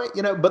that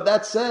point? But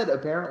that said,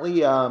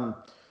 apparently,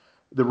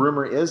 the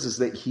rumor is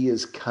that he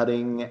is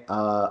cutting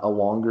a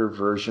longer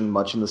version,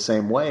 much in the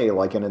same way,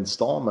 like in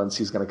installments.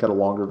 He's going to cut a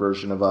longer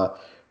version of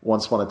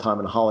Once Upon a Time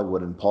in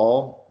Hollywood. And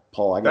Paul,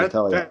 I got to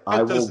tell you, that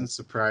doesn't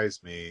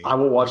surprise me. I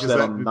will watch that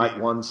on night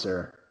one,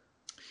 sir.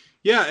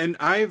 Yeah, and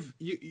I've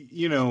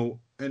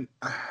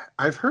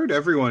heard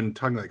everyone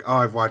talking like, oh,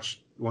 I've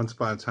watched Once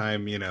Upon a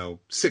Time,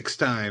 6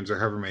 times or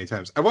however many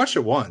times. I watched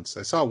it once.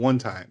 I saw it one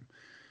time.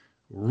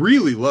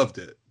 Really loved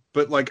it.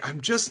 But like, I'm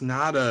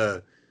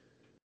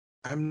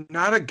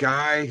not a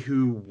guy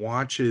who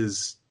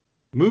watches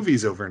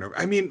movies over and over.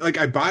 I mean, like,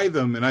 I buy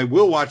them and I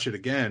will watch it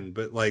again,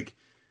 but like,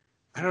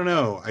 I don't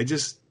know. I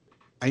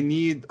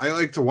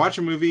like to watch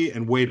a movie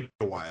and wait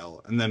a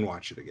while and then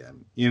watch it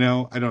again.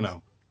 I don't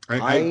know.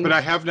 But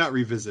I have not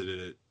revisited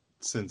it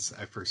since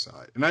I first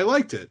saw it. And I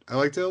liked it. I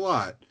liked it a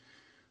lot.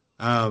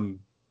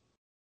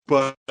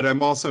 But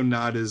I'm also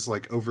not as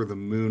like over the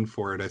moon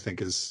for it, I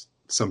think, as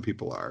some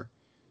people are.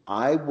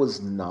 I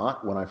was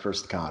not when I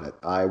first got it.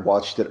 I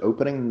watched it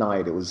opening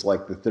night. It was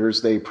like the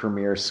Thursday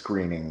premiere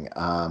screening.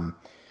 And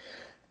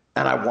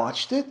I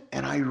watched it,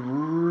 and I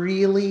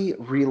really,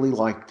 really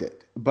liked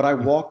it. But I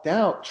walked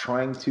out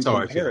trying to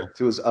compare it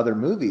to his other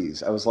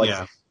movies. I was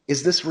like,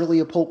 is this really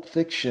a Pulp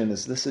Fiction?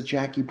 Is this a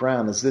Jackie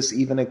Brown? Is this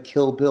even a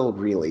Kill Bill,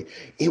 really?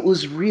 It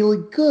was really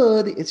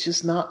good. It's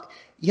just not...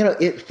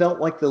 it felt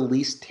like the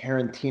least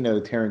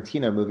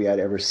Tarantino movie I'd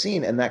ever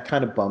seen, and that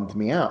kind of bummed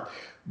me out.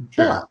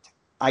 Sure. But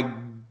I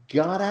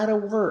got out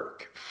of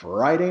work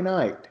Friday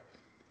night,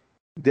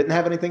 didn't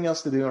have anything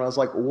else to do, and I was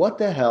like, what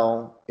the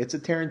hell? It's a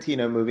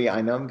Tarantino movie.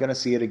 I know I'm going to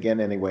see it again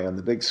anyway on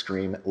the big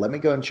screen. Let me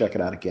go and check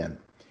it out again.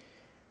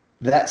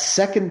 That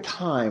second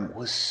time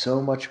was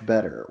so much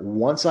better.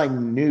 Once I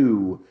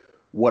knew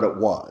what it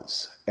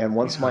was, and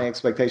once my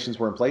expectations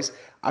were in place,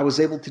 I was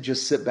able to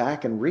just sit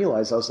back and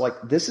realize, I was like,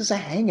 this is a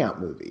hangout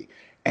movie.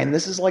 And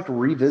this is like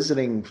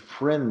revisiting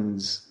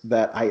friends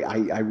that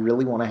I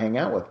really want to hang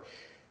out with.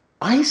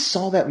 I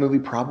saw that movie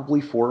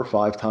probably 4 or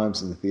 5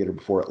 times in the theater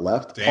before it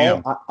left.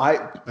 Damn.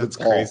 That's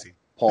crazy.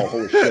 Paul,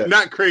 holy shit.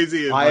 Not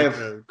crazy in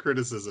a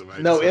criticism.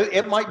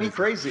 It might be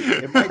crazy.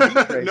 It might be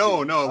crazy.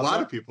 No, a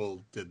lot of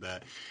people did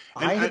that.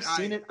 And I have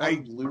seen it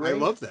on Blu-ray. I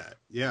love that.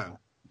 Yeah.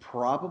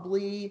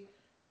 Probably,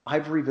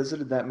 I've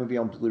revisited that movie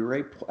on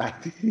Blu-ray.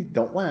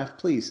 Don't laugh,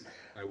 please.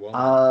 I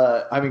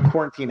won't.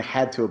 Quarantine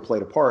had to have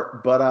played a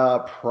part,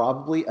 but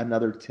probably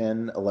another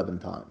 10, 11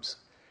 times.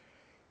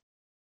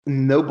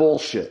 No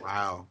bullshit.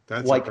 Wow,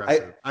 that's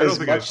impressive. I don't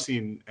think I've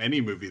seen any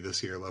movie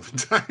this year 11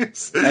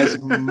 times. As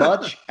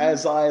much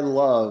as I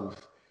love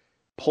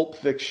Pulp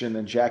Fiction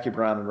and Jackie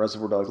Brown and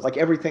Reservoir Dogs, like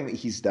everything that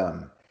he's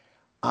done,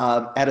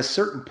 at a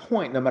certain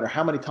point, no matter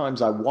how many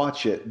times I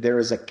watch it, there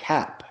is a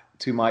cap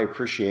to my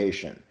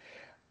appreciation.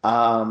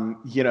 I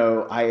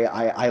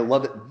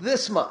love it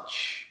this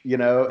much,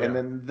 and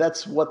then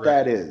that's what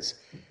that is.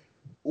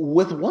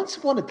 With Once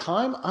Upon a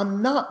Time,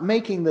 I'm not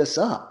making this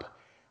up.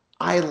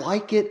 I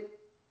like it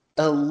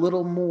a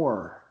little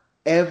more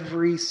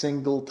every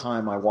single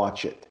time I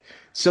watch it.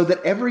 So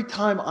that every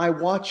time I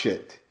watch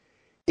it,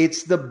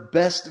 it's the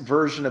best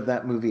version of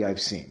that movie I've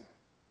seen.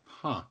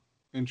 Huh.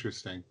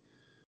 Interesting.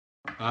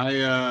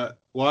 I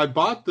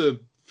bought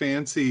the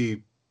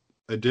fancy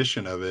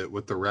edition of it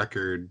with the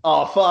record.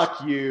 Oh,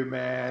 fuck you,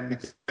 man.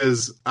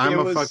 Because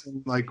I'm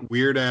fucking like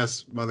weird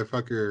ass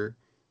motherfucker.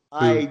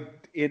 I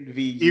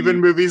envy you. Even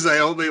movies I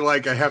only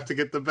like, I have to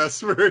get the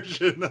best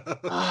version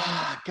of.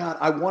 God,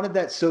 I wanted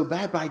that so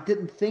bad, but I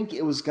didn't think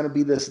it was going to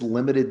be this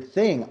limited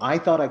thing. I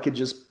thought I could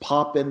just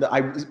pop into,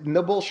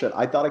 no bullshit,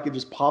 I thought I could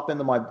just pop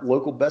into my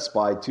local Best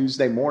Buy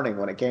Tuesday morning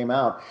when it came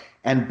out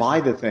and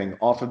buy the thing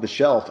off of the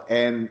shelf.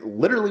 And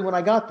literally when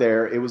I got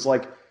there, it was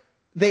like,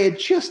 they had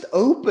just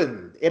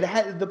opened.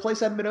 The place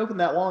hadn't been open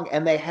that long,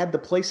 and they had the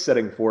place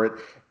setting for it,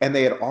 and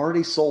they had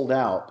already sold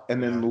out.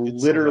 And then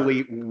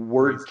literally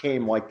word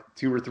came like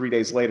 2 or 3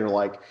 days later,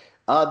 like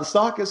the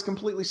stock is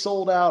completely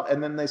sold out.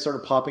 And then they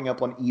started popping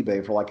up on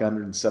eBay for like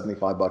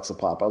 $175 a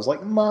pop. I was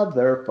like,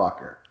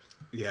 motherfucker.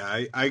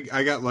 Yeah,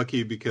 I got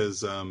lucky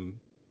because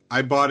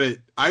I bought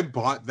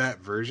that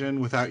version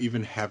without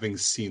even having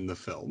seen the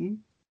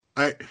film.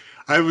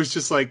 I was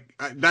just like,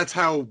 that's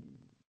how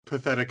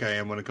pathetic I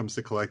am when it comes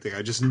to collecting.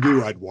 I just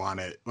knew I'd want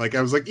it. Like,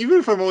 I was like, even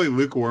if I'm only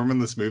lukewarm in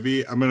this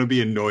movie, I'm going to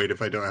be annoyed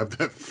if I don't have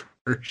that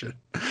version.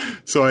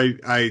 So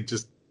I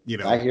just, the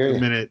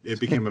minute it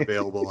became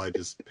available, I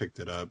just picked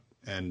it up.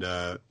 And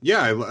I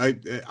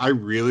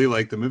really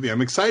like the movie.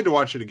 I'm excited to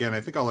watch it again.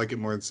 I think I'll like it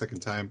more the second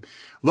time.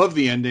 Love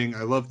the ending.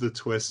 I love the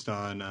twist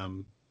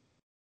on,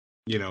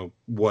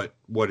 what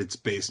it's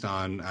based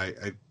on.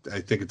 I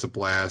think it's a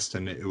blast,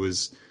 and it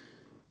was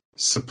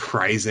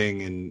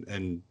surprising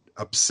and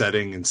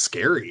upsetting and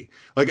scary.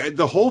 Like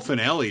the whole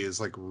finale is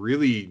like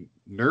really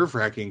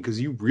nerve-wracking because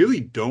you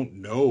really don't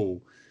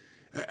know.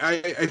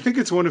 I think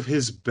it's one of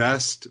his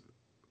best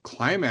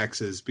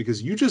climaxes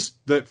because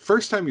the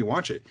first time you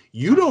watch it,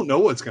 you don't know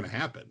what's going to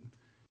happen.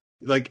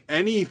 Like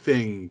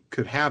anything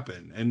could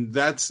happen. And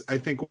that's, I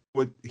think,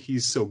 what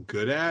he's so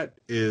good at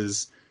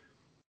is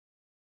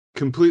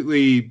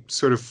completely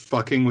sort of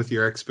fucking with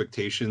your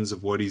expectations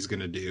of what he's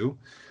going to do.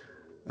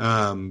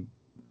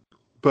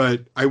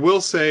 But I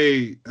will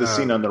say the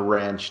scene on the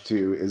ranch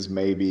too is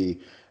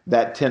maybe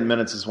that 10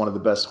 minutes is one of the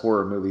best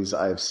horror movies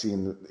I've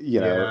seen,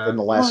 in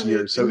the last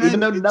year. So even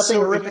though nothing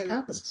horrific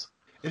happens,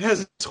 it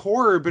has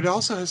horror, but it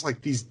also has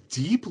like these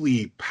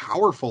deeply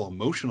powerful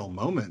emotional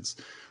moments.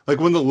 Like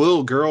when the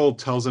little girl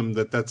tells him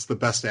that that's the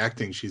best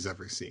acting she's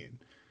ever seen.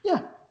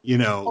 Yeah.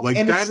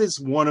 That is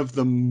one of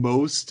the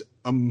most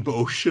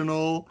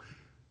emotional,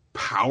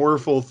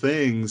 powerful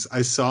things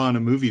I saw in a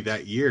movie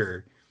that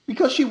year.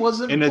 Because she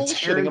wasn't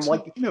bullshitting him.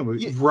 Like,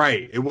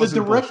 right. It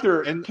wasn't. The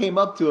director came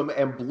up to him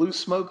and blew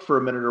smoke for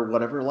a minute or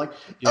whatever. Like,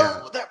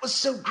 oh, that was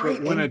so great.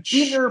 And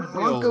dinner,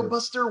 Bronco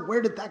Buster,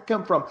 where did that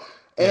come from?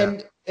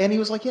 And he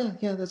was like, yeah,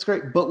 that's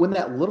great. But when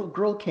that little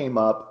girl came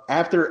up,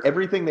 after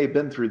everything they've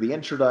been through, the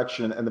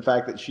introduction and the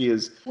fact that she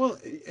is,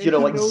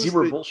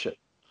 zero bullshit.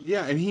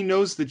 Yeah, and he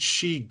knows that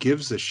she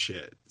gives a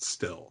shit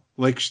still.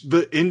 Like,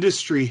 the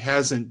industry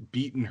hasn't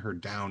beaten her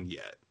down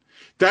yet.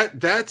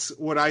 That's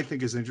what I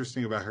think is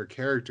interesting about her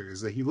character,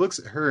 is that he looks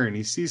at her and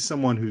he sees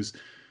someone who's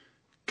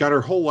got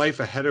her whole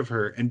life ahead of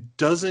her and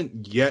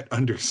doesn't yet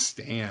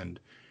understand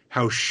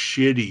how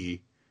shitty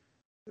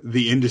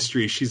the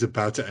industry she's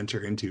about to enter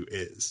into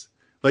is.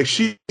 Like,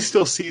 she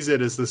still sees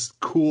it as this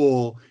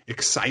cool,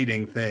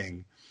 exciting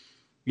thing,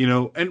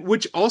 and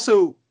which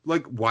also,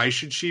 like, why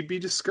should she be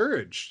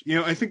discouraged?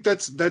 I think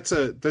that's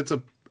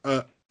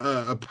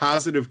a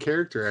positive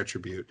character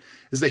attribute,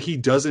 is that he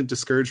doesn't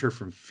discourage her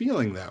from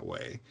feeling that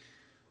way.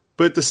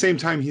 But at the same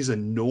time, he's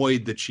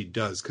annoyed that she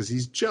does because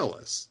he's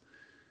jealous.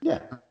 Yeah.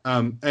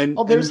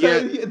 There's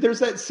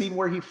that scene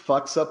where he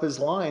fucks up his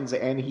lines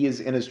and he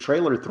is in his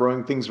trailer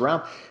throwing things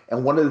around.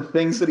 And one of the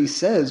things that he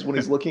says when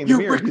he's looking in the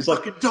mirror, he's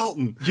like,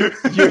 Dalton, you're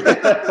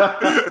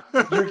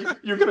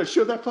going to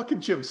show that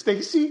fucking Jim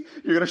Stacy?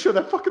 You're going to show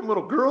that fucking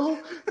little girl?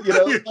 He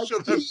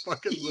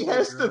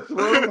has to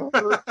throw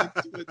her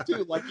into it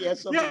too. Like he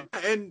has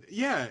something.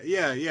 Yeah.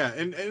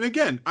 And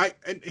again,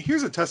 and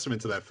here's a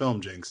testament to that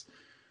film, Jinx.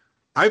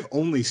 I've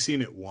only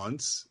seen it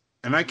once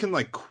and I can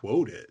like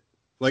quote it.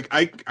 Like,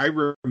 I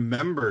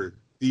remember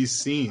these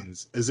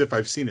scenes as if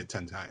I've seen it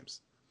 10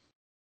 times.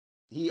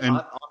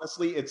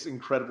 Honestly, it's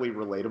incredibly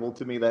relatable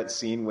to me, that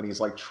scene when he's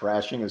like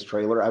trashing his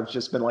trailer. I've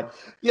just been like,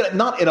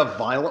 not in a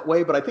violent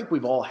way, but I think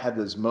we've all had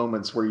those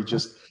moments where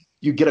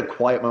you get a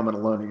quiet moment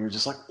alone and you're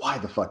just like, why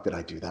the fuck did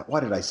I do that? Why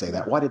did I say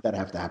that? Why did that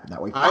have to happen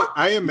that way?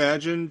 I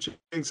imagine,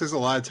 Jinx, there's a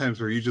lot of times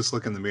where you just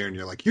look in the mirror and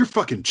you're like, you're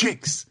fucking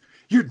Jinx.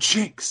 You're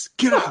Jinx.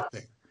 Get out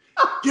there.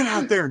 Get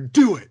out there and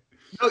do it.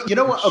 No, you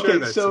know what?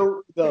 Okay,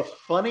 so the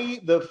funny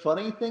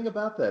thing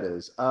about that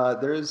is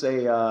there's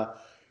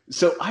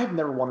so I've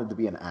never wanted to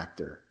be an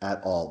actor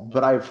at all,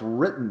 but I've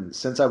written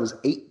since I was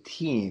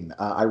 18.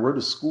 I wrote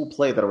a school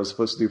play that I was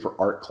supposed to do for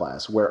art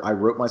class, where I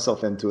wrote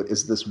myself into it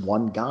as this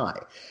one guy,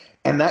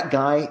 and that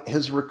guy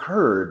has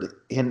recurred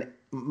in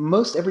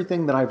most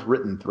everything that I've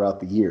written throughout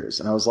the years.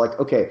 And I was like,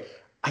 okay,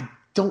 I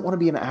don't want to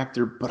be an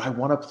actor, but I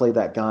want to play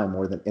that guy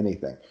more than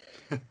anything.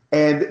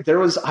 And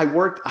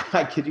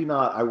I kid you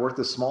not, I worked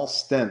a small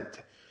stint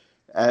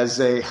as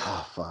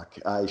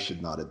I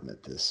should not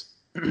admit this.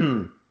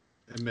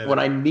 When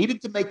I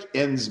needed to make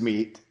ends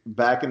meet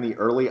back in the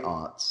early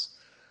aughts,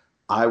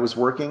 I was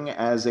working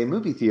as a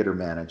movie theater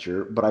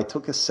manager, but I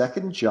took a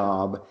second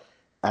job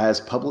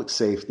as public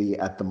safety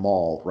at the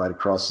mall right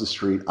across the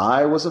street.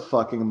 I was a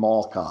fucking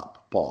mall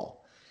cop,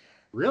 Paul.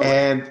 Really?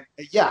 And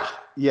yeah.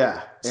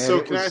 And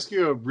so can I ask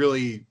you a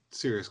really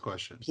serious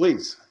question?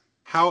 Please.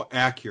 How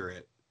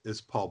accurate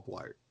is Paul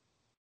Blart?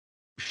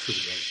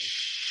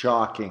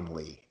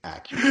 Shockingly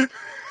accurate.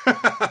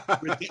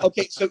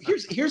 Okay, so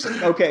here's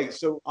okay.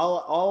 So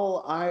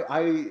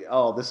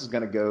this is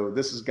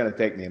gonna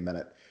take me a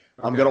minute.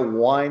 Okay. I'm gonna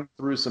wind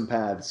through some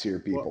paths here,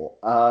 people.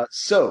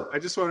 So I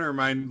just want to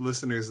remind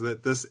listeners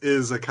that this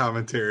is a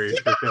commentary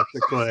for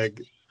Captain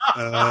Clegg.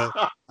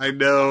 I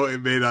know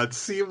it may not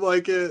seem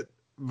like it,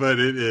 but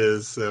it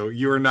is. So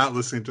you are not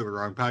listening to the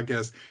wrong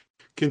podcast.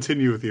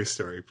 Continue with your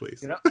story,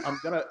 please.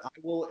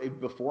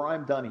 Before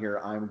I'm done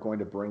here, I'm going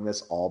to bring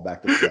this all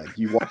back to Clegg.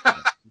 You watch this.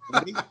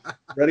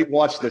 Ready?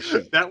 Watch this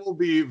shit. That will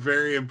be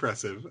very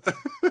impressive.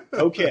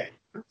 Okay.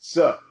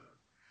 So,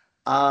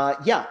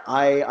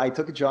 I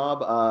took a job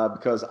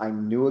because I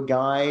knew a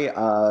guy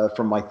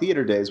from my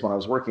theater days when I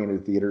was working in a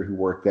theater who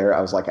worked there.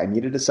 I was like, I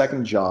needed a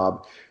second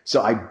job.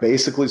 So I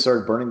basically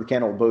started burning the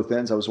candle at both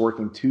ends. I was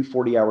working 2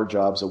 40-hour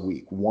jobs a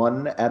week,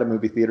 one at a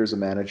movie theater as a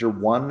manager,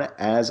 one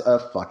as a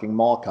fucking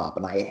mall cop.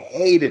 And I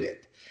hated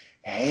it.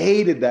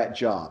 Hated that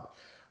job.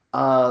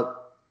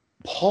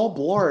 Paul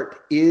Blart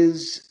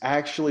is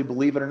actually,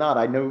 believe it or not,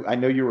 I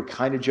know you were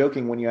kind of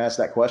joking when you asked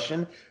that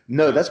question.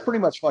 No, that's pretty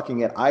much fucking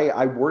it.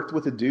 I worked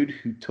with a dude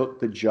who took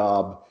the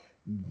job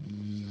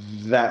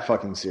that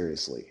fucking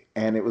seriously.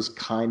 And it was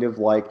kind of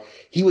like,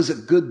 he was a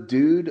good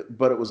dude,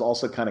 but it was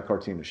also kind of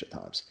cartoonish at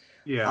times.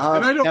 Yeah.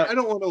 And I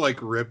don't want to like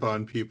rip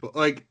on people.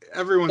 Like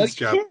everyone's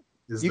job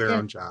is their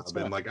own job.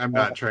 And like, I'm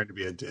not trying to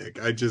be a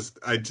dick. I just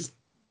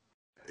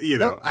you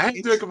know, I had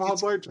to make a Paul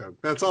Blart joke.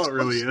 That's all it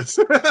really is.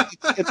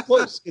 It's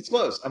close. It's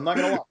close. I'm not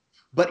going to lie.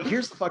 But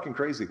here's the fucking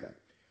crazy thing.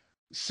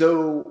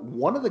 So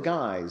one of the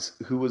guys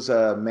who was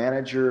a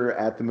manager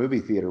at the movie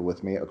theater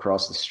with me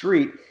across the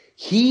street,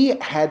 he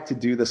had to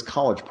do this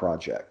college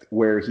project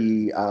where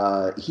he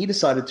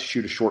decided to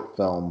shoot a short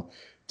film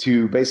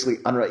to basically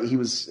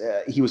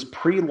he was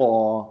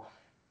pre-law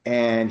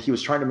and he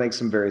was trying to make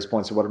some various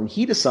points or whatever. And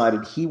he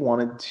decided he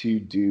wanted to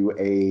do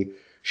a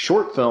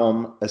short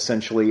film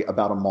essentially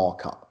about a mall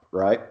cop,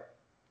 right?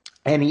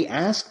 And he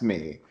asked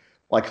me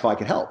like if I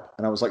could help.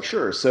 And I was like,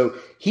 sure. So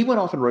he went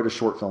off and wrote a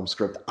short film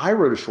script. I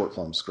wrote a short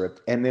film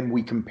script, and then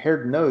we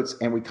compared notes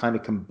and we kind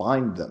of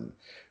combined them.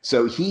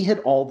 So he hit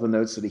all the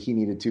notes that he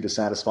needed to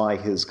satisfy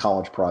his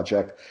college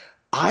project.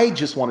 I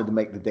just wanted to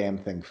make the damn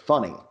thing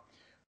funny.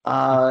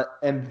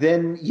 And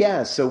then,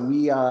 so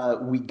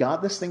we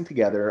got this thing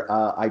together.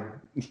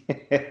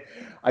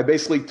 I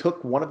basically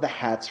took one of the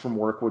hats from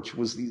work, which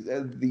was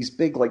these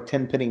big, like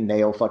 10-penny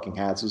nail fucking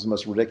hats. It was the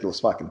most ridiculous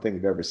fucking thing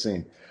you've ever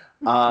seen.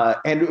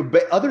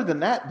 But other than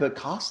that, the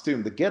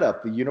costume, the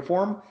getup, the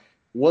uniform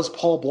was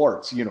Paul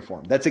Blart's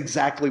uniform. That's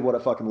exactly what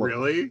it fucking looked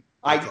like. Really?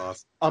 That's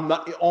awesome. I'm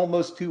not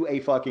almost to a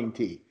fucking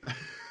T.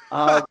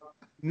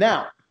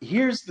 Now,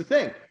 here's the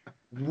thing.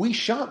 We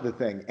shot the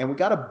thing, and we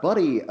got a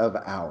buddy of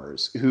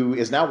ours who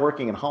is now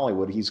working in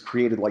Hollywood. He's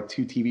created like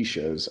 2 TV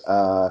shows.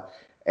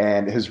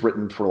 And has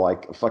written for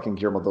like fucking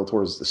Guillermo del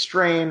Toro's The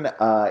Strain.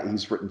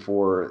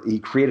 He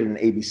created an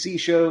ABC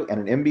show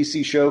and an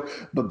NBC show.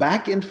 But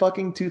back in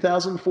fucking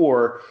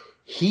 2004,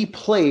 he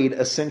played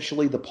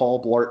essentially the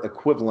Paul Blart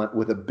equivalent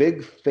with a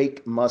big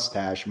fake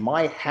mustache,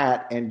 my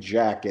hat and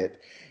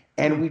jacket.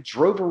 And we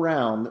drove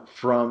around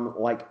from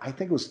like, I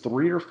think it was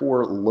 3 or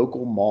 4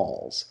 local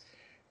malls.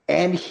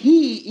 And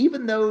he,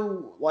 even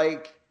though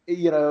like,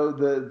 you know,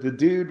 the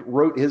dude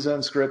wrote his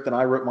own script and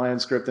I wrote my own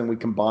script and we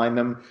combined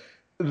them,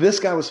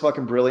 this guy was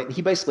fucking brilliant.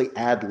 He basically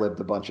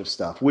ad-libbed a bunch of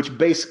stuff, which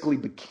basically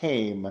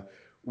became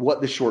what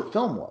the short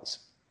film was.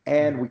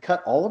 And we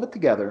cut all of it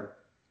together.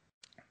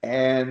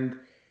 And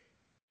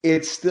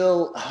it's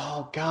still,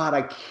 oh God,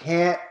 I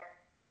can't,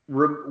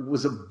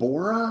 was it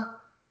Bora?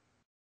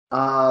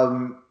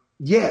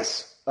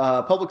 Yes,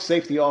 Public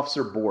Safety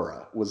Officer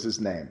Bora was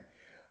his name.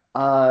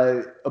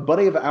 A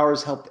buddy of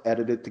ours helped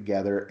edit it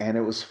together, and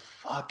it was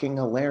fucking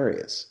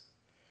hilarious.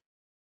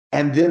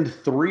 And then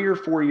 3 or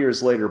 4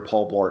 years later,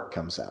 Paul Blart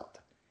comes out.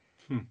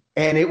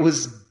 And it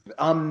was,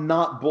 I'm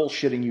not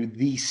bullshitting you,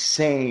 the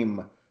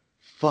same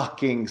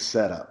fucking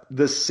setup,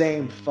 the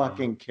same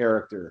fucking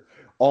character,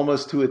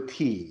 almost to a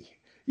T.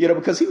 You know,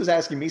 because he was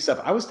asking me stuff.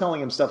 I was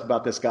telling him stuff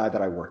about this guy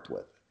that I worked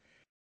with.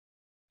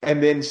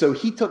 And then so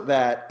he took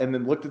that and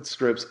then looked at the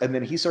scripts and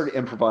then he started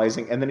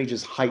improvising and then he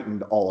just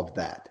heightened all of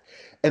that.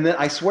 And then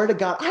I swear to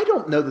God, I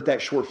don't know that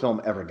that short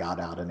film ever got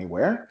out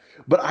anywhere,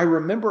 but I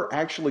remember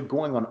actually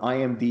going on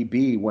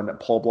IMDb when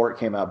Paul Blart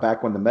came out,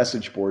 back when the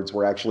message boards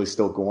were actually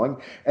still going.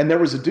 And there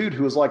was a dude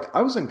who was like,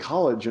 I was in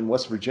college in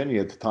West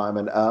Virginia at the time,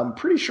 and I'm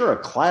pretty sure a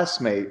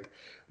classmate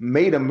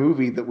made a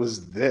movie that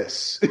was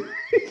this.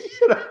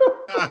 You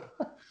know?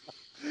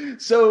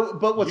 So,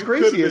 but what's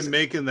crazy is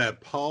making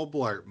that Paul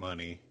Blart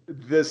money.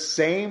 The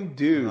same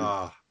dude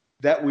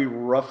that we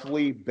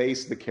roughly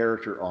based the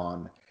character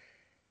on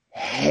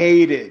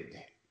hated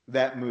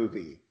that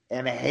movie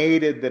and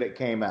hated that it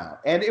came out.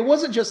 And it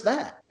wasn't just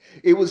that.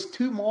 It was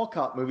 2 mall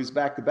cop movies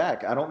back to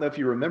back. I don't know if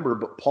you remember,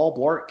 but Paul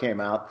Blart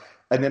came out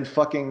and then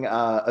fucking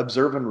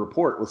Observe and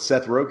Report with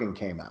Seth Rogen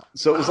came out.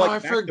 So it was like I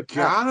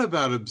forgot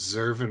about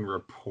Observe and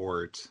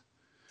Report.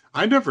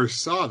 I never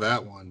saw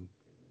that one.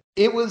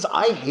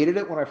 I hated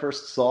it when I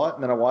first saw it,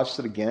 and then I watched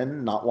it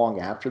again not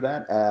long after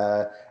that.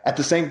 At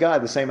the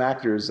same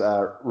actor's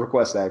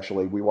request,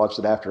 actually. We watched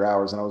it after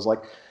hours, and I was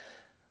like,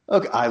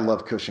 okay, I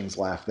love Cushing's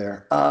laugh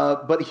there.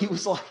 But he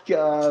was like...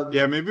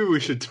 yeah, maybe we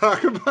should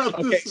talk about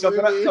this so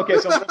I'm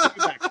going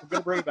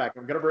to bring it back.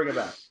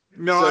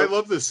 No, I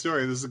love this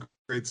story. This is a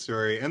great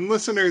story. And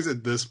listeners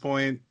at this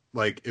point,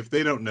 like, if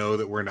they don't know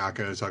that we're not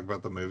going to talk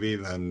about the movie,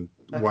 then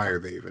why are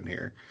they even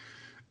here?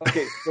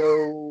 Okay,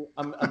 so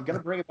I'm going to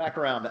bring it back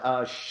around.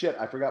 Shit,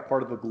 I forgot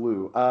part of the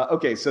glue.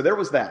 Okay, so there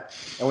was that.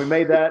 And we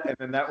made that, and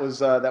then that was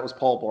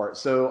Paul Blart.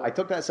 So I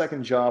took that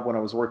second job when I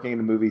was working in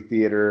a movie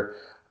theater.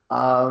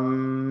 How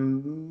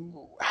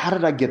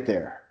did I get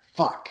there?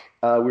 Fuck.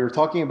 We were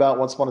talking about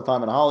Once Upon a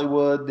Time in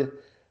Hollywood. We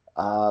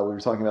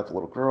were talking about the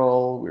little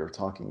girl. We were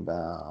talking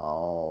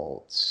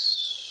about...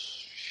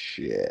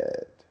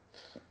 Shit.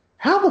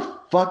 How the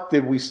fuck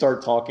did we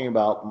start talking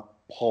about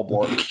Paul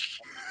Blart?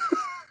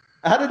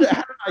 How did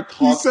I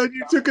talk? You said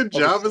you took a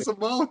job as a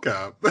mall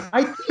cop.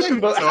 I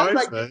did, but how did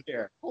I get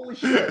there? Holy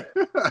shit.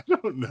 I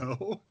don't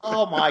know.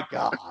 Oh my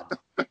God.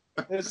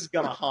 This is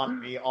going to haunt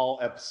me all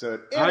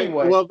episode.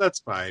 Anyway. Well, that's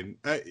fine.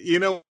 You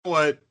know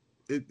what?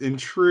 In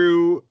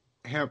true...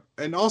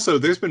 and also,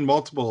 there's been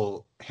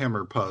multiple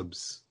Hammer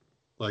pubs.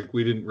 Like,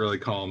 we didn't really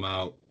call them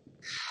out.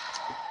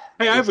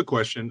 Hey, I have a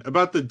question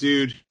about the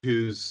dude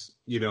who's,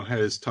 had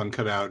his tongue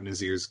cut out and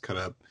his ears cut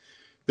up.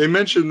 They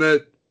mentioned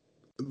that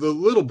the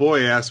little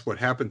boy asked what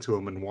happened to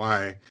him and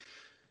why.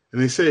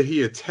 And they said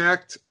he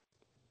attacked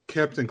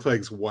Captain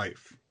Clegg's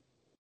wife.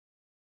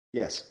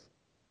 Yes.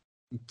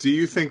 Do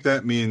you think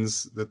that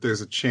means that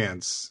there's a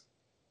chance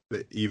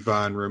that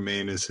Yvonne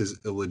Romaine is his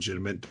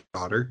illegitimate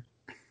daughter?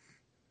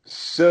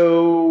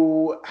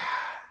 So,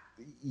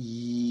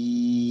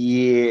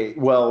 yeah,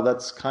 well,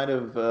 that's kind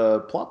of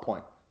a plot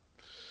point.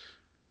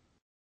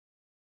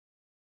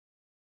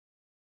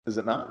 Is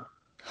it not?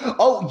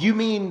 Oh, you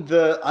mean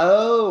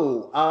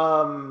no.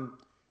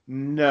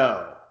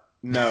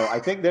 I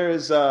think there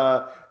is,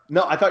 no,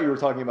 I thought you were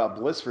talking about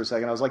Bliss for a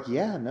second. I was like,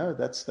 yeah, no,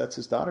 that's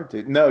his daughter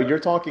too. No, you're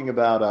talking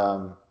about,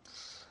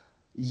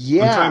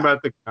 yeah. I'm talking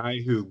about the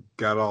guy who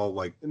got all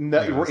like,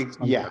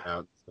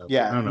 yeah.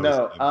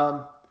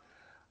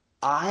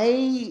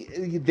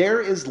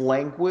 There is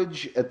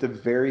language at the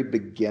very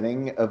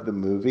beginning of the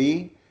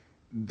movie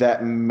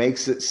that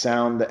makes it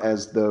sound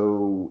as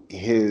though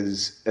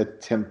his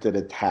attempted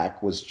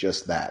attack was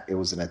just that. It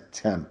was an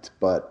attempt,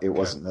 but it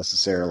wasn't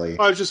necessarily.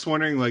 I was just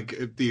wondering, like,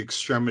 if the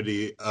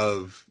extremity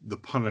of the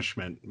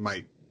punishment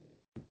might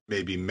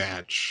maybe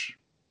match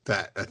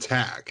that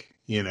attack,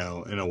 in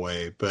a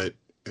way. But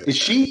is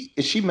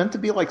she meant to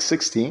be like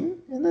 16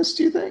 in this?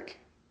 Do you think?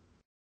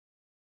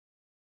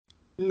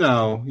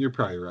 No, you're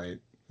probably right.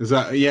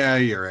 Yeah,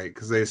 you're right,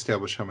 because they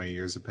establish how many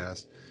years have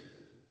passed.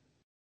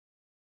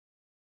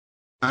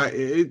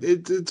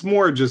 It's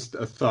more just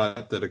a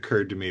thought that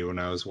occurred to me when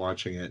I was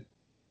watching it,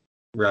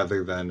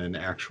 rather than an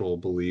actual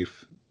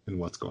belief in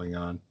what's going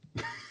on.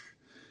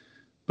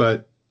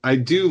 But I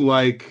do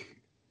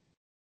like,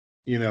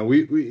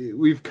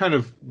 we've kind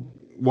of,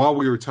 while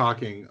we were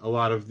talking, a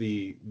lot of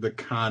the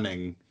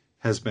conning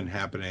has been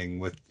happening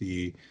with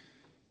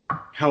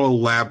how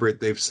elaborate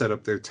they've set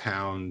up their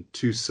town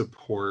to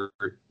support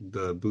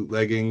the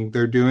bootlegging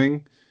they're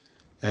doing,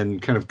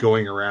 and kind of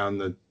going around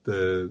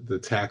the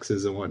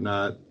taxes and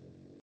whatnot.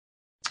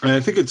 And I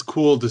think it's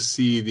cool to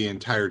see the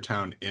entire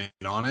town in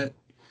on it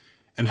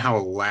and how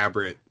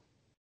elaborate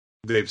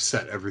they've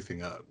set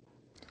everything up.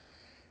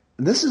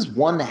 This is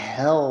one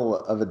hell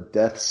of a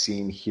death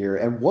scene here.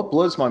 And what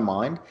blows my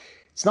mind,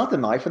 it's not the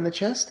knife in the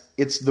chest,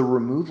 it's the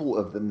removal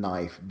of the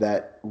knife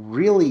that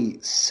really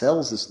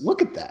sells this.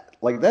 Look at that.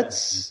 Like,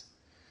 that's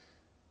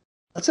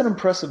an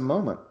impressive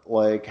moment,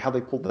 like how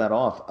they pulled that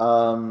off.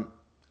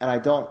 And I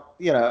don't,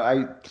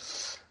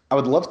 I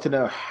would love to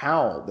know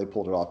how they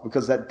pulled it off,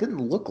 because that didn't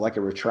look like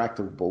a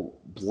retractable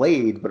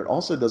blade, but it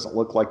also doesn't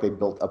look like they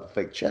built up a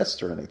fake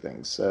chest or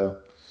anything. So,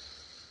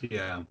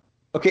 yeah.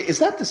 Okay, is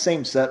that the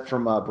same set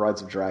from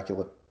Brides of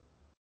Dracula?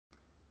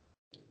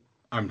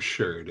 I'm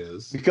sure it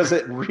is. Because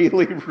it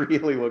really,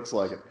 really looks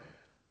like it.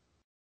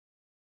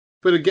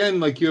 But again,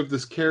 like, you have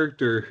this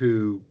character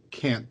who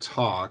can't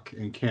talk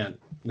and can't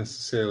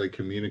necessarily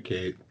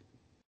communicate,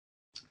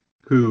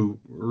 who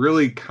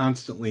really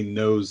constantly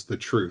knows the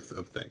truth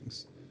of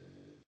things.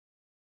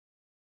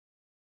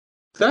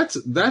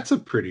 That's a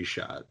pretty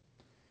shot.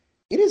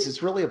 It is.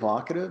 It's really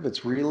evocative.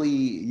 It's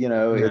really,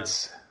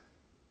 it's.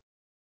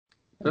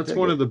 That's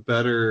one of the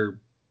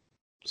better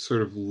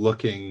sort of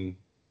looking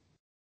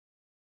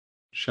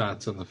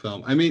shots in the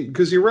film. I mean,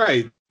 because you're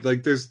right.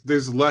 Like,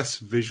 there's less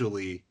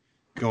visually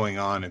going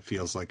on, it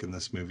feels like, in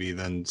this movie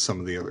than some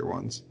of the other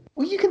ones.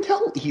 Well, you can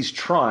tell he's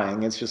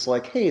trying. It's just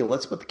like, hey,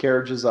 let's put the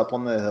carriages up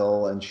on the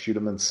hill and shoot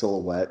them in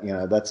silhouette.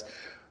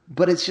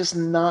 But it's just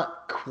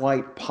not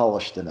quite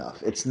polished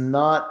enough. It's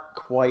not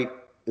quite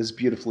as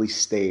beautifully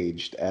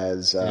staged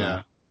as,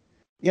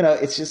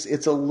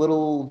 it's a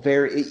little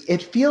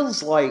it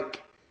feels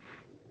like,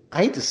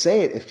 I hate to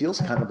say it, it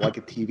feels kind of like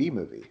a TV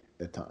movie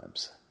at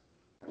times.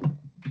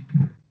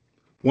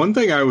 One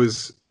thing I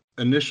was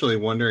initially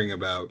wondering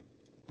about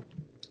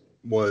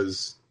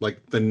was, like,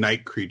 the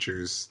night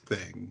creatures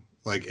thing,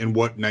 like, and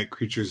what night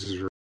creatures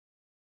is,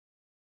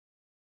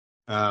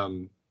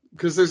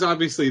 because there's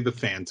obviously the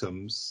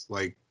phantoms.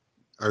 Like,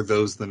 are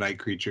those the night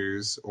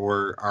creatures,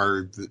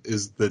 or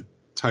is the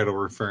title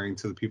referring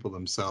to the people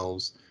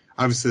themselves?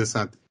 Obviously, that's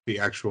not the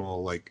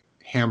actual, like,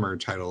 Hammer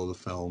title of the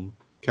film,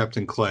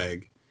 Captain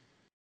Clegg.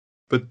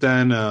 But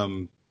then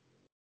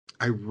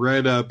I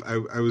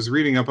was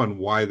reading up on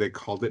why they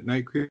called it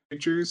night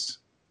creatures.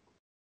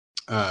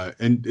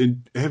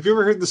 And have you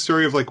ever heard the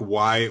story of, like,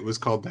 why it was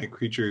called night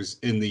creatures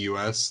in the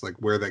US, like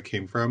where that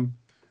came from?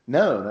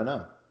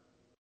 No.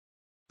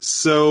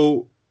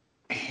 So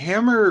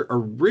Hammer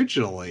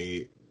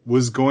originally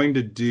was going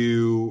to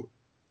do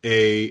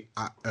an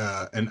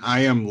I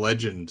Am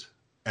Legend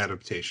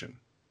adaptation.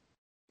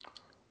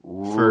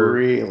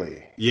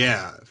 Really?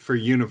 Yeah, for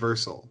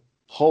Universal.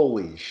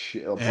 Holy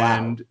shit!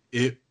 Wow.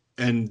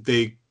 And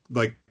they,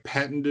 like,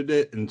 patented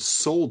it and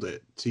sold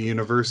it to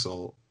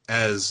Universal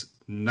as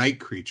night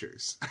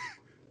creatures.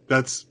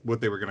 That's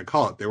what they were going to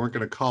call it. They weren't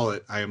going to call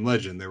it I Am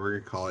Legend. They were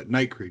going to call it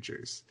Night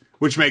Creatures,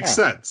 which makes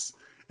sense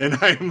in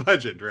I Am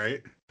Legend,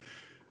 right?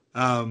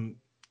 And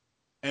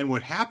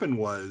what happened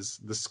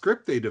was the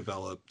script they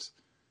developed,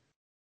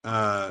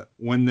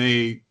 when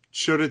they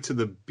showed it to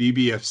the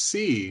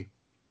BBFC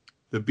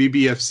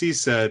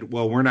said,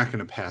 well, we're not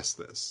going to pass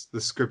this.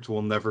 The script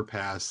will never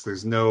pass.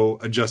 There's no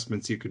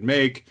adjustments you could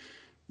make.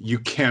 You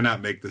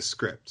cannot make this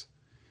script.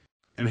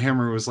 And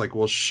Hammer was like,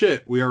 well,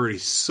 shit, we already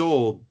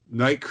sold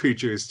Night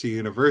Creatures to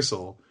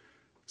Universal.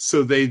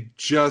 So they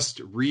just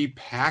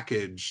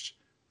repackaged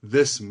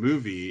this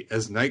movie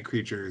as Night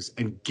Creatures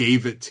and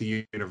gave it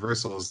to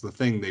Universal as the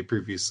thing they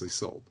previously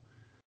sold.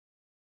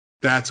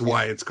 That's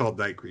why it's called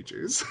Night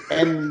Creatures.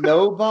 And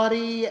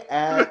nobody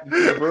at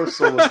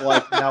Universal was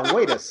like, now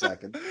wait a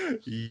second.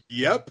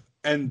 Yep.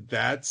 And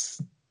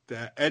that's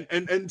that.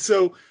 And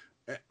so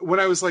when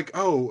I was like,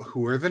 oh,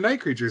 who are the Night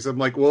Creatures? I'm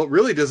like, well, it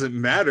really doesn't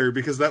matter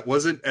because that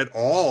wasn't at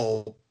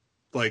all,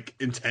 like,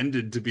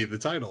 intended to be the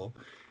title.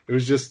 It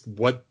was just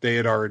what they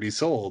had already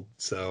sold.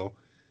 So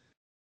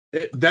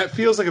that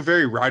feels like a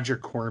very Roger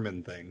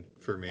Corman thing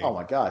for me. Oh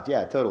my God.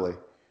 Yeah, totally.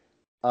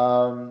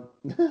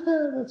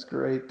 That's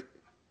great.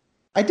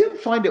 I did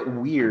find it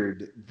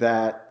weird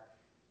that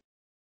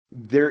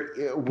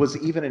there was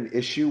even an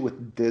issue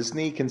with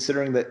Disney,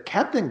 considering that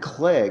Captain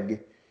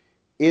Clegg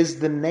is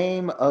the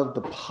name of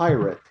the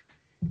pirate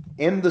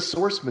in the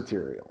source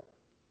material.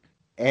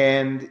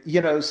 And,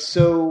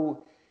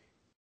 so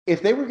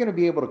if they were going to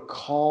be able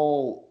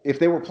to if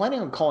they were planning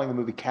on calling the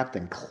movie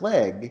Captain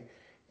Clegg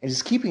and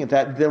just keeping it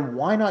that, then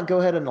why not go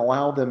ahead and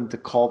allow them to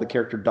call the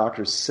character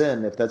Dr.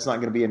 Sin if that's not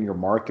going to be in your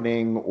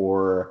marketing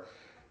or...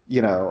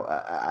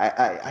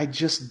 I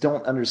just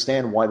don't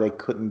understand why they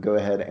couldn't go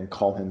ahead and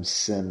call him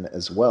Sin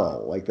as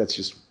well. Like, that's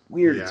just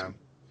weird. Yeah.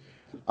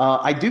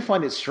 I do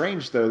find it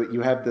strange, though, that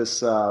you have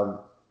this, man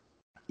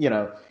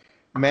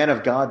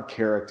of God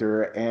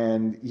character,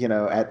 and,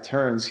 at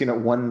turns,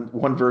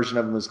 one version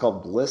of him is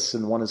called Bliss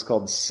and one is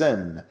called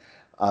Sin,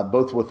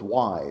 both with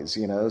Y's,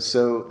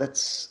 So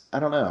that's, I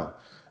don't know.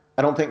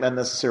 I don't think that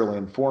necessarily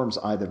informs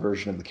either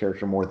version of the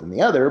character more than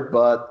the other,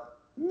 but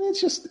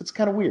it's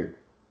kind of weird.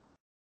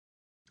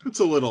 It's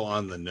a little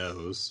on the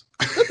nose.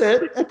 A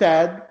bit, a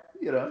tad,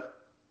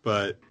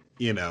 But,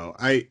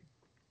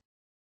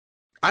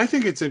 I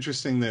think it's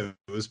interesting that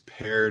it was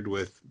paired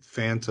with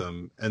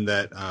Phantom, and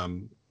that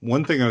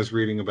one thing I was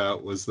reading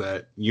about was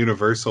that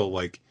Universal,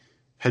 like,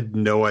 had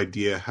no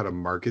idea how to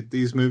market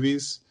these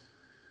movies.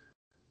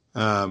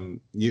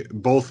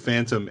 Both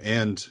Phantom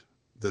and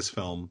this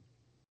film.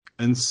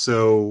 And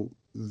so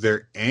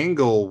their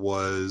angle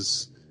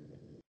was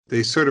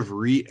they sort of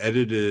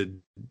re-edited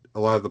a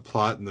lot of the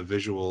plot and the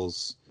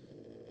visuals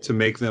to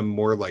make them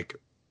more, like,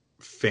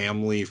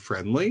 family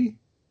friendly,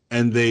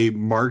 and they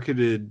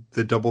marketed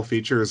the double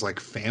feature as, like,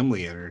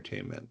 family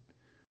entertainment.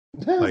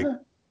 Like,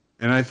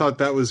 and I thought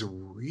that was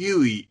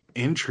really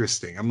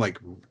interesting. I'm like,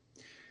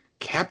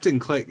 Captain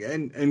Clegg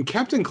and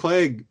Captain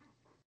Clegg,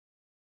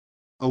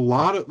 a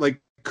lot of, like,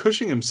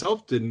 Cushing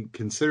himself didn't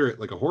consider it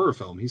like a horror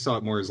film. He saw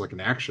it more as like an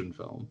action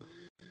film.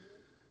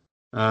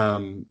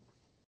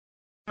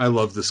 I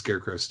love the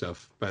Scarecrow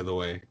stuff, by the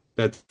way.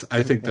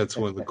 I think that's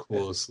one of the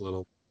coolest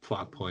little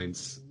plot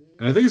points.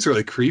 And I think it's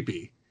really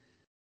creepy.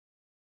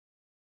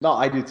 No,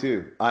 I do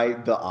too.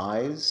 The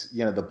eyes,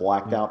 the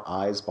blacked out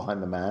eyes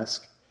behind the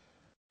mask.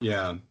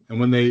 Yeah, and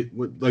when they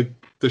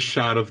like the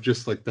shot of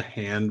just like the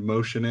hand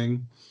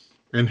motioning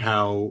and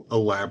how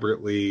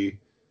elaborately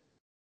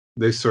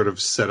they sort of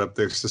set up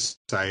their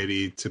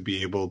society to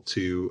be able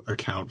to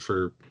account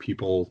for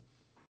people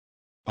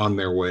on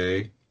their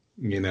way.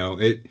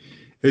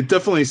 It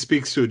definitely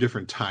speaks to a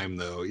different time,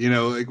 though.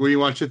 Like when you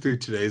watch it through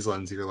today's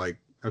lens, you're like,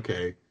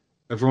 okay,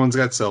 everyone's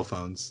got cell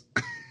phones.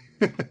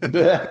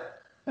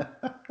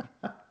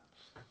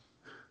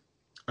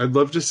 I'd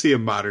love to see a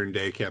modern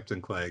day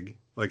Captain Clegg.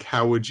 Like,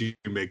 how would you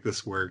make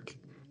this work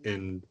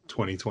in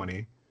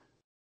 2020?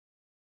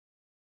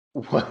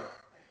 What?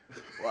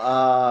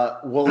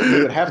 Well,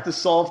 you would have to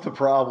solve the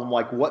problem.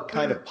 Like, what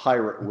kind of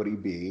pirate would he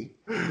be?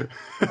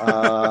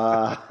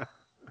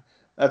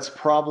 That's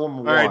problem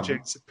one. All right,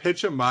 James,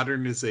 pitch a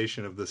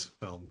modernization of this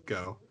film.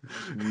 Go.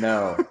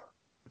 No.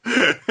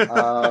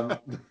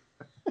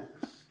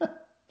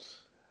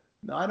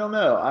 No, I don't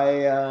know.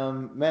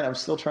 I'm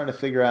still trying to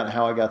figure out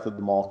how I got to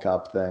the mall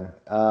cop thing.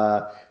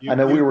 I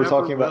know we were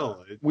talking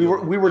about we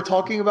were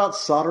talking about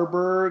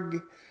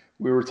Soderbergh.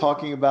 We were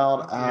talking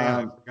about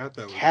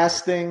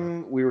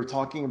casting. We were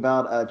talking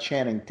about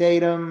Channing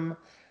Tatum,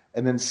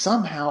 and then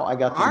somehow I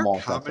got to the mall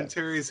cop. Our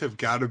commentaries have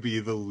got to be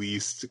the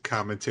least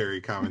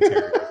commentaries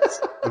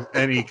of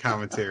any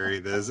commentary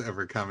that has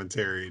ever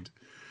commentaried.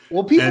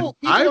 Well, people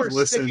are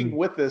sticking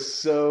with us,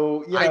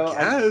 so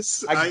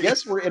I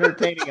guess we're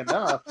entertaining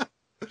enough.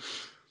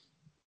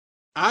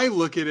 I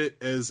look at it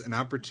as an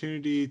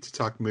opportunity to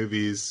talk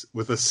movies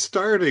with a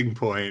starting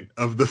point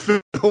of the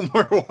film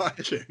we're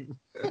watching.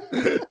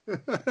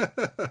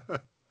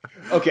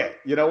 Okay,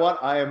 you know what?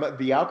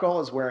 The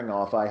alcohol is wearing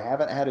off. I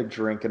haven't had a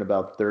drink in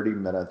about 30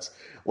 minutes.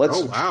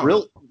 Let's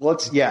drill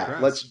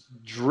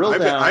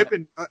down. I've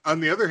been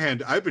on the other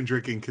hand, I've been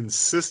drinking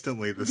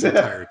consistently this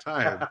entire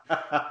time.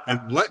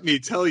 And let me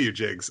tell you,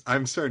 Jigs,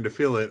 I'm starting to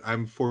feel it.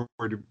 I'm four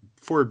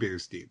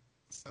beers deep.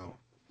 So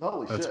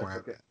holy that's shit. Where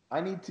okay.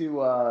 I need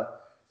to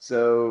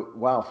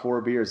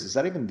 4 beers. Does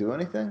that even do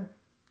anything?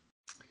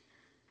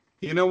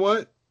 You know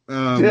what? You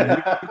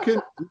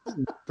can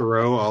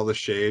throw all the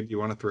shade you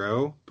want to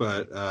throw,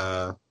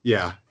 but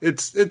yeah,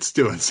 it's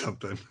doing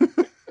something.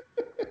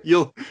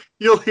 You'll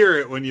hear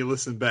it when you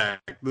listen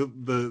back.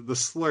 The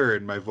slur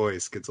in my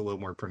voice gets a little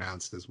more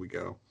pronounced as we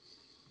go.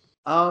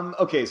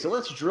 Okay, so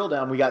let's drill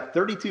down. We got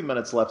 32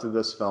 minutes left of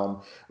this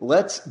film.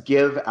 Let's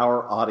give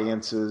our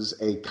audiences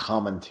a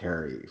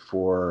commentary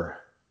for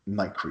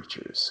Night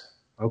Creatures.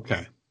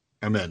 Okay,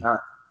 I'm in. All right.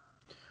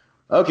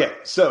 Okay,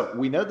 so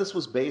we know this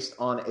was based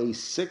on a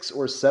 6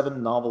 or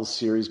 7 novel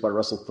series by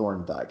Russell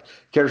Thorndike.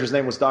 The character's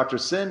name was Dr.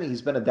 Sin.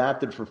 He's been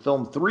adapted for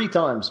film 3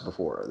 times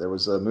before. There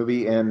was a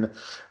movie in,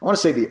 I want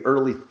to say, the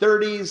early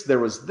 30s. There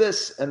was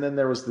this, and then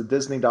there was the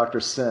Disney Dr.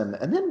 Sin.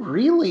 And then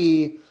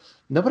really,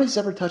 nobody's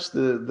ever touched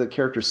the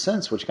character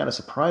since, which kind of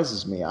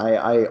surprises me.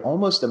 I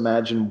almost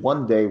imagine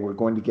one day we're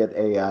going to get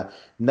a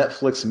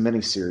Netflix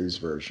miniseries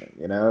version.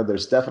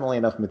 There's definitely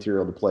enough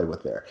material to play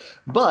with there.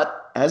 But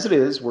as it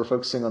is, we're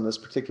focusing on this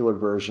particular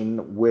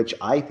version, which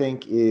I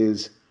think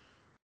is...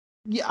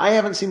 Yeah, I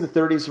haven't seen the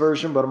 30s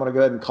version, but I'm going to go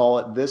ahead and call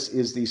it. This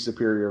is the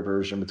superior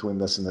version between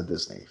this and the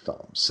Disney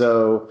film.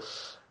 So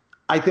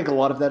I think a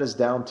lot of that is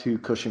down to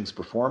Cushing's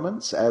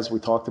performance, as we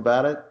talked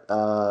about it.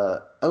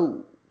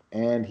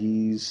 And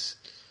he's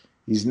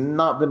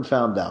not been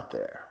found out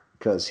there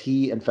because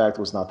he, in fact,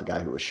 was not the guy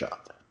who was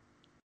shot.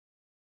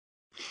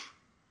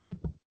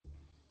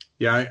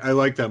 Yeah, I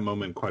like that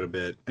moment quite a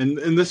bit.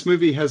 And this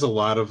movie has a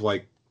lot of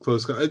like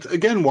close. It's,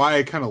 again, why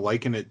I kind of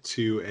liken it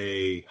to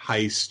a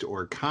heist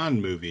or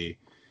con movie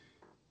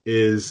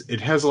is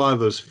it has a lot of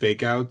those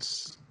fake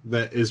outs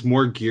that is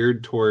more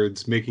geared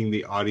towards making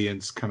the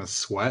audience kind of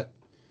sweat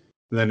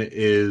than it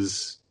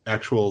is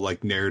actual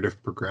like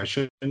narrative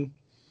progression.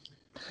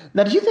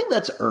 Now, do you think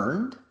that's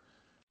earned?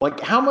 Like,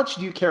 how much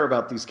do you care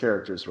about these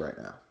characters right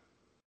now?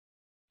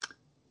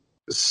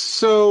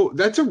 So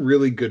that's a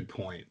really good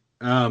point.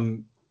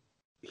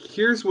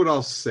 Here's what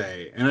I'll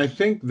say, and I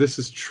think this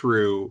is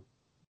true,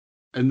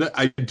 and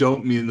I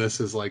don't mean this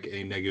as like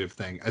a negative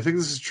thing. I think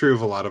this is true of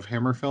a lot of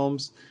Hammer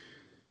films.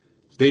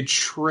 They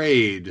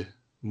trade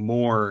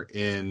more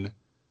in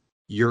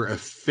your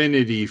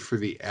affinity for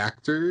the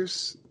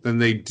actors than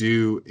they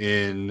do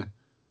in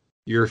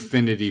your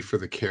affinity for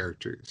the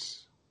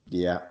characters.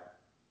 Yeah.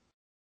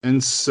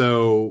 And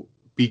so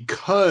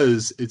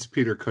because it's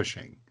Peter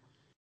Cushing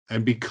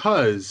and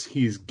because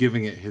he's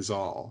giving it his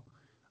all,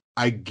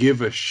 I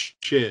give a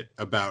shit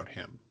about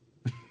him.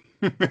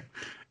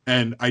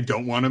 And I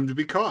don't want him to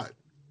be caught.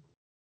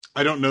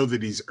 I don't know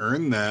that he's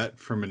earned that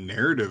from a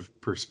narrative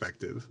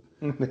perspective,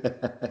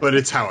 but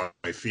it's how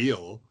I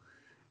feel,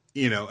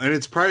 and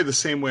it's probably the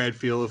same way I'd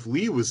feel if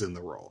Lee was in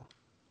the role.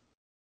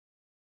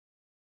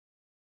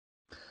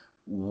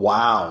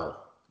 Wow.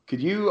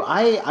 Could you?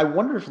 I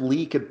wonder if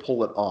Lee could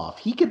pull it off.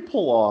 He could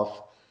pull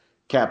off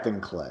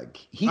Captain Clegg.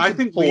 He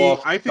could pull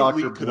off I think Dr.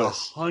 Lee could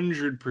Bliss.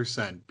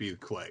 100% be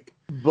Clegg.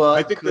 I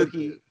But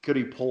think could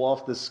he pull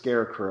off the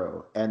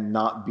Scarecrow and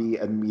not be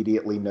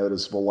immediately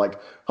noticeable? Like,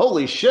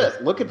 holy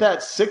shit, look at that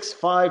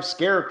 6'5"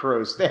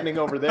 Scarecrow standing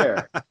over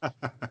there.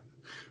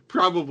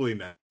 Probably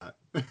not.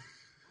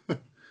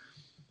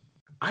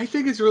 I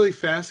think it's really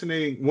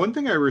fascinating. One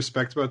thing I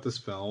respect about this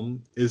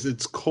film is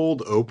its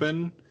cold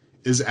open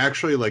is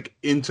actually like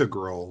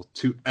integral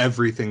to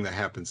everything that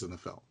happens in the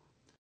film.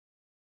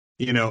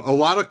 You know, a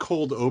lot of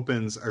cold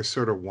opens are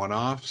sort of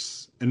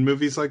one-offs in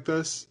movies like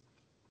this.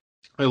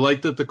 I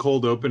like that the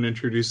cold open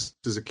introduces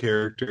a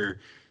character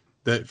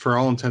that, for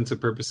all intents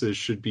and purposes,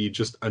 should be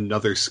just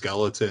another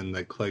skeleton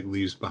that Clegg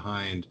leaves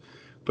behind,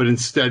 but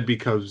instead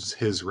becomes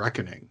his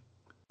reckoning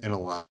in a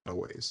lot of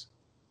ways.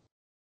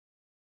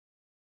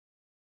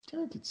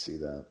 I could see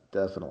that,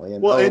 definitely.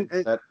 And,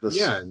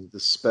 the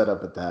sped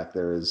up attack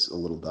there is a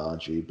little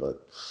dodgy,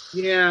 but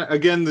yeah,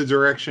 again, the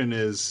direction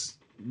is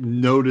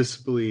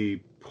noticeably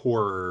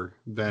poorer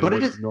than what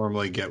you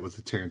normally get with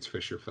a Terrence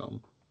Fisher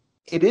film.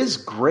 It is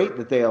great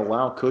that they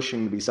allow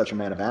Cushing to be such a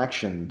man of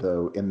action,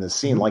 though, in this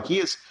scene. Like, he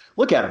is,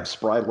 look at him,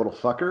 spry little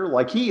fucker.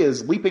 Like, he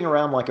is leaping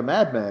around like a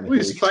madman. Well,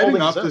 he's fighting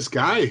off this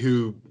guy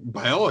who,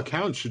 by all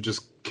accounts, should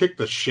just kick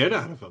the shit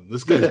out of him.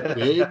 This guy's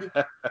big.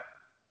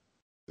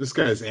 This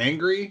guy's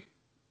angry.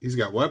 He's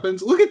got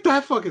weapons. Look at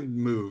that fucking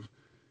move.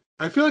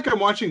 I feel like I'm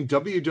watching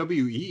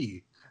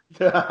WWE.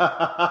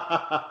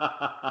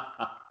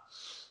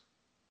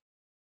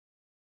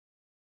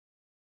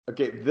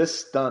 Okay,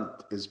 this stunt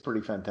is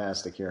pretty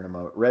fantastic here in a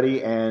moment.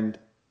 Ready and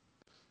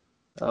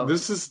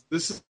this is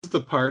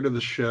the part of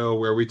the show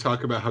where we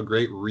talk about how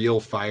great real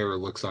fire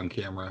looks on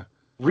camera.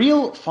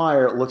 Real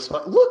fire looks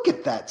fun. Look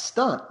at that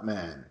stunt,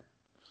 man.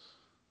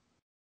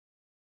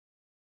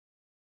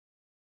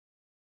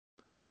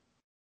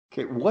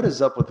 Okay, what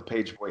is up with the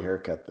page boy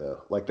haircut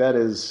though? Like, that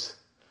is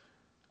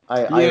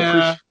I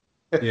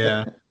appreciate.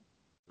 Yeah.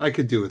 I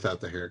could do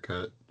without the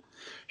haircut.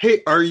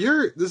 Hey,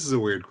 this is a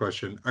weird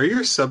question. Are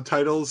your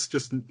subtitles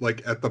just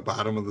like at the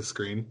bottom of the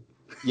screen?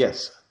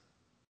 Yes.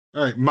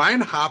 All right,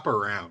 mine hop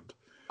around.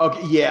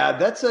 Okay, yeah,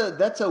 that's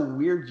a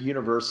weird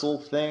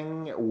Universal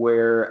thing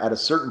where at a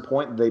certain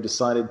point they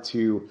decided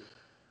to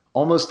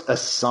almost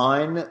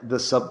assign the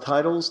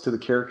subtitles to the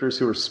characters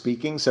who are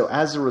speaking. So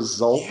as a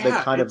result, they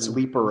kind of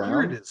leap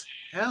around. Weird as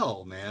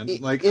hell, man.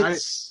 I'm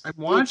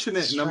watching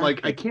it and I'm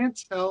like, I can't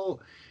tell.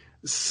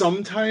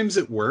 Sometimes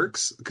it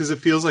works because it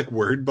feels like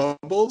word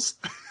bubbles.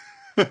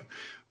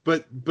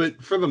 but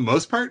for the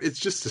most part, it's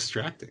just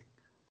distracting.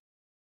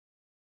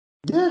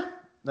 Yeah.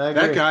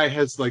 That guy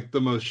has like the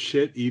most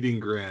shit-eating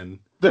grin.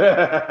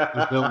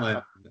 The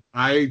villain.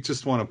 I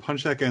just want to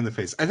punch that guy in the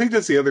face. I think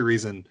that's the other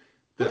reason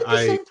that at the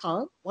same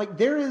time, like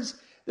there's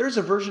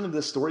a version of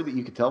this story that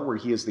you could tell where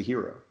he is the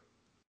hero.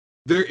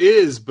 There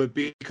is, but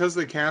because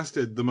they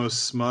casted the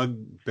most smug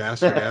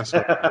bastard ass in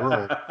the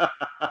world,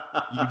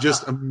 you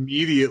just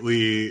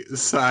immediately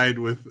side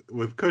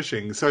with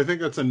Cushing. So I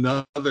think that's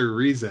another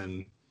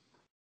reason.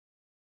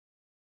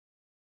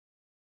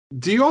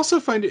 Do you also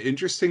find it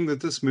interesting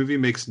that this movie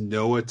makes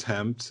no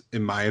attempt,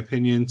 in my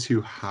opinion, to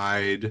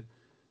hide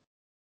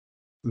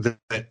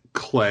that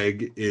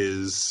Clegg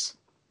is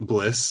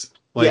Bliss?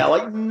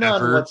 Like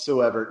none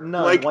whatsoever.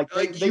 None.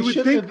 Like you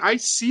would think. I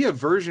see a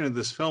version of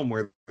this film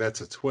where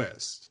that's a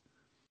twist.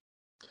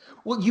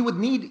 Well, you would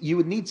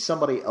need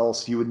somebody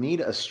else. You would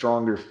need a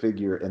stronger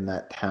figure in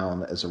that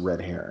town as a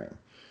red herring.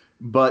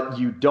 But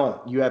you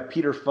don't. You have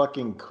Peter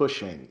fucking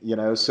Cushing,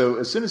 So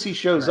as soon as he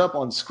shows up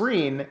on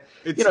screen,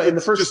 in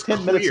the first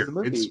 10 minutes of the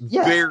movie, it's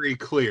very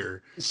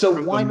clear.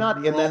 So why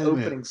not in that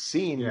opening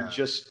scene,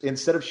 just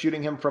instead of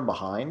shooting him from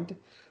behind,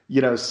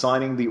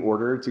 signing the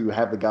order to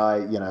have the guy,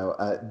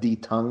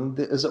 detongued,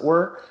 as it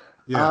were,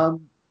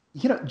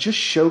 just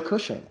show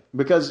Cushing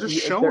because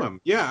just show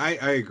him. Yeah,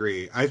 I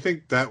agree. I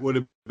think that would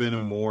have been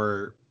a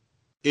more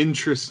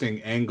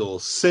interesting angle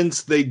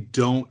since they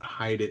don't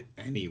hide it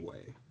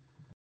anyway.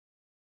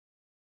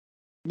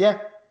 Yeah.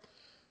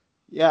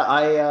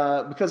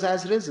 Because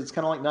as it is, it's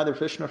kind of like neither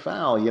fish nor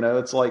fowl.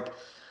 It's like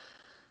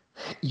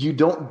you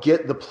don't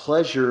get the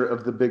pleasure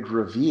of the big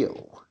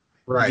reveal,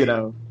 right?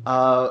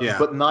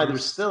 But neither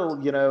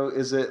still,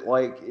 is it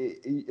like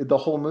the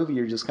whole movie?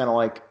 You're just kind of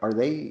like, are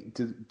they?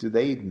 Do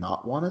they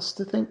not want us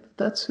to think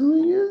that's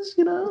who he is?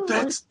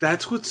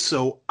 That's what's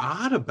so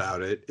odd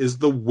about it is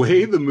the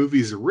way the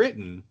movie's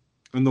written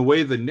and the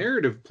way the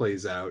narrative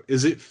plays out.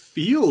 Is it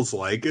feels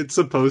like it's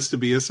supposed to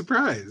be a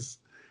surprise.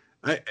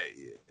 I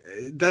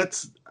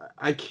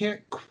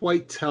can't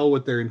quite tell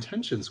what their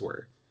intentions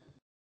were.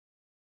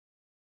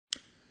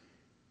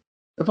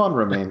 Yvonne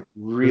Romaine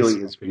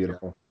really is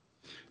beautiful.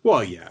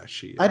 Well, yeah,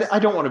 she is. I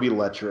don't want to be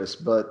lecherous,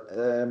 but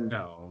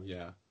no,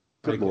 yeah.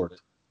 Good Lord.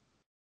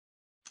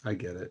 I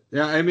get it.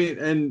 Yeah, I mean,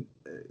 and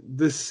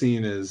this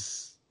scene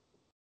that's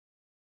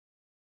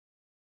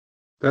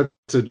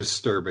a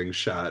disturbing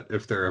shot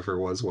if there ever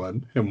was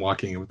one. Him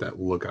walking in with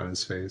that look on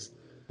his face.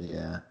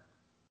 Yeah.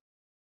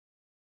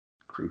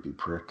 Creepy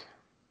prick.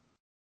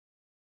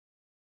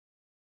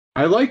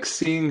 I like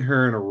seeing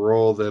her in a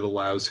role that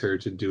allows her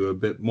to do a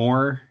bit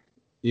more,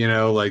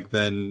 like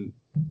than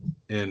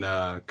in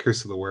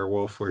Curse of the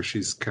Werewolf, where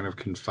she's kind of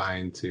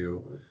confined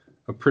to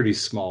a pretty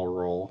small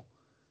role.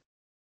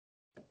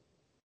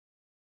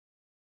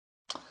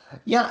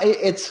 Yeah,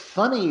 it's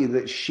funny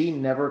that she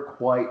never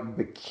quite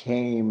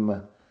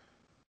became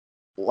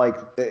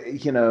like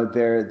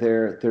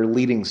their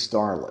leading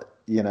starlet.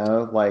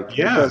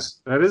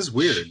 Because that is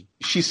weird.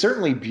 She's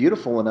certainly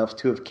beautiful enough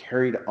to have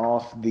carried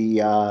off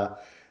the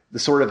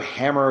sort of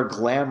Hammer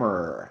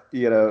glamour,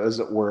 as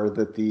it were,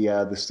 that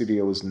the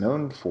studio was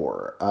known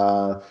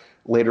for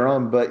later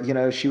on.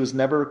 But she was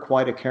never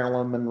quite a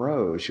Carolyn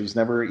Monroe. She was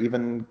never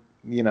even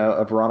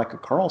a Veronica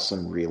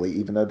Carlson, really,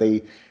 even though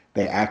they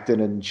acted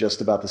in just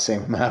about the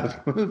same amount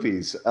of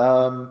movies.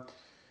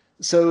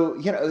 So,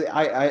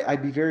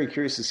 I'd be very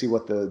curious to see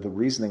what the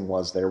reasoning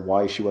was there,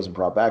 why she wasn't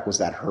brought back. Was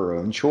that her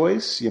own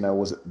choice?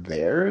 Was it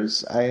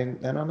theirs? I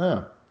don't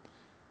know.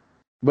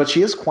 But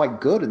she is quite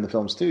good in the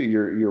films too.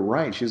 You're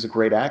right. She's a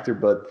great actor,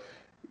 but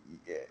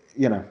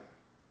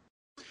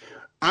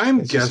I'm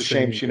it's guessing just a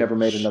shame she never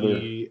made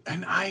another.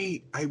 And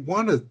I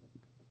want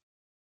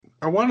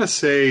to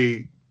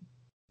say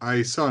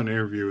I saw an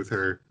interview with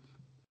her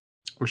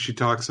where she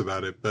talks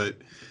about it, but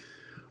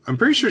I'm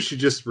pretty sure she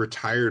just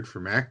retired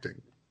from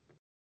acting.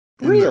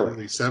 Really? In the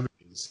early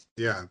 70s.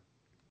 Yeah.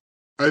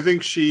 I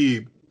think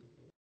she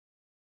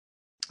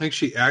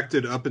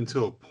acted up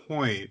until a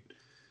point,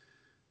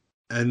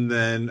 and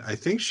then I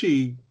think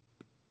she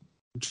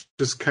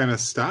just kind of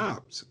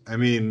stopped. I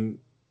mean,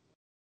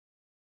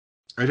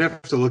 I'd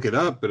have to look it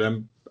up, but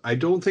I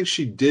don't think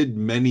she did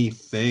many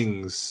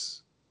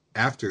things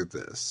after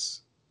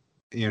this.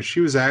 She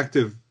was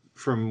active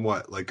from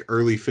like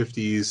early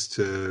 50s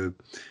to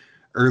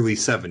early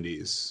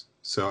 70s.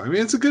 So, I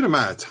mean, it's a good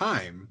amount of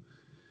time.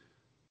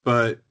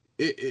 But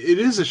it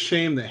is a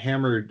shame that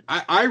Hammer...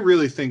 I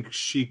really think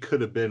she could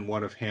have been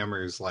one of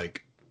Hammer's,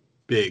 like,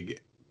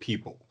 big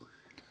people.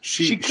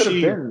 She could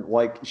have been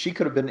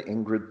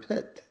Ingrid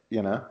Pitt,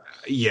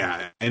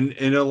 Yeah, and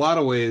in a lot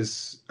of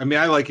ways... I mean,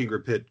 I like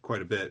Ingrid Pitt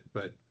quite a bit,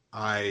 but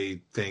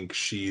I think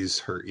she's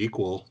her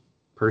equal,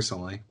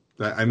 personally.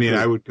 I mean,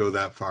 I would go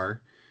that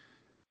far.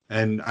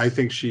 And I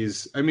think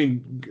she's... I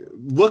mean,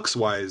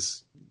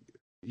 looks-wise,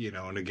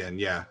 and again,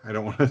 yeah, I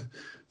don't want to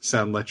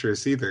sound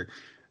lecherous either.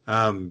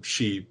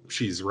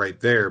 She's right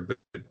there, but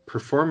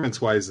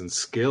performance wise and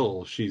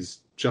skill,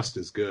 she's just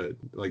as good.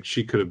 Like,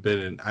 she could have been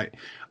in.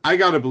 I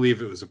gotta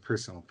believe it was a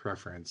personal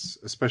preference,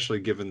 especially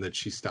given that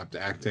she stopped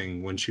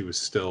acting when she was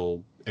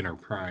still in her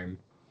prime.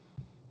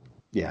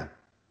 Yeah,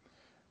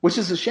 which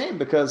is a shame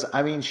because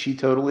I mean, she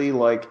totally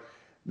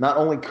not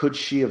only could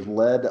she have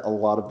led a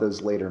lot of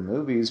those later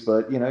movies,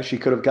 but she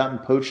could have gotten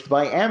poached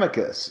by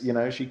Amicus.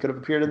 She could have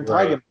appeared in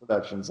Tiger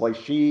Productions. Like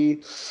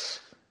she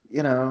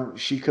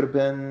could have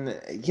been,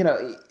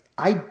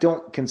 I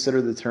don't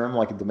consider the term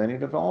like a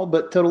diminutive at all,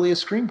 but totally a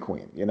scream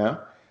queen,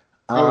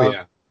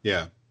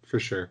 Yeah, for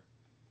sure.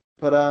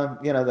 But,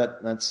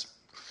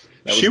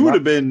 she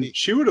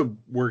would have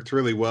worked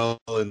really well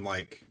in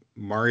like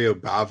Mario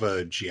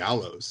Bava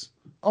Giallos.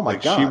 Oh my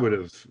God. She would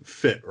have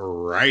fit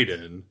right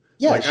in.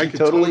 Yeah, I could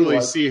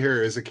totally see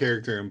her as a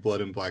character in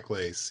Blood and Black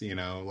Lace,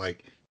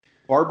 like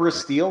Barbara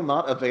Steele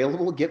not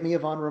available. Get me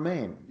Yvonne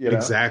Romaine.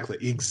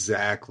 Exactly.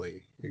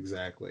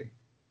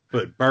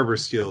 But Barbara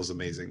Steele is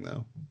amazing,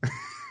 though.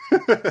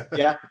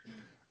 Yeah,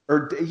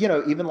 or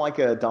even like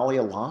a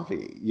Dahlia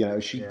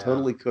Lavi. She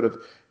totally could have.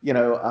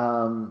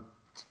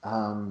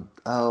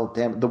 Oh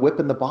damn, The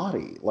Whip in the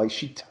Body. Like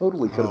she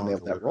totally could have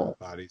nailed that role.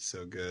 Body's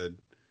so good.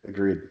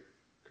 Agreed.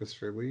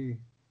 Christopher Lee.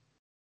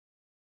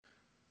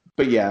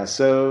 But yeah,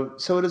 so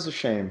it is a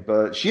shame,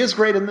 but she is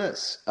great in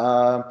this.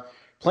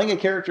 Playing a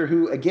character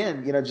who,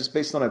 again, just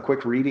based on a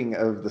quick reading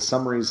of the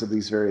summaries of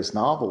these various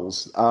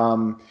novels,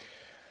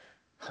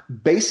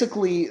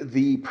 basically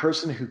the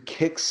person who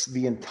kicks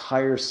the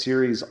entire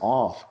series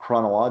off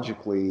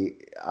chronologically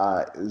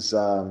is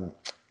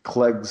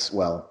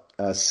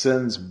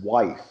Sin's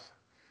wife,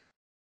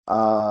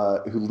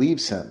 who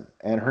leaves him,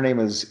 and her name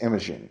is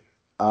Imogen.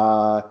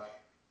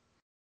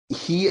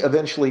 He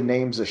eventually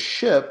names a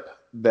ship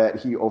that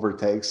he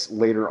overtakes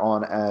later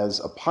on as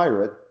a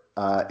pirate,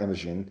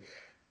 Imogen.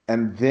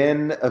 And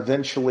then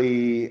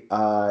eventually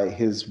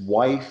his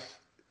wife,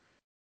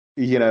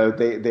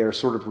 they're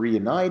sort of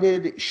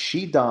reunited.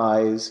 She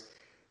dies.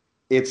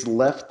 It's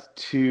left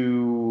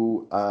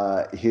to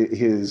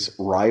his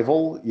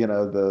rival,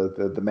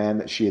 the man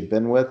that she had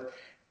been with.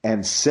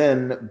 And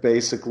Sin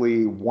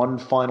basically one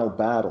final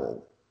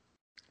battle.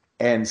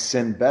 And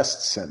Sin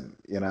bests him,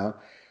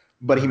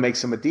 But he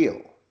makes him a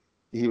deal.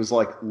 He was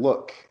like,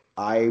 look,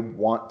 I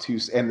want to,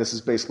 and this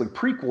is basically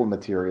prequel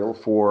material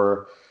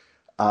for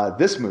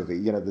this movie,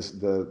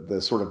 the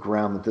sort of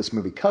ground that this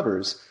movie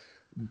covers.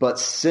 But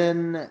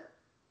Sin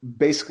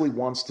basically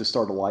wants to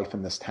start a life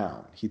in this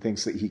town. He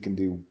thinks that he can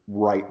do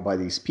right by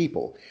these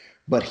people.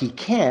 But he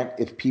can't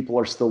if people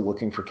are still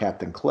looking for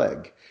Captain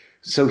Clegg.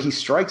 So he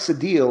strikes a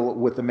deal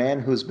with the man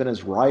who has been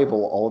his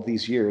rival all of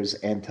these years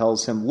and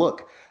tells him,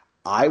 look,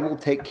 I will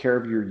take care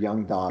of your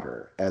young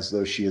daughter as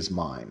though she is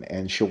mine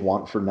and she'll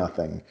want for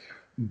nothing.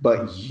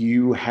 But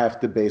you have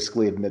to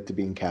basically admit to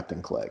being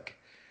Captain Clegg.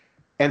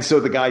 And so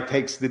the guy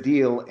takes the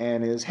deal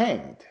and is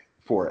hanged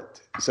for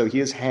it. So he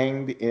is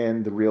hanged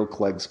in the real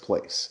Clegg's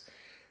place.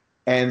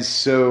 And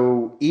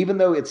so even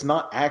though it's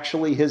not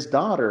actually his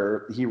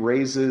daughter, he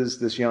raises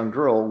this young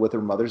girl with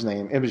her mother's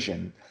name,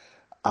 Imogen.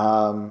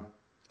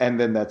 And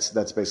then that's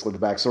basically the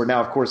backstory. Now,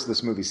 of course,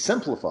 this movie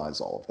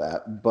simplifies all of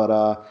that. But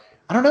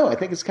I don't know. I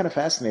think it's kind of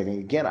fascinating.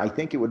 Again, I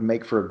think it would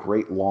make for a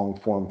great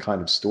long-form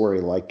kind of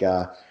story, like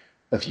a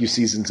few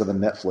seasons of a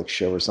Netflix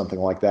show or something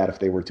like that if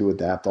they were to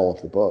adapt all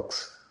of the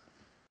books.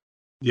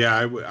 Yeah,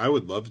 I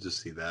would love to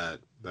see that.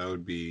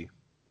 That'd be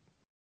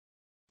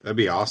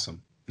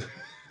awesome.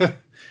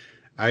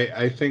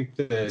 I think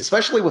that,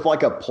 especially with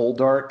like a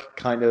Poldark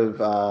kind of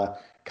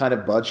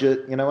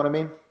budget, you know what I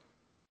mean?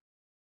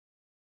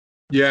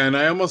 Yeah, and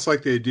I almost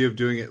like the idea of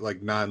doing it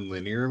like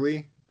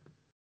non-linearly,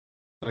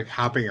 like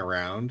hopping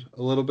around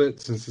a little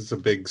bit since it's a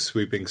big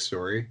sweeping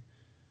story.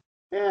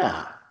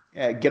 Yeah,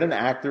 get an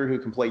actor who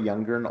can play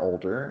younger and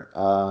older,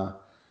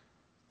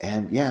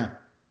 and yeah,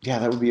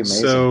 that would be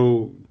amazing.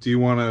 So, do you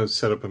want to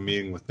set up a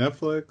meeting with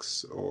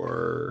Netflix,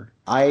 or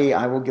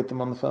I will get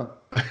them on the phone.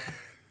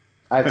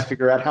 I have to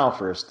figure out how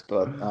first,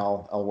 but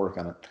I'll work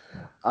on it.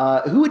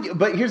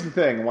 But here's the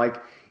thing,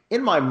 like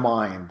in my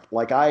mind,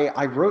 like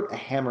I wrote a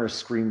Hammer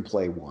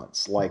screenplay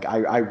once. Like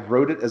I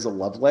wrote it as a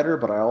love letter,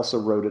 but I also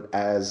wrote it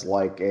as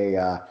like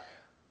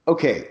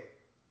okay,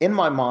 in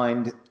my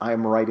mind,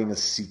 I'm writing a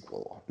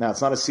sequel. Now,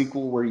 it's not a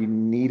sequel where you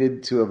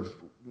needed to have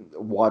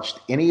watched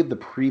any of the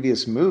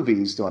previous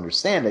movies to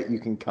understand it. You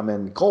can come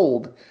in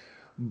cold.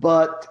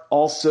 But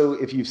also,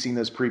 if you've seen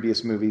those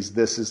previous movies,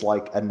 this is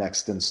like a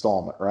next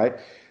installment, right?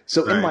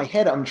 So in my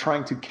head, I'm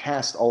trying to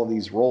cast all of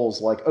these roles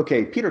like,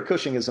 okay, Peter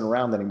Cushing isn't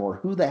around anymore.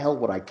 Who the hell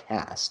would I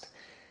cast?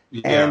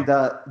 Yeah. And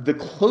the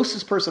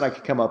closest person I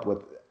could come up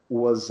with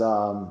was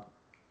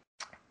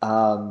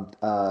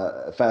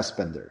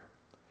Fassbender.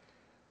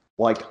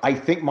 Like, I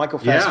think Michael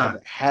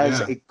Fassbender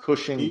has a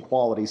Cushing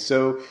quality.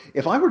 So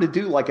if I were to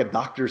do like a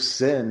Dr.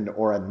 Sin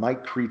or a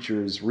Night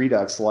Creatures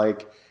Redux,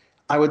 like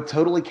I would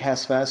totally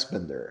cast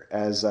Fassbender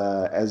as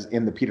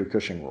in the Peter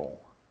Cushing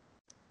role.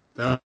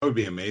 That would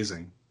be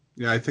amazing.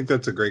 Yeah, I think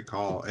that's a great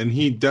call. And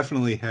he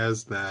definitely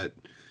has that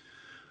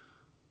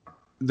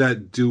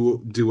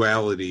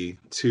duality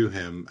to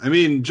him. I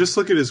mean, just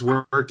look at his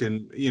work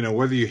and, you know,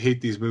 whether you hate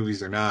these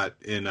movies or not,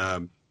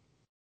 in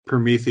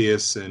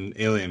Prometheus and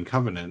Alien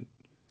Covenant.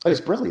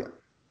 It's brilliant.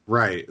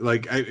 Right.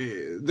 Like,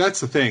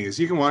 that's the thing, is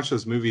you can watch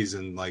those movies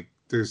and, like,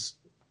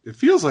 it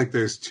feels like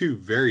there's two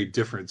very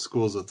different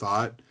schools of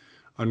thought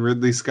on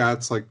Ridley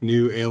Scott's, like,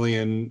 new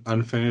Alien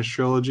Unfinished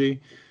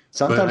trilogy.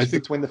 Sometimes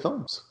between the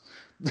films.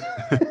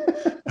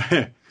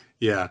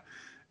 Yeah.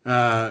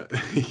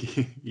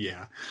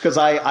 Yeah. Because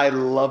I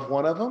love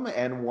one of them,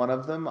 and one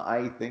of them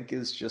I think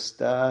is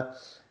just a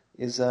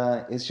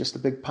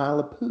big pile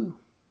of poo.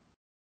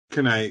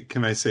 Can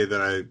I say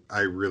that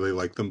I really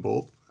like them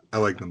both? I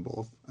like them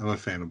both. I'm a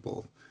fan of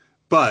both.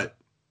 But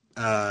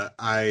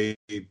I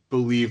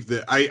believe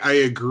that I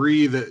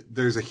agree that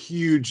there's a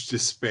huge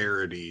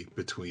disparity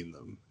between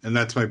them, and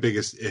that's my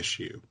biggest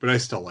issue. But I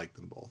still like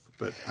them both.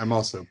 But I'm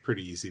also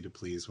pretty easy to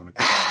please when it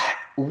comes to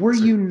Were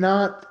you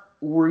not?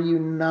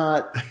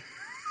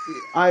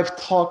 I've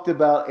talked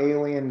about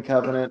Alien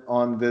Covenant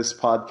on this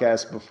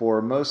podcast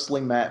before, mostly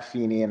Matt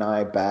Feeney and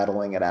I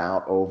battling it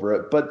out over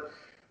it, but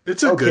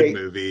it's a good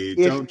movie.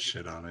 Don't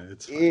shit on it.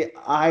 It's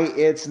fine.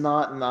 It's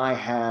not, and I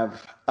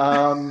have.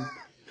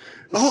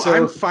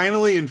 I'm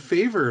finally in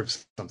favor of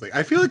something.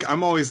 I feel like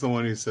I'm always the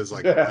one who says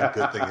like a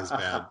good thing is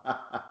bad.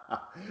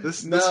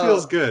 This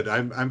feels good.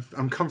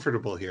 I'm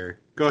comfortable here.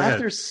 Go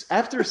ahead.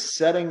 After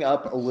setting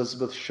up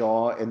Elizabeth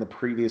Shaw in the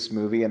previous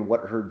movie and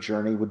what her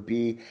journey would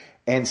be,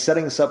 and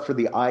setting us up for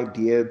the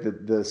idea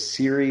that the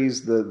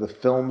series, the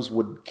films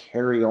would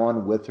carry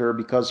on with her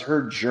because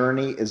her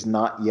journey is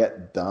not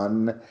yet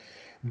done.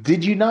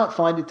 Did you not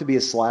find it to be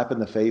a slap in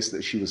the face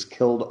that she was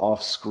killed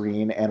off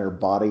screen and her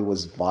body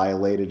was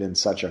violated in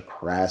such a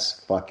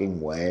crass fucking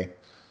way?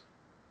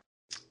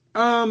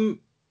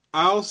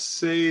 I'll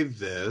say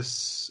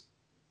this.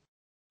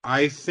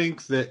 I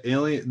think that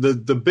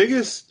the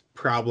biggest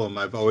problem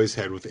I've always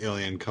had with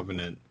Alien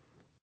Covenant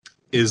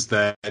is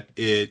that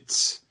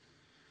it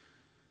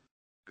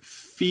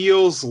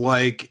feels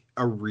like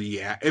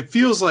it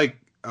feels like,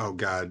 oh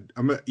God,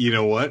 you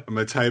know what? I'm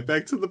going to tie it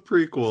back to the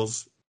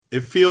prequels.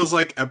 It feels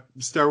like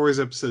Star Wars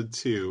Episode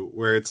 2,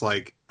 where it's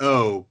like,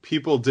 oh,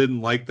 people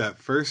didn't like that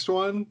first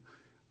one.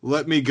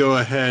 Let me go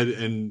ahead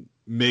and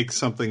make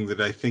something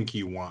that I think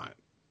you want.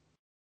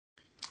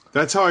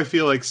 That's how I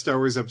feel like Star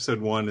Wars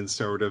Episode 1 and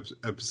Star Wars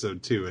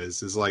Episode 2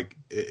 is like,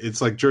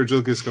 it's like George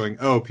Lucas going,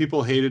 oh,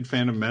 people hated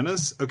Phantom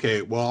Menace?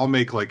 Okay, well, I'll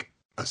make like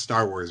a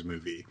Star Wars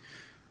movie.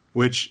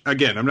 Which,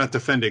 again, I'm not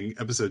defending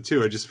Episode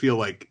 2. I just feel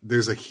like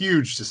there's a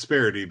huge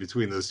disparity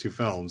between those two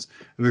films,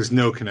 and there's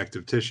no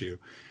connective tissue.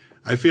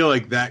 I feel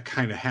like that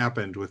kind of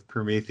happened with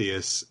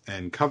Prometheus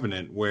and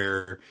Covenant,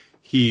 where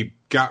he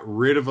got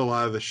rid of a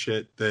lot of the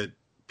shit that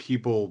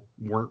people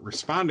weren't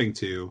responding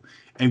to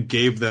and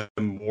gave them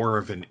more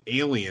of an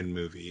alien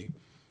movie.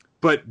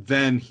 But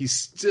then he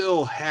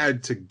still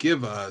had to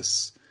give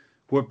us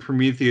what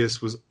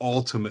Prometheus was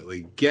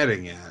ultimately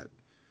getting at.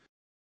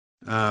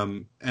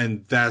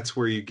 And that's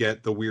where you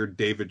get the weird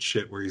David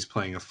shit where he's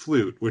playing a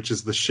flute, which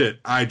is the shit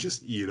I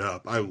just eat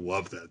up. I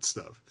love that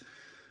stuff.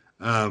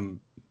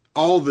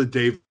 All the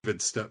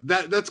David stuff.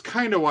 That's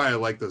kind of why I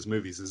like those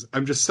movies. Is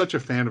I'm just such a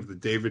fan of the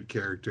David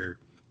character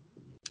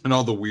and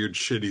all the weird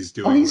shit he's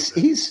doing. Oh,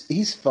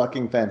 he's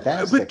fucking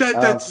fantastic. But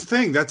that's the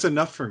thing. That's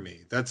enough for me.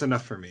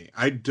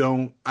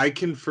 I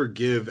can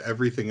forgive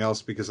everything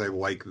else because I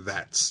like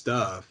that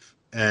stuff.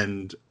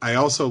 And I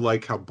also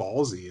like how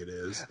ballsy it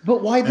is.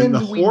 But why then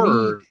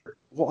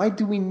why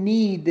do we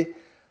need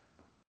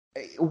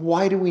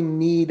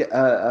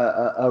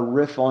a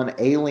riff on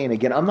Alien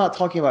again? I'm not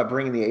talking about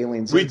bringing the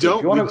aliens into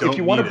it. If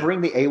you want to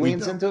bring the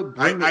aliens into it,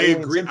 I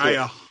agree.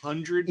 I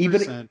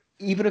 100%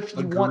 even if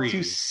you want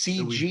to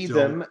CG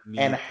them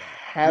and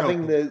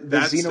having the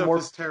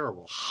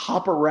xenomorph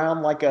hop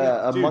around like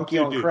a monkey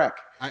on crack.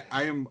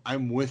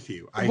 I'm with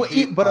you. I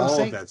hate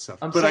all of that stuff.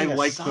 But I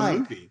like the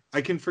movie. I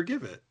can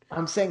forgive it.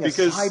 I'm saying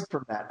aside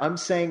from that, I'm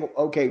saying,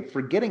 okay,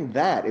 forgetting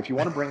that, if you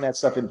want to bring that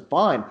stuff in,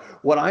 fine.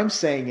 What I'm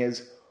saying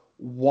is,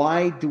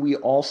 why do we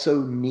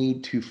also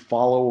need to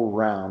follow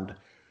around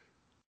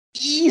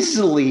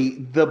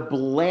easily the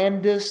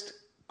blandest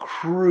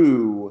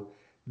crew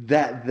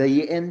that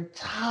the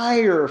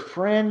entire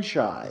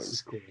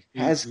franchise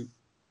has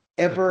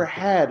ever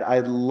had? I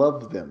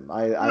love them.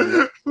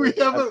 We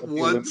haven't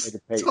once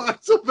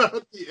talked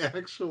about the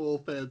actual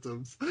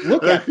Phantoms.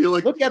 Look at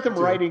them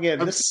writing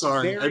in. I'm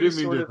sorry, I didn't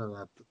mean to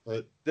interrupt.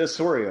 But this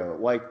Sorio,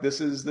 like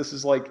this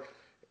is like,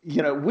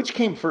 which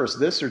came first,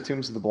 this or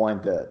Tombs of the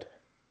Blind Dead?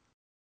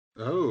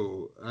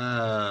 Oh,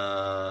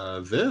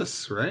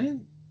 this, right?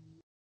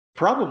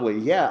 Probably,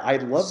 yeah. I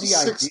love the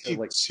idea.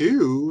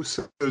 62.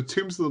 So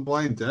Tombs of the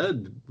Blind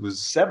Dead was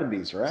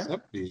 70s, right?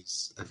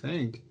 70s, I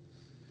think.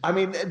 I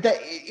mean, that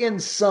in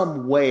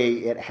some way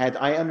it had.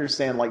 I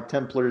understand, like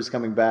Templars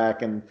coming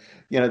back, and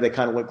they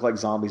kind of look like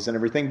zombies and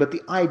everything. But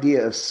the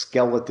idea of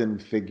skeleton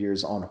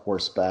figures on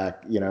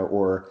horseback,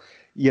 sort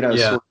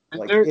of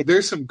like,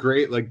 there's some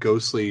great like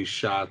ghostly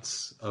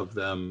shots of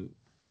them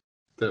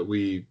that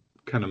we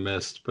kind of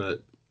missed.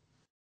 But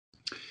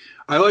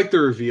I like the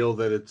reveal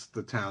that it's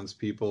the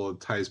townspeople. It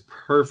ties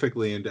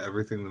perfectly into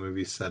everything the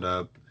movie set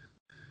up.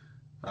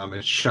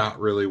 It's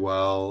shot really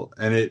well,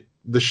 and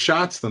the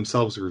shots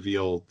themselves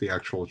reveal the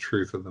actual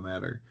truth of the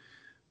matter.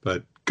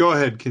 But go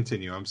ahead,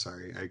 continue. I'm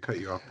sorry, I cut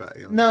you off.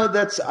 No,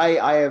 that's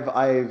I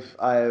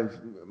have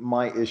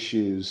my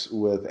issues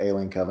with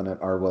Alien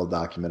Covenant are well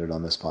documented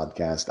on this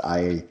podcast.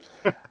 I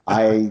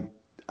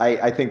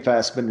think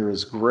Fassbender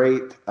is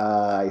great.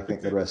 I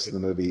think the rest of the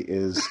movie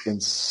is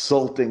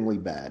insultingly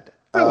bad.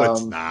 No,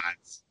 it's not.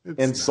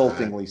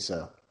 Insultingly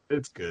so.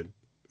 It's good.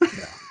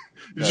 Yeah.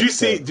 Do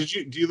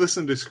you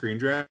listen to Screen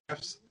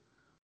Drafts?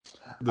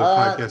 The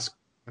podcast?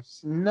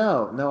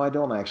 No, I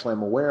don't actually.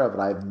 I'm aware of it.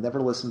 I've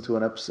never listened to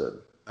an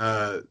episode.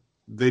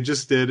 They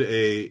just did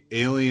a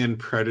Alien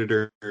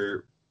Predator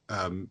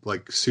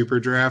like super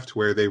draft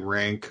where they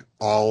rank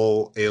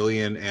all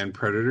Alien and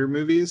Predator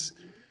movies.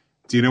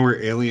 Do you know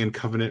where Alien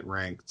Covenant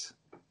ranked?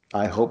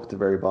 I hope at the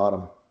very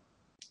bottom.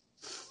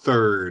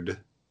 Third.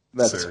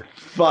 That's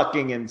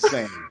fucking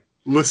insane.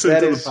 Listen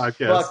to the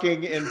podcast.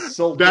 Fucking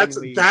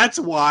insulting. That's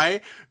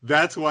why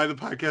the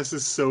podcast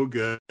is so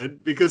good,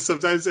 because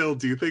sometimes they'll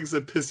do things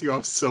that piss you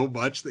off so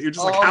much that you're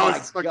just how is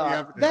this fucking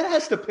happening? That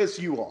has to piss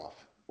you off.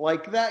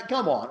 Like that,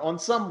 come on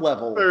some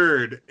level.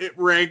 Third. It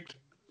ranked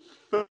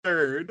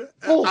third.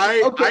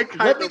 Okay,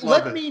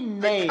 let me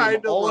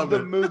name all of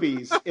the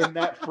movies in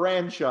that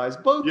franchise,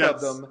 both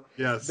of them,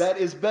 that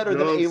is better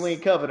than Alien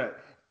Covenant.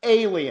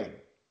 Alien.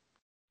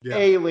 Yeah.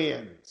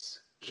 Aliens.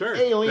 Sure.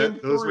 Alien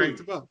 3. Those ranked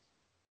above.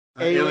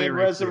 Alien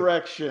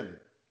Resurrection.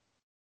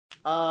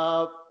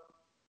 Predator,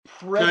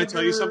 can I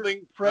tell you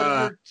something?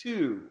 Predator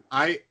 2.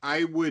 I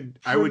would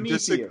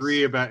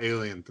disagree about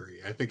Alien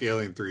 3. I think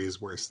Alien 3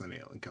 is worse than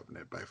Alien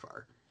Covenant by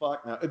far.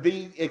 Fuck no.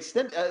 The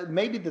extent,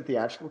 maybe the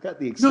theatrical cut,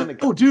 the extended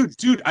cut. Oh,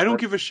 dude, I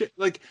don't give a shit.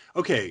 Like,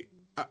 okay,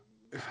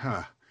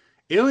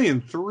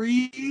 Alien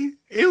 3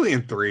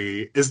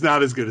 is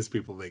not as good as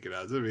people make it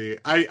out to be.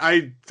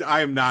 I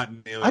am not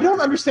an Alien. I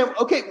don't understand.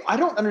 Okay, I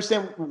don't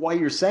understand why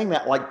you're saying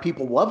that. Like,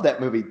 people love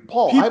that movie,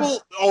 Paul.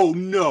 Oh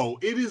no,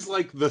 it is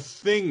like the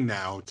thing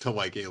now to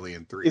like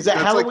Alien 3. Is that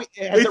Halloween?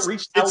 Has it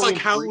reached? It's like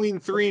Halloween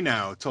 3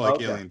 now to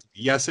like Alien 3.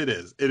 Yes, it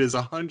is. It is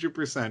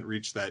 100%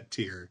 reached that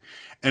tier,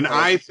 and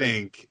I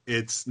think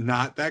it's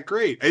not that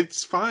great.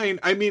 It's fine.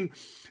 I mean,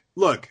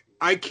 look,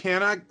 I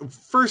cannot.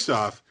 First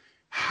off,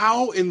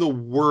 how in the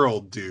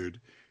world,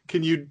 dude,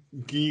 can you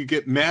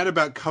get mad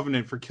about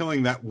Covenant for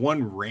killing that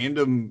one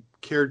random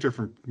character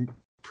from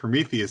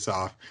Prometheus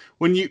off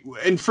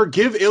and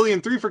forgive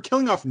Alien 3 for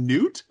killing off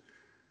Newt?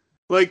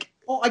 Like,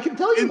 Oh, I can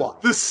tell you why.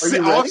 Are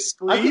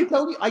you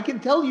ready? I can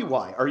tell you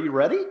why. Are you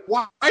ready?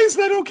 Why is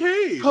that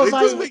okay?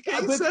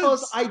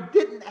 Because I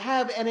didn't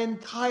have an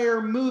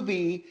entire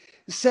movie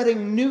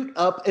setting Newt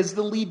up as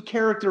the lead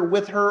character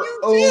with her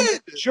own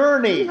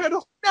journey. You had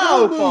a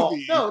no, movie Paul.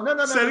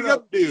 No. Setting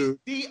up Newt.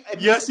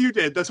 Yes, you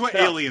did. That's what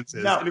Aliens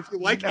is. And if you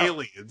like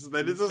Aliens,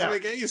 then it doesn't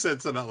make any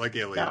sense to not like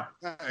Aliens.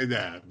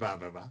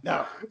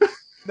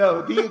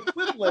 No, the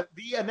equivalent,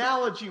 the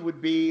analogy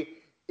would be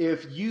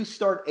if you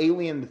start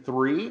Alien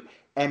 3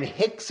 and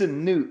Hicks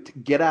and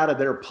Newt get out of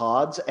their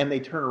pods and they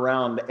turn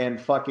around and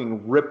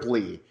fucking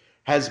Ripley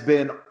has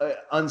been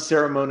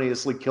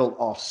unceremoniously killed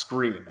off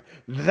screen.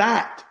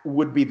 That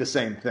would be the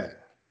same thing.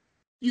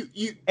 You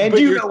I'm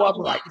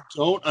right. You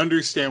don't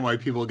understand why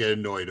people get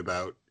annoyed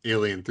about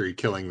Alien 3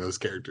 killing those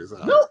characters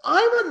off. No,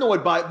 I'm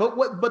annoyed by it,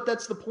 but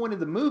that's the point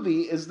of the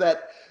movie is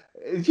that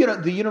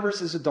the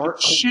universe is a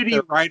dark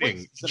shitty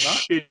writing.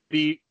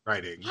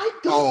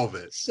 All of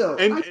it. So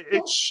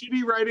it's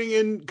shitty writing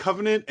in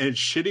Covenant and it's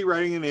shitty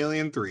writing in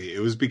Alien 3. It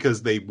was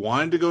because they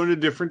wanted to go in a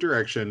different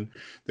direction.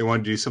 They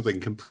wanted to do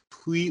something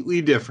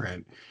completely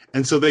different.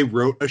 And so they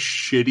wrote a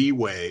shitty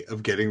way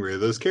of getting rid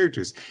of those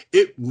characters.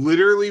 It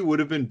literally would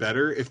have been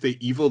better if they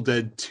Evil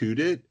Dead 2'd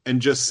it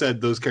and just said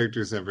those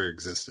characters never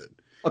existed.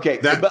 Okay.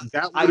 That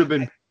would have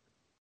been.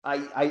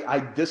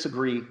 I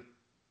disagree.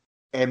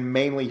 And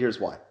mainly here's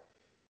why.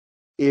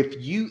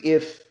 If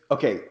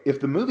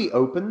the movie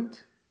opened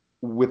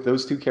with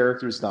those two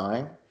characters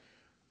dying,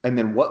 and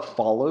then what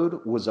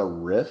followed was a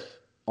riff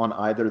on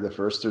either the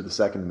first or the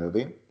second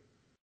movie,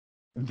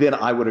 then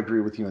I would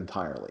agree with you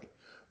entirely.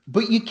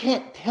 But you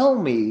can't tell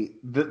me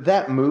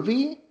that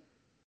movie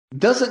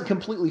doesn't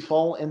completely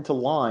fall into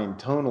line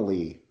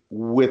tonally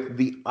with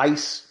the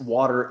ice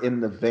water in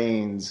the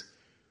veins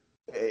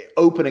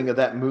opening of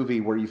that movie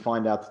where you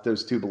find out that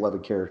those two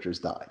beloved characters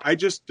died. I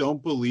just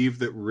don't believe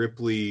that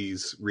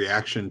Ripley's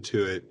reaction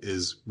to it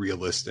is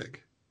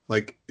realistic.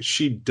 Like,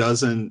 she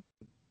doesn't...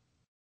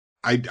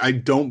 I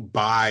don't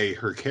buy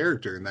her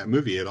character in that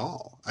movie at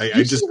all. I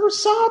just see her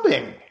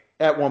sobbing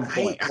at one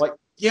point.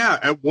 Yeah,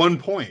 at one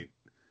point.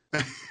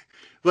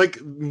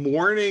 Like,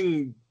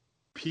 mourning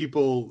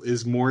people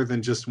is more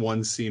than just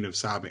one scene of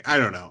sobbing. I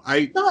don't know.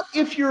 Not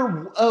if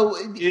you're...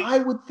 I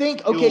would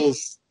think... Okay...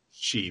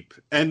 cheap.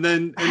 And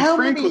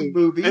frankly, many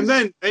movies?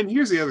 And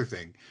here's the other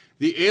thing.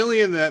 The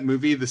alien in that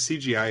movie, the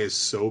CGI is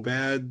so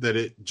bad that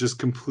it just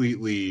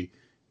completely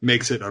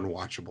makes it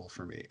unwatchable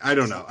for me. I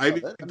don't know.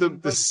 The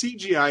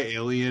CGI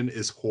alien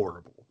is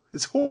horrible.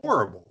 It's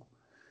horrible.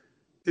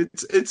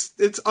 It's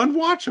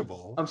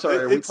unwatchable. I'm sorry,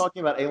 are we talking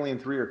about Alien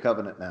 3 or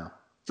Covenant now?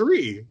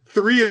 3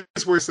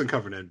 is worse than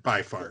Covenant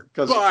by far.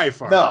 By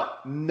far.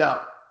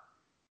 No.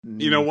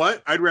 You know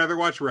what? I'd rather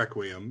watch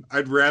Requiem.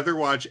 I'd rather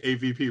watch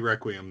AVP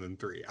Requiem than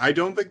 3. I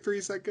don't think 3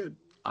 is that good.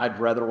 I'd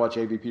rather watch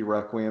AVP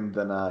Requiem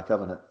than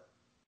Covenant.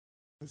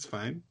 That's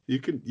fine. You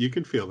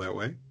can feel that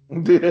way.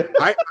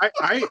 I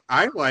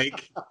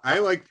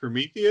like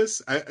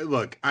Prometheus.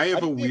 I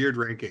have a weird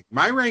ranking.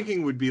 My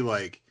ranking would be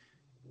like,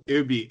 it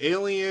would be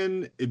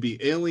Alien, it'd be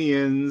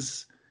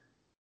Aliens,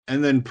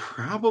 and then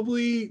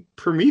probably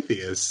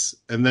Prometheus,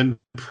 and then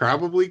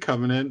probably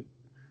Covenant.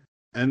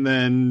 And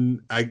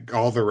then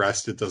all the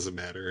rest, it doesn't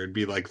matter. It'd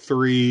be like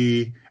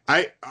 3.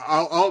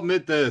 I'll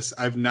admit this.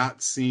 I've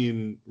not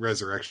seen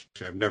Resurrection.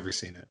 I've never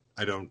seen it.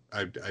 I don't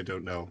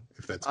know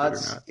if that's good or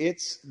not.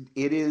 It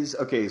is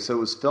okay. So it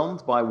was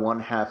filmed by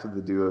one half of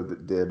the duo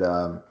that did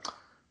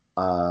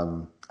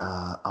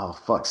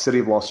City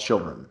of Lost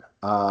Children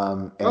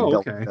and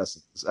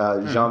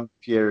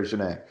Jean-Pierre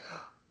Jeunet.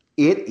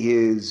 It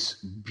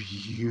is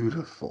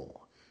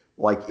beautiful.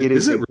 Like it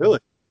is. Is it really?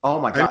 Oh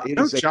my God! I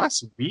know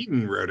Joss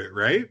Whedon wrote it,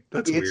 right?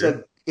 That's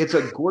weird. It's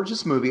a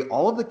gorgeous movie.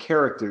 All of the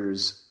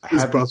characters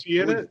is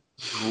Buffy in it?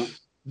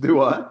 Do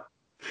what?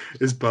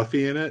 Is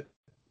Buffy in it?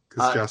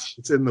 Because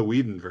it's in the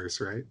Whedonverse,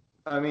 right?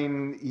 I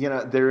mean,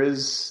 there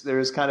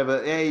is kind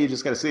of you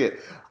just got to see it.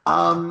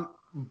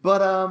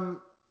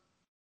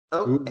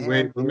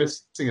 Wait, we're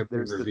missing a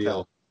big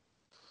reveal.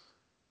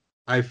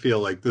 I feel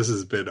like this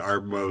has been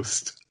our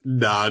most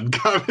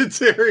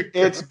non-commentary.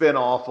 It's been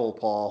awful,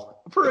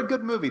 Paul, for a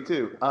good movie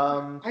too.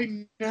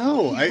 I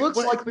know.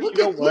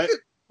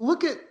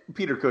 Look at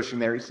Peter Cushing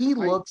there. He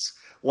looks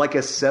like a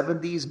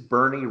 '70s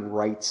Bernie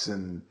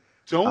Wrightson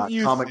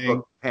comic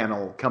book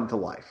panel come to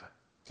life.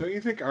 Don't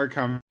you think our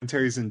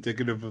commentary is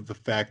indicative of the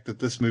fact that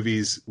this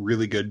movie's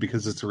really good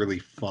because it's really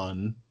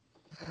fun?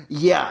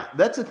 Yeah,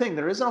 that's the thing.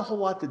 There isn't a whole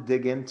lot to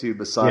dig into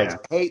besides,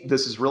 hey,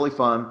 this is really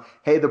fun.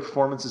 Hey, the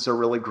performances are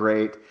really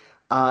great.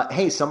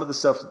 Hey, some of the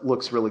stuff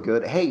looks really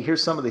good. Hey,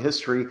 here's some of the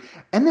history.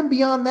 And then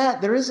beyond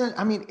that, there isn't,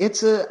 I mean,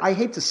 I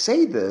hate to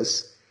say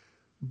this,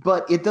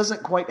 but it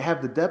doesn't quite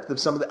have the depth of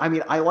some of the, I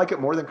mean, I like it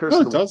more than Curse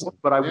of the Werewolf,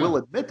 but I will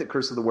admit that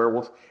Curse of the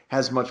Werewolf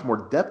has much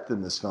more depth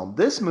in this film.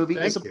 This movie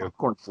is a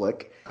popcorn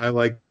flick. I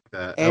like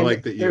that. I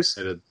like that you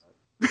admitted.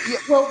 Yeah,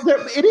 well,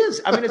 it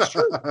is. I mean, it's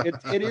true.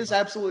 It is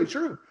absolutely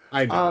true.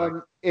 I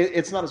know.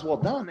 It's not as well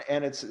done,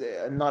 and it's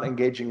not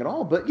engaging at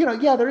all. But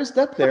yeah, there is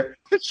depth there.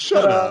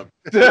 Shut up.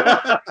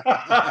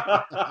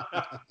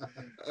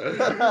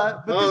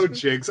 But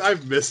Jinx,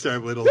 I've missed our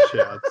little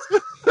chats.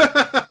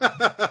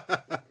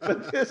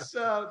 But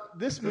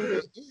this movie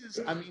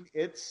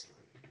is.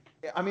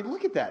 I mean,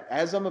 look at that.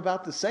 As I'm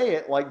about to say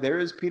it, like there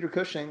is Peter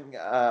Cushing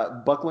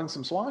buckling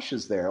some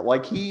swashes there.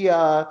 Like he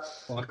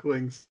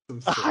buckling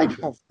some swashes. I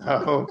don't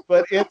know,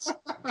 but it's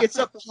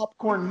a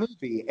popcorn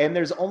movie, and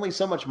there's only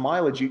so much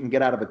mileage you can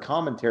get out of a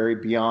commentary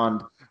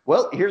beyond.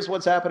 Well, here's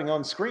what's happening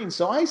on screen.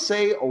 So I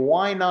say,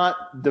 why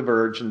not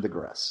diverge and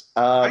digress?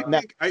 I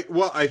think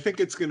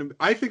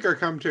our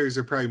commentaries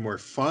are probably more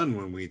fun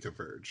when we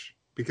diverge.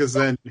 Because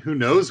then who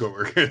knows what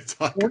we're going to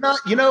talk about.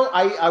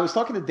 I was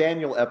talking to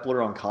Daniel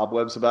Epler on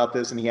Cobwebs about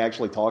this, and he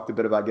actually talked a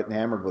bit about getting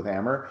hammered with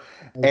Hammer.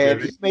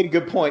 And he made a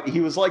good point.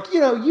 He was like,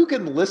 you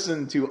can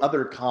listen to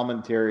other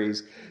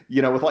commentaries,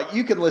 with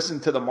you can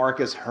listen to the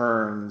Marcus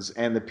Hearns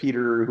and the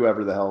Peter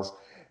whoever the hell's.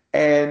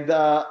 And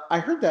I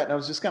heard that, and I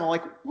was just kind of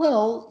like,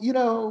 well,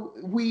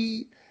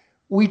 we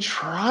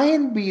try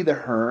and be the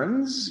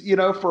Hearns,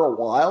 for a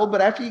while,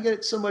 but after you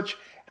get so much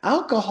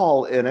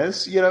alcohol in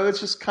us, it's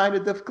just kind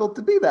of difficult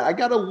to be that. I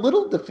got a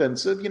little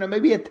defensive,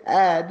 maybe a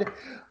tad,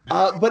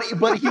 but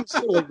he's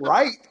totally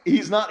right.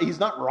 He's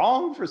not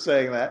wrong for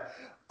saying that.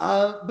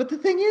 But the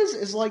thing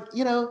is like,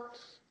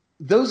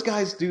 those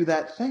guys do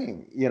that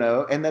thing,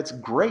 and that's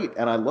great.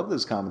 And I love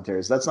those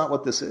commentaries. That's not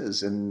what this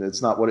is, and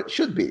it's not what it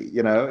should be.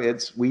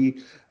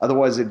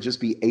 Otherwise it'd just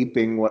be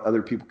aping what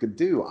other people could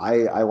do.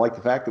 I like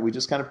the fact that we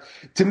just kind of,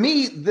 to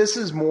me, this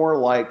is more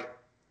like,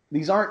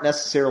 these aren't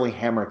necessarily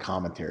Hammer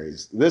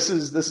commentaries. This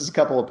is a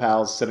couple of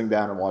pals sitting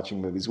down and watching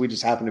movies. We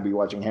just happen to be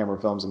watching Hammer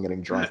films and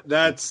getting drunk.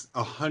 That's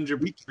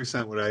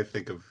 100% what I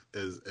think of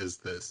as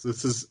this.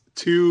 This is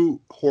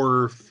two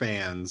horror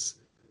fans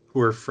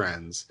who are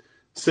friends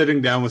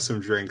sitting down with some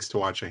drinks to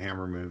watch a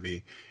Hammer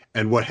movie,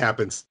 and what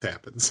happens.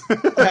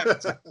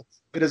 It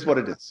is what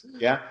it is.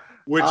 Yeah.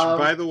 Which,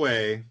 by the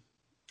way,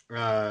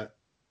 I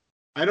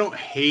don't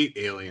hate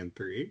Alien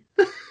 3.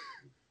 Yeah.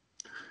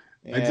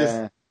 I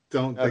just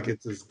don't think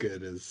it's as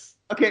good as...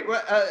 Okay,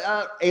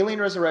 Alien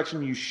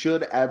Resurrection you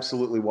should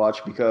absolutely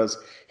watch, because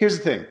here's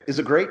the thing. Is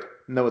it great?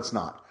 No, it's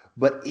not.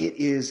 But it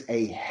is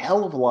a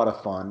hell of a lot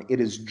of fun. It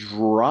is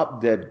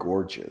drop dead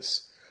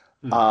gorgeous.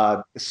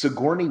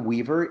 Sigourney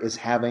Weaver is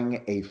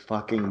having a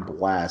fucking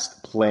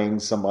blast playing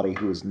somebody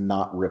who is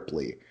not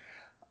Ripley.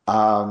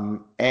 My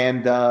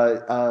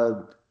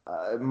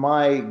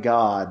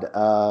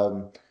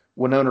God,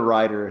 Winona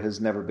Ryder has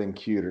never been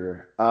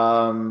cuter.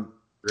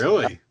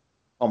 Really?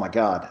 Oh my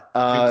God.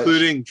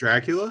 Including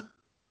Dracula?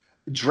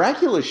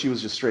 Dracula, she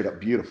was just straight up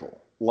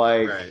beautiful.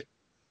 Like, right.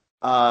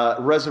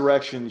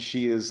 Resurrection,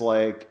 she is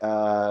like,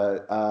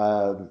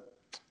 I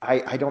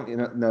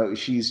don't know.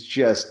 She's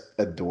just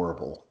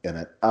adorable in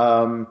it.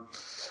 I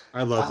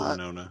love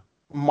Winona.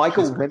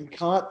 Michael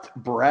Wincott,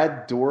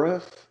 Brad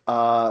Dourif,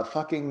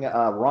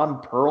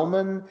 Ron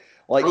Perlman.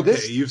 Like, okay,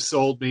 you've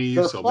sold me.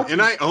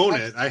 And I own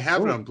it. I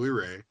have it on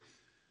Blu-ray.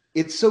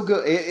 It's so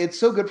good. It's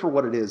so good for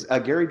what it is.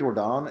 Gary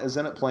Dourdan is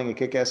in it playing a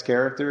kick-ass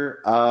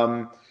character.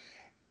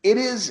 It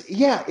is,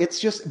 yeah, it's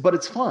just, but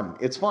it's fun.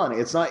 It's fun.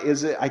 It's not,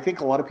 I think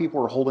a lot of people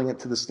are holding it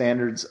to the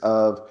standards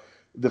of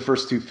the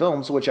first two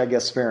films, which I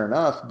guess fair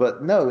enough.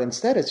 But no,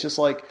 instead it's just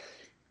like,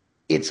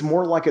 it's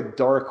more like a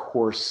Dark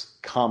Horse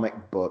comic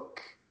book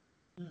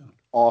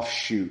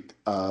offshoot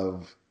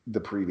of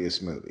the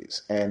previous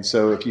movies. And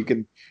so if you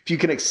can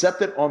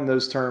accept it on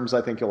those terms,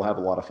 I think you'll have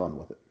a lot of fun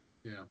with it.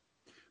 Yeah.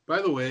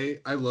 By the way,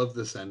 I love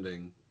this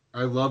ending.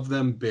 I love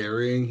them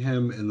burying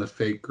him in the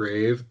fake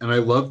grave, and I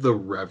love the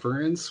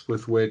reverence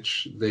with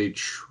which they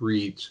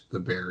treat the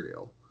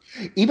burial.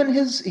 Even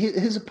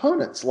his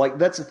opponents, like,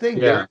 that's the thing.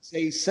 Yeah. There's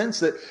a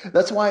sense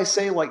that's why I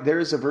say, like, there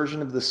is a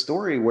version of the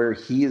story where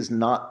he is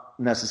not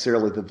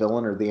necessarily the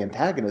villain or the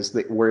antagonist,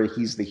 where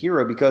he's the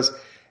hero, because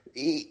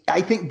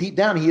I think deep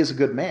down he is a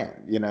good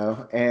man,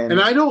 and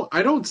I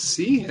don't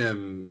see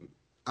him.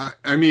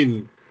 I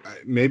mean,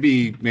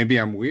 maybe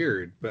I'm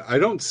weird, but I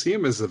don't see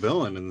him as the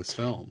villain in this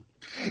film.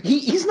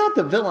 He's not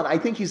the villain. I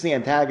think he's the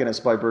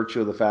antagonist by virtue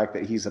of the fact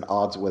that he's at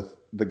odds with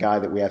the guy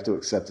that we have to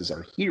accept as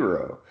our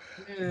hero.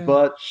 Yeah,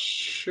 but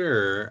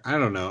sure, I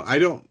don't know. I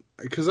don't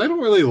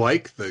really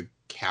like the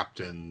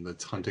captain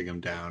that's hunting him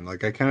down.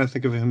 Like, I kind of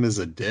think of him as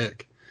a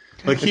dick.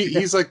 Like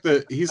he's like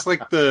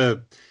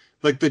the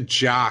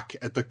jock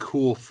at the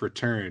cool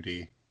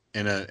fraternity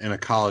in a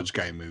college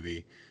guy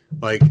movie.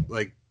 Like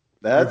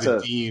that's the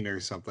dean or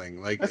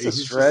something. Like, that's a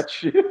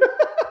stretch.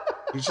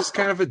 He's just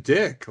kind of a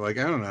dick. Like,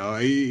 I don't know.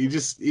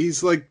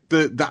 He's like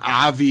the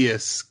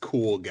obvious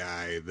cool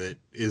guy that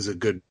is a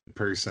good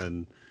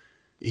person.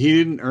 He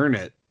didn't earn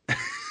it.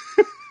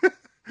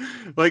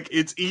 Like,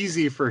 it's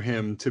easy for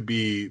him to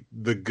be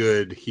the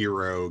good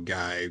hero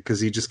guy because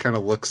he just kind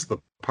of looks the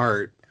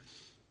part.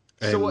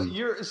 And...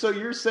 So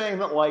you're saying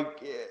that,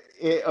 like,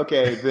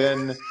 Okay,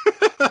 then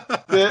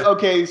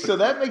okay, so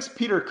that makes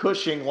Peter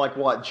Cushing like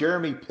what?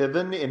 Jeremy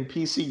Piven in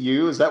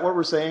PCU? Is that what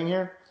we're saying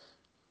here?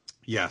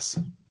 Yes,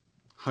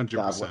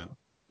 100%.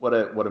 What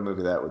a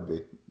movie that would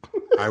be.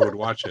 I would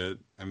watch it.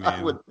 I mean,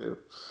 I would too.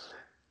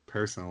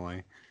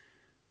 Personally,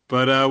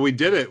 but we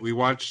did it. We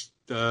watched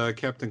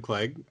Captain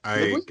Clegg.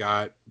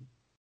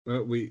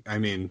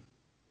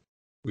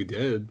 We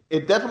did.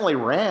 It definitely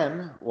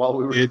ran while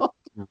we were. It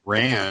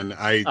ran.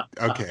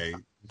 Okay.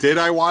 Did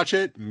I watch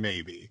it?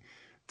 Maybe.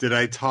 Did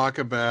I talk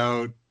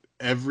about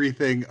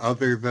everything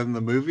other than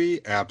the movie?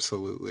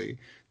 Absolutely.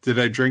 Did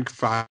I drink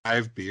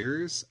 5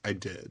 beers? I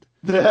did.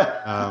 Did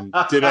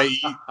I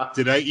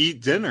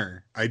eat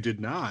dinner? I did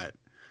not.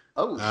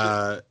 Oh,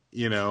 shit.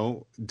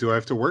 Do I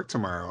have to work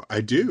tomorrow?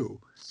 I do.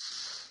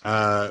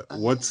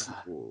 What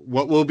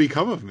will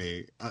become of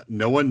me?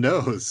 No one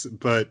knows,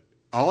 but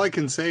all I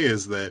can say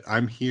is that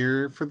I'm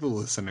here for the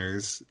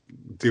listeners,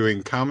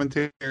 doing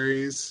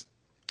commentaries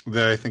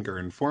that I think are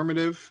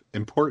informative,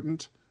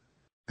 important.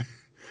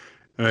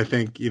 And I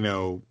think,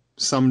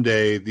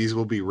 someday these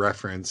will be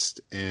referenced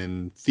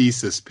in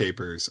thesis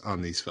papers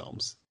on these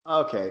films.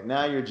 Okay,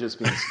 now you're just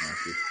being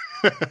snarky.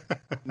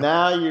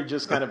 Now you're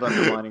just kind of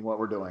undermining what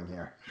we're doing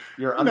here.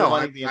 You're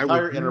undermining the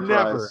entire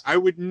enterprise. I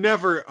would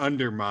never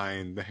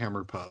undermine the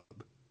Hammer Pub.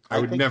 I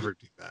would never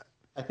do that.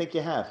 I think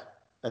you have.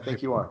 I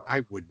think you are.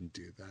 I wouldn't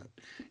do that.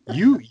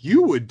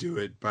 You would do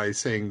it by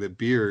saying that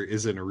beer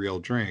isn't a real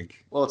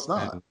drink. Well, it's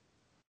not.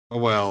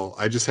 Well,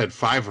 I just had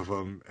 5 of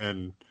them,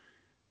 and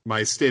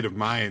my state of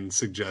mind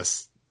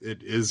suggests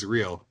it is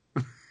real.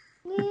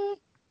 I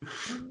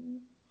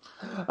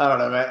don't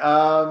know, man.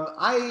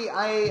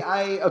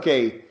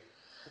 Okay.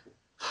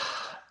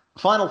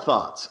 Final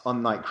thoughts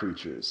on Night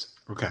Creatures.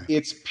 Okay.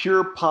 It's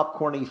pure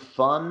popcorny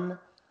fun.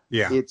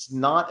 Yeah. It's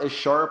not as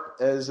sharp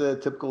as a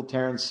typical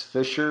Terrence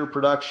Fisher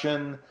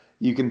production.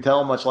 You can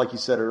tell, much like you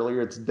said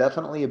earlier, it's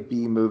definitely a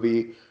B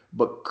movie,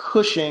 but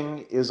Cushing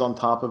is on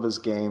top of his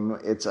game.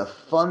 It's a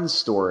fun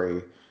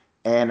story,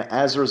 and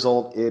as a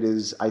result,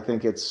 I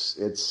think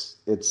it's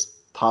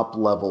top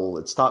level,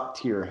 it's top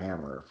tier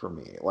Hammer for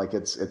me. Like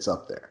it's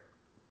up there.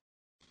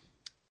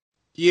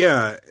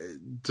 Yeah,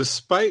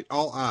 despite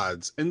all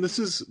odds, and this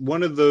is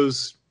one of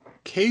those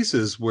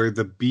cases where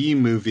the B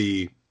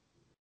movie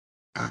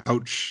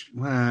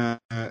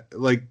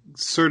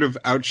sort of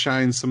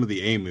outshines some of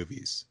the A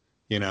movies.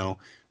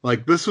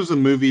 Like this was a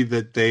movie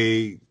that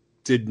they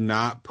did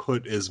not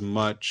put as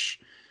much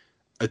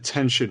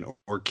attention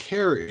or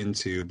care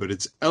into, but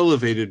it's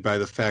elevated by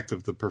the fact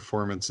of the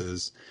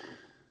performances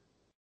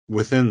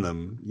within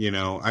them.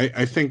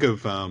 I think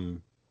of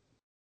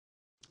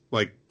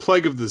like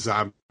Plague of the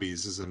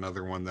Zombies is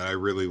another one that I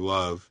really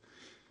love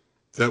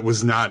that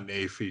was not an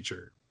A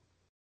feature.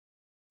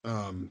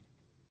 And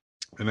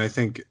I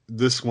think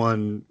this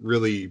one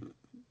really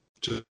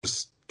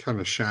just kind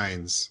of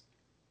shines.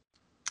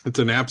 It's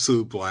an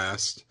absolute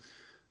blast.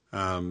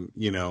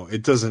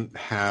 It doesn't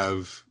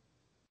have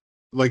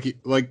like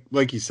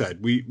you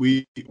said,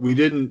 we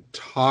didn't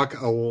talk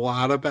a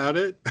lot about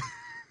it,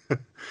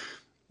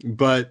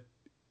 but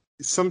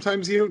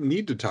sometimes you don't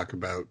need to talk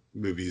about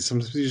movies.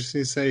 Sometimes you just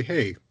need to say,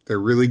 hey, they're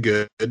really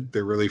good,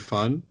 they're really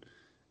fun,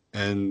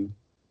 and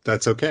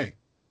that's okay.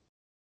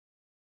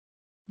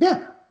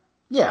 Yeah.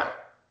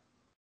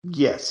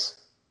 Yes.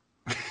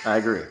 I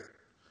agree.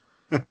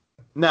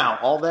 Now,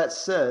 all that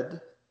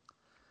said...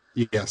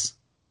 Yes.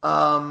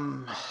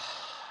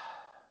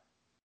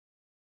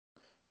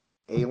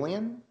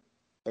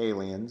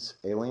 Aliens,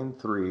 Alien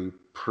 3,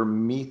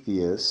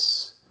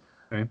 Prometheus...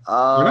 Okay.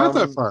 We're not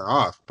that far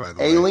off, by the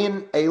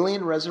way.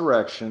 Alien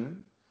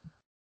Resurrection,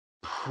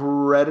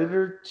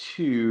 Predator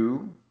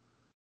 2,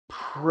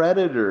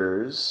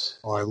 Predators.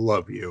 Oh, I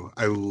love you.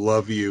 I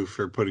love you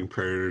for putting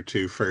Predator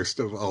 2 first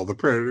of all the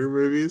Predator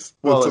movies.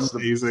 Well, it's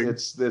amazing.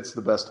 It's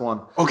the best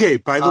one. Okay,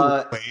 by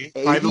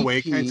the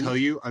way, can I tell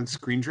you, on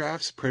Screen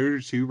Drafts, Predator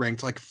 2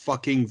 ranked like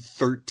fucking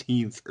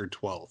 13th or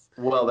 12th.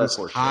 Well, that's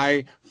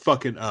high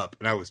fucking up,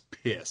 and I was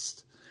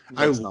pissed.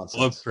 That's nonsense.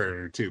 Love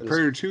Predator 2.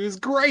 Predator 2 is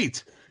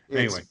great.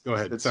 Anyway, go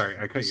ahead. Sorry,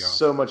 I cut you off.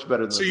 So much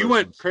better than So you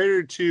went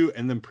Predator 2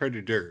 and then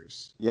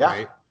Predators. Yeah.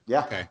 Right?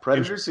 Yeah. Okay.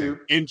 Predator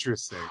 2.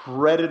 Interesting.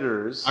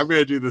 Predators. I'm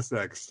going to do this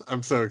next.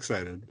 I'm so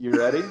excited. You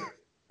ready?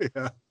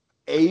 Yeah.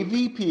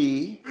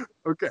 AVP.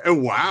 Okay. Oh,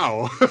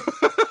 wow.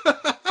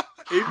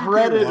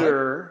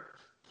 Predator.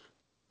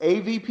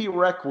 AVP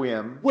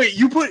Requiem. Wait,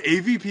 you put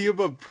AVP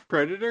above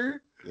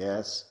Predator?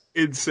 Yes.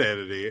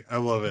 Insanity. I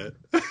love it.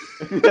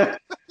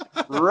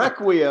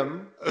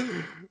 Requiem.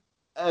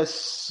 A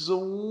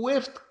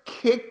swift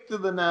kick to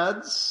the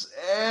nuts,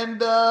 and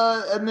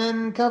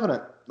then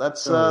Covenant.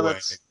 That's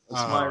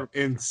my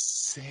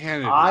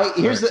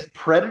insanity. Here's the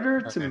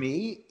Predator. To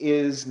me,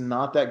 is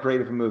not that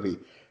great of a movie.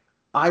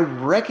 I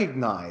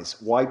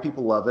recognize why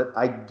people love it.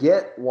 I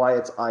get why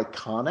it's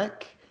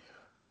iconic.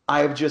 I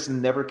have just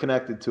never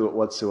connected to it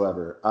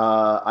whatsoever.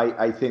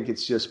 I think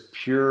it's just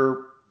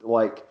pure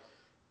like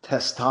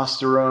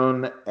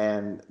testosterone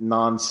and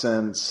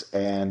nonsense,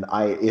 and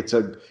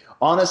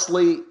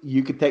honestly,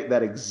 you could take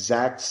that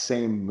exact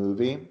same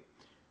movie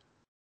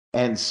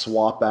and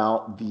swap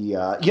out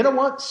the you know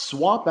what?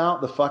 Swap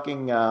out the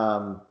fucking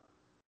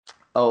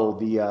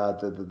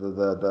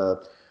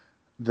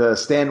the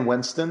Stan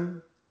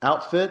Winston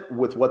outfit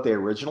with what they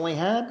originally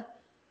had,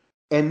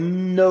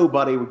 and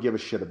nobody would give a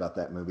shit about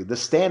that movie. The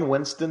Stan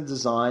Winston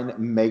design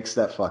makes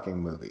that fucking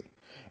movie.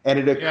 And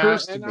it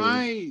occurs to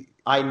me,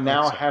 I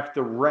now have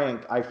to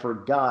rank, I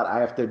forgot,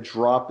 I have to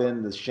drop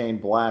in the Shane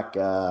Black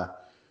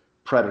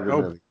Predator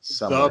movie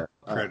somewhere.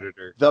 The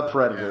Predator. The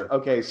Predator. Yeah.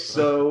 Okay,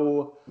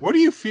 so what do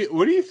you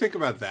think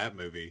about that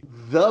movie?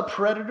 The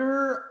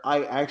Predator,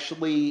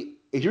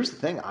 here's the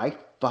thing, I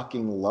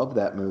fucking love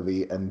that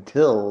movie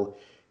until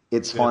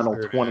its final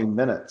 20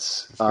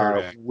 minutes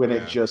when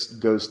it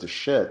just goes to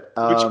shit.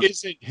 Which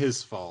isn't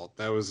his fault.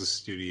 That was a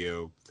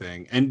studio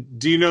thing. And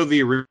do you know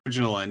the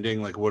original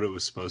ending, like what it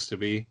was supposed to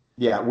be?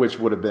 Yeah, which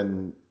would have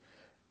been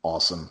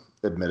awesome,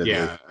 admittedly.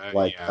 Yeah,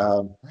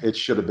 it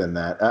should have been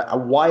that.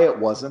 Why it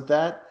wasn't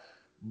that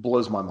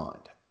blows my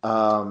mind.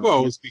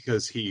 Well, it's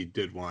because he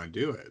did want to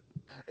do it.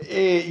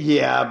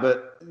 Yeah,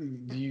 but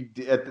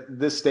at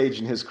this stage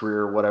in his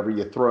career, whatever,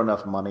 you throw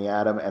enough money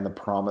at him and the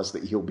promise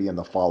that he'll be in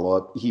the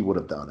follow-up, he would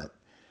have done it.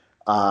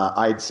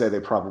 I'd say they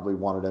probably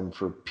wanted him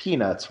for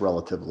peanuts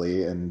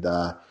relatively, and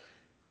no.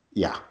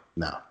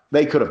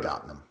 They could have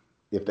gotten him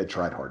if they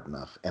tried hard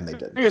enough, and they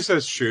didn't. I guess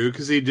that's true,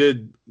 because he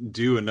did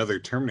do another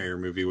Terminator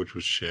movie, which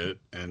was shit.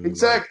 And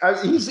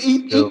exactly.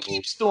 He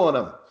keeps doing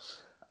them.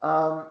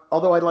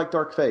 Although I like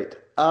Dark Fate.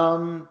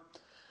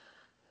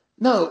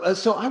 No,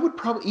 so I would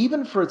probably,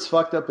 even for its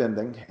fucked up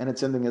ending, and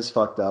its ending is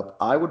fucked up,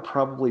 I would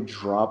probably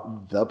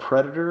drop The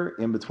Predator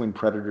in between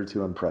Predator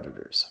 2 and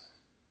Predators.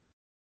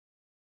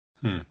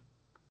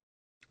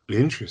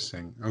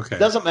 Interesting. Okay.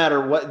 Doesn't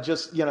matter what,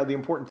 just, the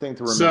important thing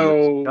to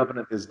remember is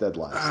Covenant is dead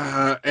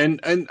last.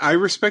 And I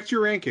respect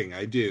your ranking.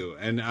 I do.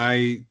 And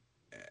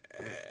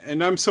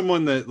I'm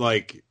someone that,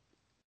 like,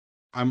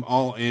 I'm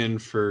all in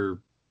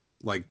for,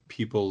 like,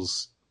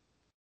 people's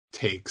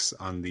takes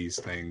on these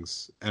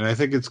things, and I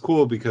think it's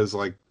cool because,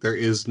 like, there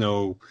is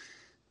no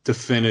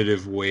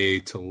definitive way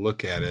to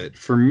look at it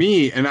for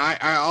me. And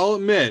I'll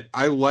admit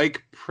I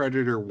like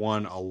Predator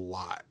 1 a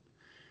lot.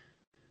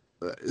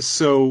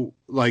 So,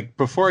 like,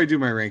 before I do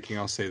my ranking,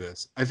 I'll say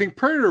this: I think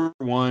Predator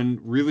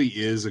 1 really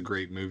is a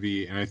great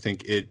movie, and I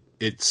think it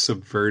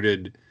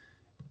subverted,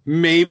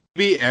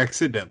 maybe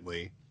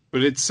accidentally,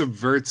 but it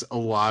subverts a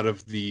lot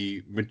of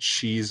the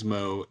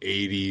machismo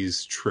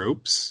 80s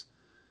tropes,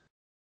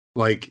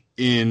 like,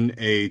 in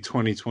a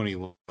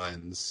 2020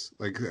 lens,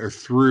 like, or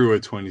through a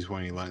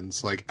 2020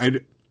 lens. Like, I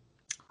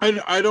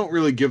don't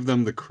really give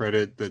them the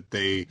credit that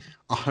they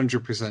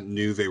 100%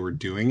 knew they were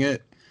doing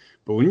it.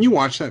 But when you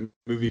watch that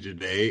movie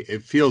today,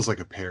 it feels like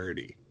a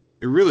parody.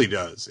 It really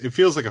does. It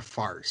feels like a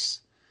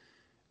farce.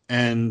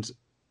 And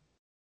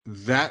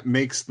that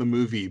makes the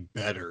movie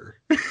better.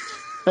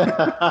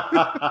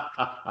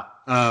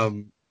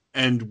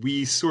 And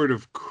we sort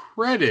of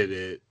credit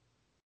it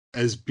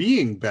as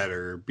being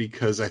better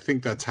because I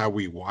think that's how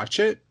we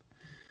watch it.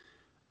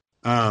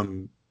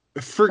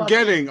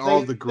 Forgetting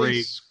all the great...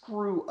 They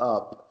screw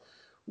up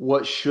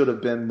what should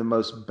have been the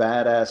most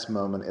badass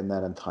moment in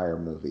that entire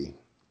movie.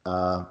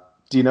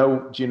 Do you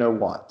know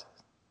what?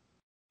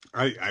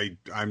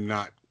 I'm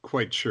not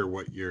quite sure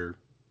what you're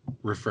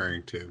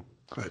referring to,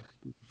 but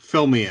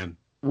fill me in.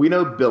 We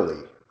know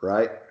Billy,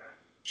 right?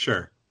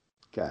 Sure.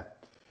 Okay.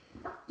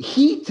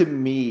 He, to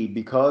me,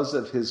 because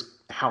of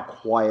how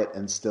quiet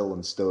and still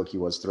and stoic he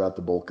was throughout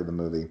the bulk of the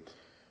movie,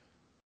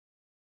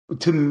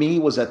 to me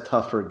was a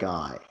tougher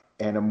guy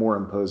and a more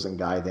imposing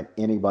guy than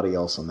anybody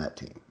else on that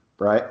team,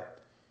 right?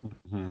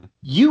 Mm-hmm.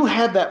 You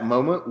had that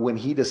moment when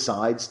he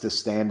decides to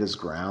stand his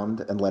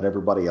ground and let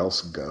everybody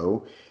else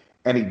go,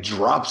 and he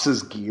drops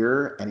his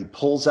gear and he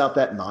pulls out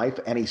that knife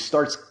and he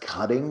starts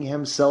cutting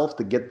himself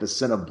to get the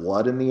scent of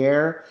blood in the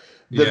air.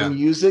 The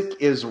music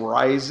is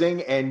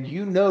rising, and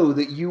you know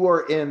that you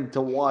are in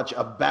to watch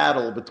a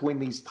battle between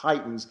these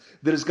titans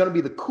that is going to be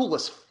the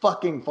coolest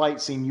fucking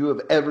fight scene you have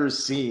ever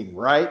seen,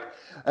 right?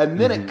 And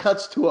then it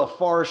cuts to a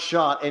far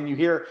shot, and you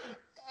hear...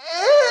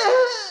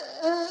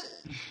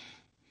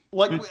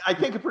 Like, I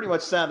think it pretty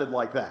much sounded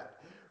like that,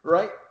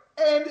 right?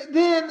 And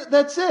then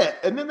that's it.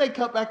 And then they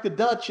cut back to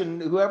Dutch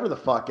and whoever the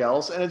fuck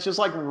else, and it's just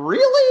like,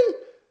 really?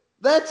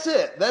 That's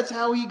it. That's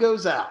how he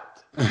goes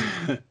out.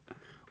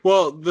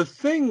 Well, the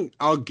thing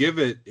I'll give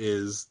it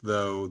is,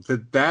 though,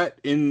 that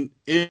in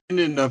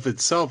and of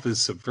itself is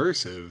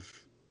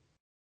subversive,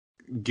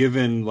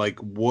 given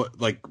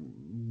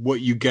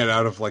what you get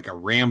out of, like, a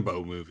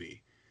Rambo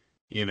movie.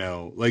 You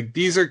know, like,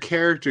 these are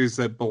characters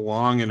that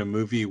belong in a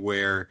movie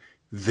where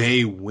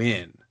they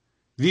win.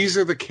 These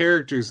are the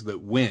characters that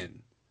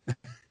win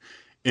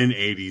in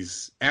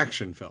 80s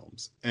action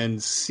films.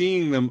 And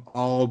seeing them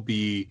all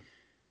be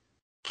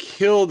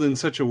killed in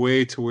such a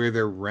way to where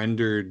they're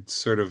rendered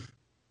sort of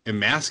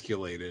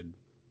emasculated,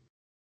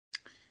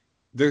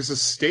 there's a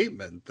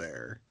statement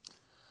there.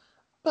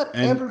 But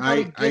and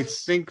I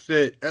think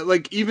that,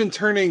 like, even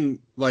turning,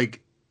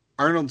 like,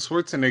 Arnold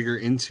Schwarzenegger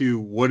into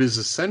what is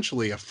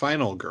essentially a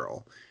final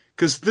girl,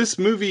 Because this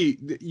movie,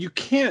 you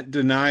can't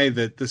deny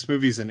that this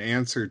movie's an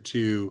answer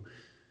to,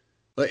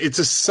 it's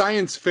a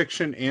science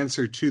fiction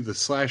answer to the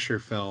slasher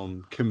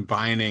film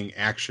combining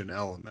action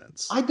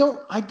elements. I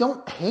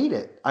don't hate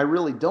it. I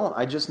really don't.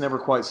 I just never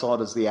quite saw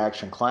it as the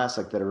action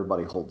classic that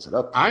everybody holds it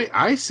up to.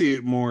 I see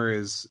it more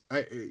as,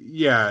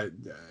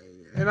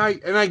 and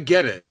I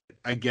get it.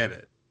 I get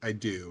it. I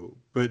do.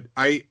 But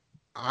I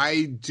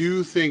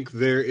do think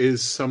there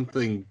is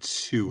something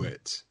to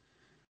it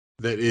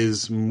that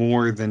is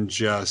more than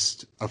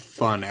just a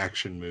fun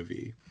action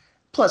movie.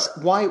 Plus,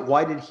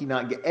 why did he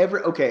not get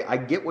okay, I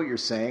get what you're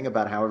saying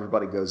about how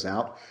everybody goes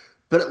out,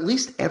 but at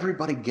least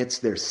everybody gets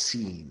their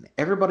scene.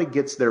 Everybody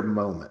gets their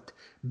moment.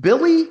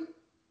 Billy,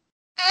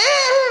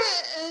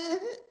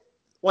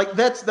 like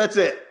that's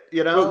it,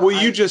 you know? But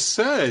what you just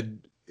said,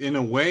 in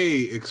a way,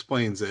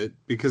 explains it,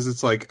 because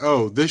it's like,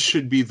 oh, this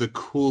should be the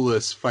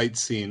coolest fight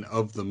scene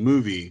of the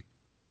movie.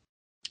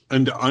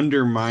 And to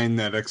undermine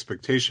that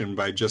expectation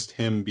by just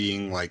him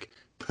being like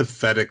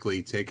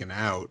pathetically taken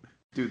out,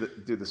 do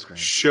the scream,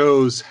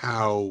 shows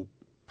how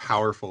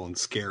powerful and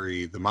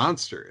scary the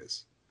monster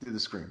is. Do the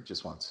scream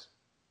just once.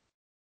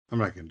 I'm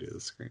not going to do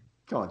the scream.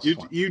 Go on,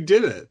 you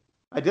did it.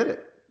 I did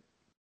it.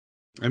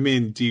 I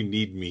mean, do you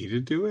need me to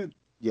do it?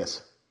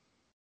 Yes.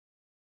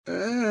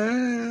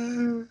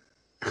 No,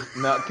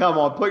 come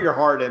on, put your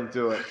heart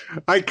into it.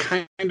 I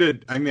did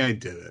it. I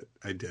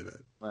did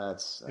it.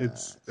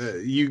 It's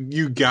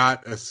you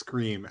got a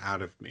scream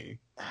out of me,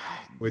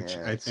 which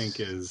I think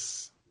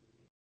is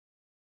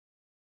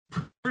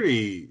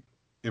pretty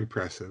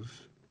impressive,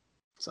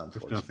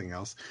 if nothing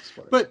else.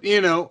 But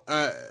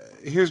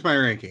here's my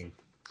ranking.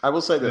 I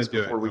will say this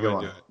before we go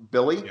on.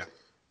 Billy,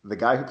 the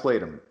guy who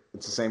played him,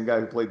 it's the same guy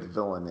who played the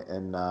villain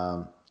in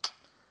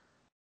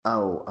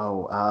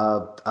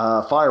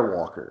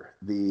Firewalker,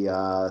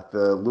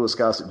 the Louis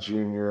Gossett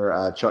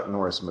Jr. Chuck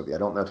Norris movie. I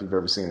don't know if you've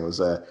ever seen it. It was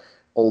a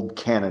old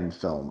Cannon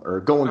film or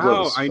Golden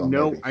Globes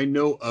film. I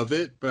know of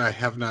it, but I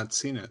have not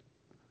seen it.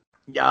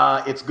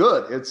 Yeah, it's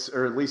good.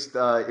 Or at least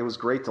it was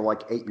great to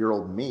like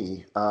 8-year-old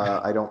me.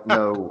 I don't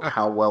know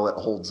how well it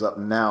holds up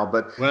now,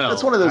 but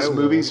that's one of those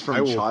movies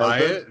from childhood. I will buy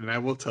it, and I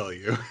will tell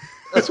you.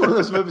 That's one of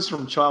those movies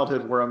from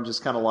childhood where I'm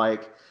just kind of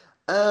like,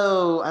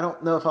 oh, I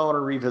don't know if I want to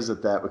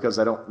revisit that because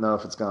I don't know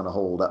if it's going to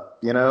hold up,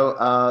 you know?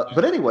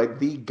 But anyway,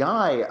 the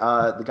guy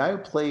who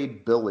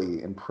played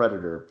Billy in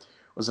Predator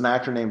was an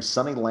actor named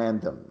Sonny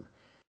Landham.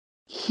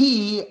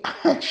 He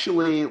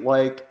actually,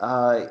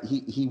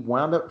 he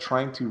wound up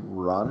trying to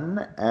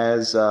run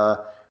as, I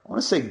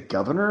want to say,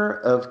 governor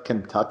of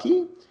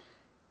Kentucky.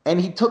 And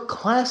he took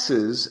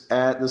classes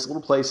at this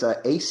little place,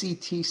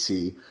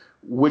 ACTC,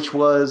 which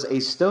was a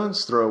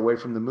stone's throw away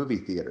from the movie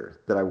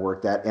theater that I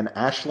worked at in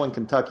Ashland,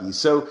 Kentucky.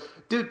 So,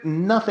 dude,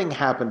 nothing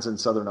happens in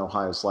Southern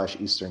Ohio /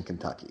 Eastern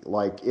Kentucky.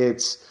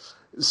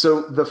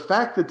 So the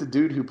fact that the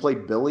dude who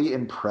played Billy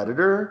in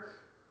Predator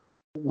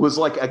was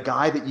like a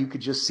guy that you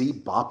could just see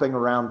bopping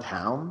around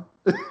town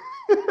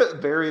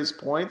at various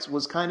points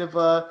was kind of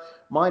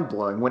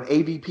mind-blowing. When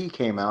AVP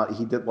came out,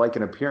 he did like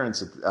an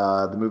appearance at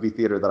the movie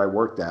theater that I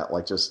worked at,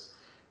 like just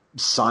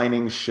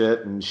signing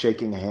shit and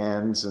shaking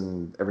hands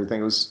and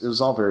everything. It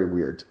was all very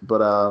weird.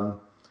 But I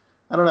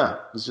don't know.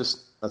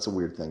 That's a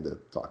weird thing to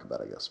talk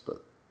about, I guess.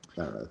 But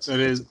I don't know.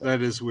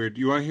 That is weird.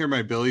 You want to hear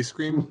my Billy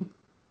scream?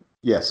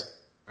 Yes.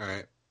 All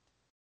right.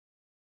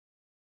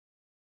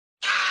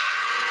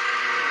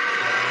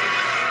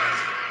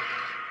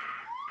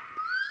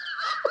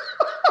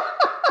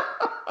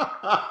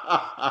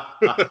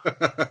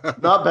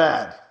 Not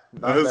bad.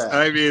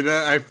 I mean,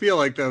 I feel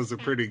like that was a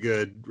pretty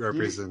good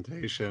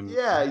representation.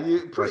 Yeah,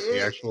 what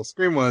the actual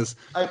scream was.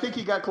 I think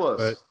you got close.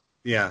 But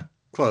yeah,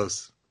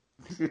 close.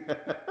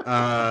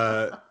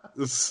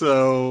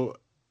 So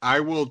I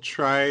will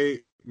try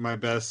my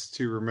best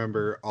to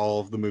remember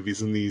all of the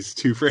movies in these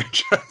two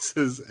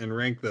franchises and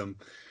rank them.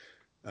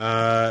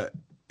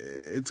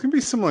 It's gonna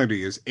be similar to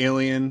yours.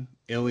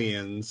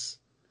 Aliens.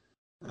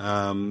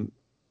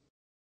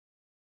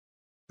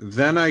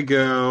 Then I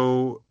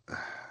go,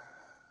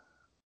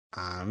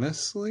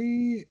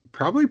 honestly,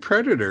 probably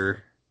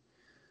Predator,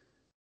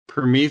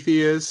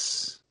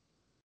 Prometheus,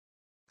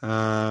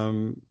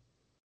 Predator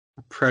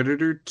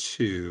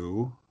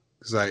 2,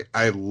 because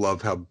I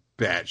love how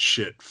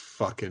batshit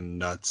fucking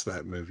nuts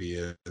that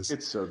movie is.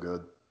 It's so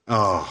good.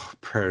 Oh,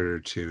 Predator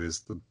 2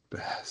 is the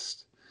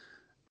best.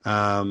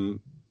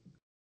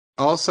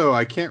 Also,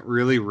 I can't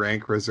really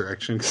rank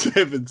Resurrection because I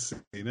haven't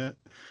seen it,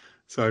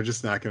 so I'm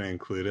just not going to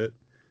include it.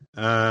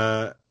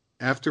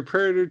 After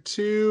Predator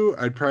 2,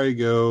 I'd probably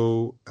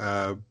go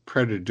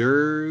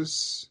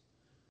Predators,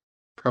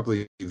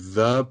 probably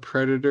The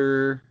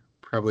Predator,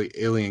 probably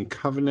Alien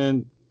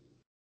Covenant,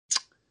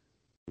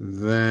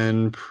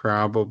 then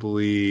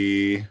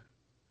probably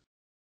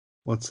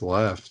what's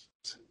left?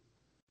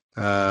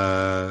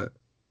 Have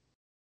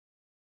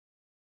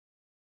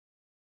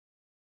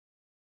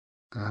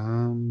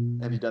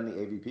you done the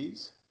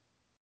AVPs?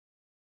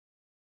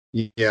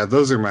 Yeah,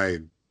 those are my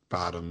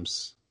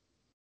bottoms.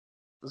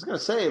 I was going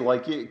to say,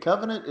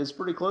 Covenant is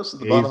pretty close to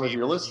the bottom of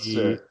your list.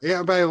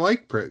 Yeah, but I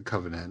like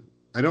Covenant.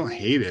 I don't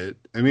hate it.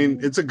 I mean,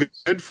 it's a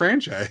good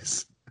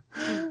franchise.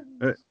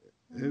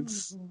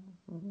 It's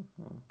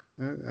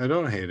I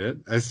don't hate it.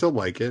 I still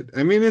like it.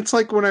 I mean, it's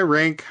like when I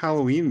rank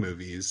Halloween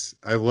movies.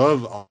 I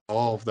love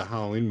all of the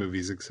Halloween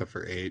movies except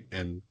for 8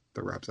 and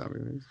the Rob Zombie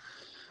movies.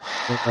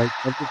 But like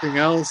everything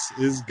else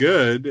is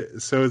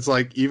good. So it's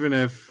like even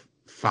if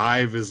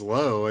 5 is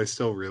low, I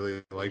still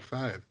really like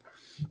 5.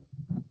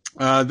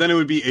 Then it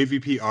would be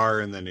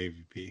AVP-R and then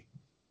AVP.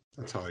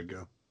 That's how I'd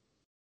go.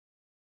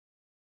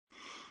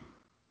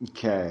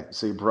 Okay,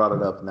 so you brought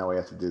it up, and now we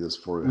have to do this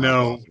for you.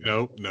 Nope.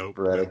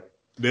 Ready?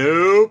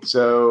 Nope.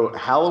 So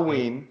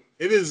Halloween.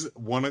 It is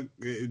one of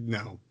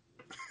no.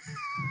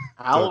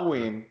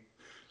 Halloween.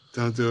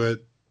 Don't do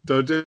it.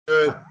 Don't do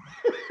it.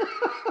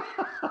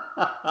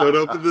 Don't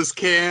open this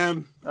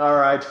can. All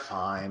right,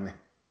 fine.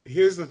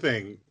 Here's the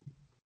thing.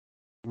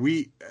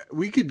 We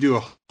could do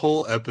a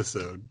whole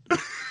episode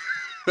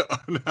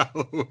on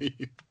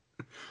Halloween.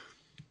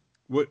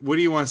 What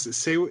do you want to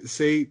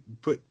say?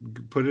 Put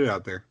it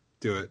out there.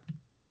 Do it.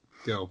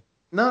 Go.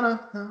 No.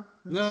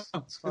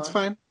 It's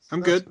fine. I'm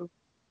good. I'm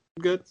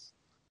good.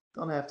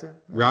 Don't have to.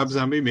 Rob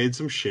Zombie made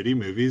some shitty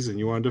movies, and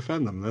you want to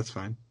defend them. That's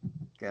fine.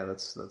 Yeah,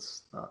 that's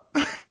not.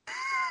 That's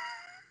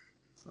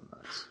not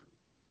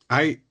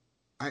nice.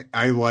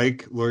 I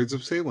like Lords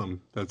of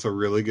Salem. That's a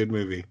really good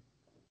movie.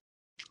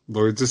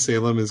 Lords of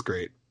Salem is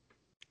great.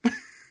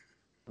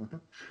 Mm-hmm.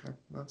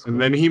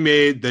 And then he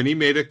made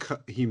a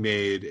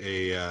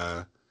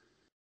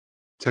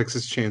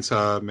Texas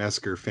Chainsaw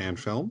Massacre fan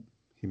film.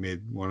 He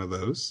made one of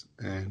those,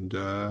 and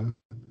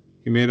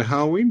he made a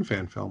Halloween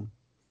fan film,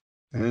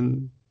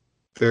 and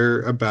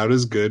they're about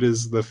as good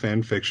as the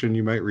fan fiction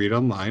you might read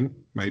online.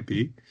 Might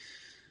be,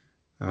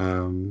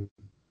 and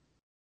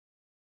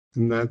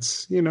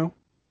that's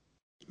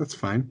that's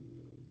fine.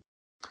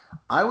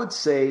 I would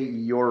say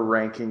your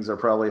rankings are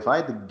probably, if I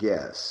had to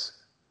guess,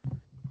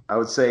 I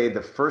would say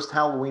the first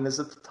Halloween is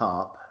at the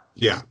top.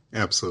 Yeah,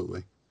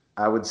 absolutely.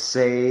 I would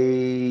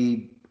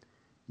say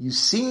you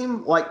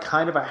seem like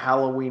kind of a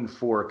Halloween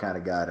 4 kind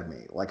of guy to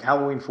me. Like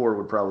Halloween 4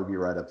 would probably be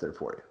right up there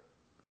for you.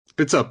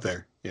 It's up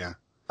there, yeah.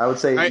 I would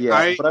say,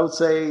 but I would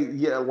say,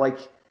 like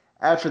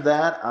after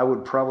that, I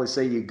would probably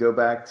say you go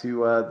back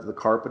to the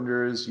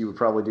Carpenters. You would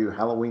probably do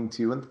Halloween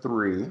 2 and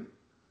 3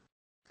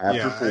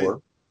 after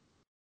 4.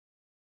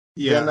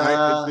 Then,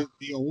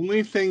 the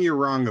only thing you're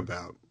wrong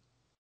about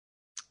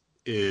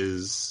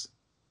is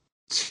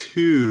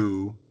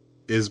 2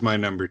 is my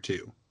number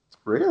 2.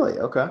 Really?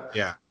 Okay.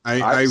 Yeah.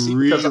 I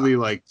really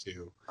like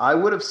 2. I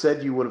would have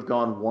said you would have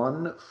gone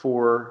 1,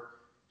 4,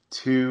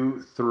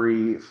 2,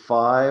 3,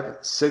 5,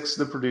 6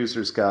 the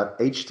producer's cut,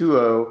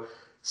 H2O,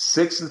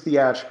 6 the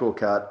theatrical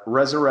cut,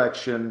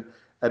 Resurrection,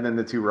 and then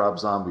the 2 Rob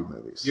Zombie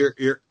movies.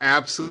 You're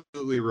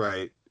absolutely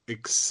right,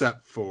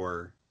 except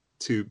for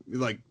 2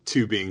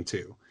 being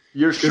 2.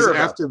 You're sure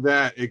after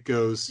that it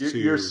goes to...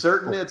 You're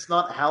certain it's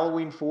not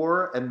Halloween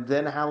 4 and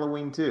then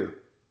Halloween 2?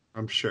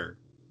 I'm sure.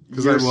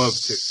 Because I love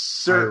 2.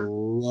 I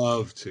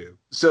love 2.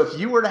 So if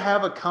you were to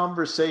have a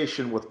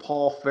conversation with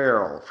Paul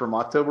Farrell from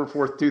October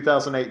 4th,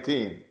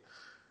 2018,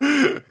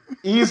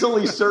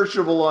 easily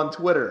searchable on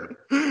Twitter,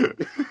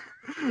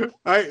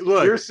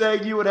 you're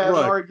saying you would have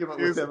an argument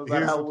with him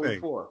about Halloween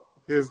 4.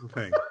 Here's the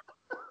thing.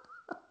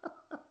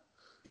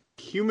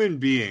 Human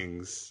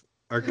beings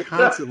are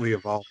constantly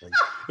evolving.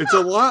 It's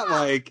a lot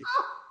like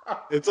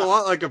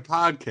a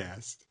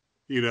podcast,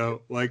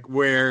 like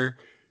where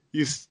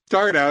you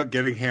start out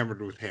getting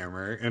hammered with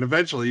Hammer, and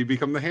eventually you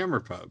become the Hammer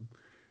Pub,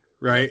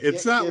 right?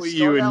 It's not what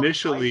you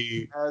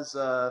initially as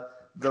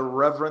the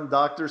Reverend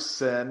Dr.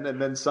 Sin,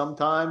 and then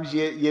sometimes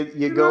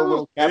you go a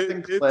little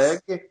Captain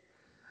Clegg.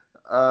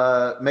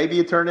 Maybe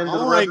you turn into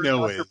the Reverend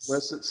Dr.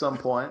 Bliss at some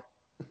point.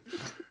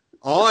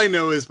 All I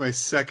know is my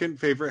second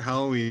favorite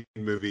Halloween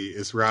movie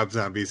is Rob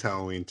Zombie's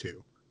Halloween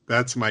 2.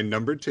 That's my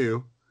number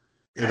 2.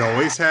 It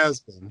always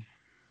has been.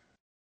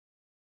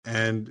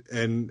 And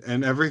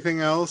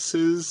everything else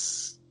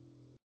is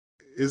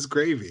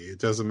gravy. It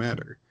doesn't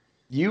matter.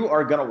 You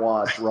are gonna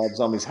watch Rob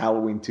Zombie's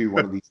Halloween 2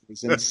 one of these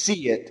days and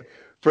see it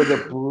for the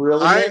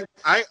brilliant.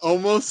 I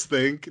almost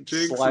think,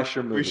 Jinx,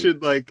 slasher movie.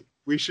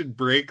 We should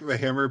break the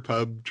Hammer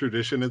Pub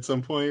tradition at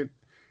some point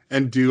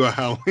and do a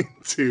Halloween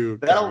 2.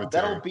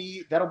 That'll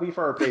be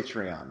for our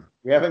Patreon.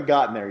 We haven't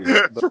gotten there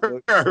yet. But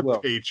for our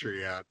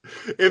Patreon.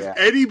 If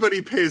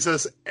anybody pays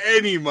us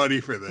any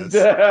money for this,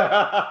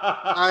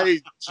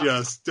 I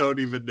just don't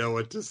even know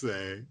what to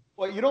say.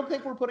 Well, you don't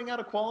think we're putting out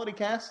a quality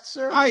cast,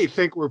 sir? I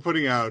think we're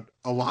putting out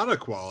a lot of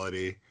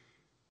quality,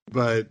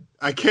 but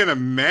I can't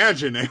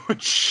imagine anyone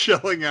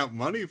shelling out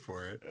money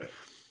for it.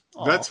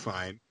 Aww. That's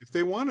fine. If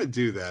they want to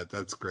do that,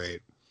 that's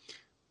great.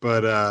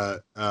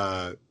 But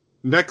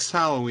next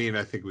Halloween,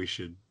 I think we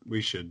should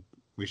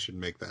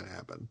make that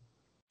happen.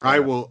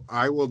 Yeah.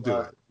 I will do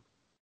it.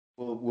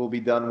 We'll be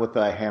done with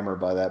Hammer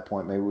by that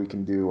point. Maybe we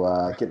can do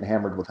Getting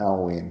Hammered with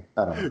Halloween.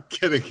 I don't know.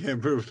 Getting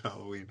Hammered with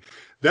Halloween.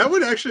 That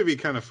would actually be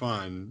kind of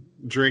fun,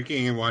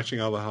 drinking and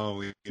watching all the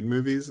Halloween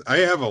movies. I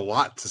have a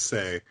lot to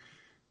say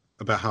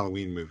about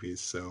Halloween movies,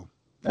 so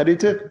I do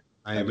too.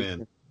 I am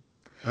in.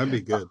 That'd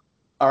be good.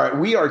 All right,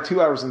 we are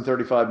 2 hours and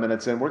 35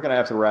 minutes in. We're going to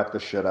have to wrap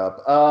this shit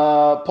up.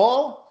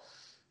 Paul?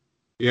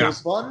 Yeah. It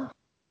was fun.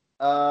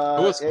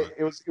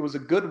 It was a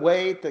good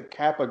way to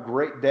cap a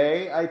great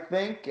day, I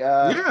think.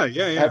 Yeah.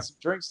 Had some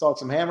drinks, talked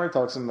some hammer,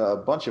 talked some a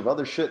bunch of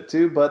other shit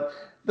too. But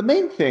the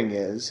main thing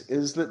is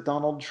that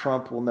Donald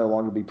Trump will no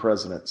longer be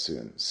president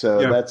soon.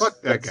 So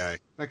fuck that guy.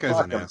 That guy's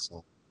an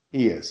asshole.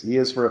 He is. He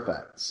is for a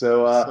fact.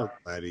 So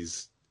glad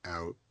he's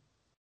out.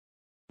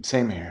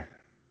 Same here.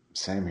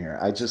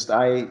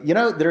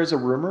 There's a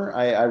rumor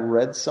I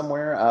read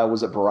somewhere,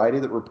 was it Variety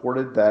that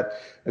reported that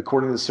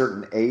according to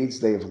certain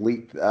aides, they have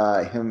leaked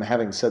him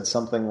having said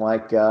something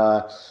like,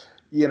 the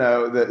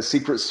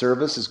Secret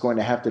Service is going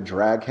to have to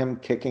drag him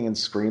kicking and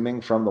screaming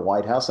from the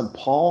White House. And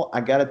Paul, I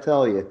got to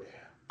tell you,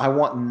 I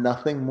want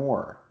nothing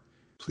more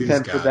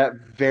than for that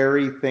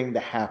very thing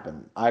to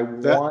happen.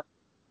 That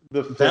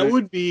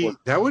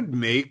would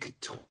make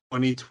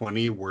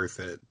 2020 worth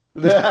it.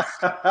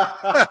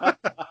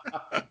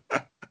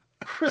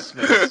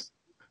 Christmas,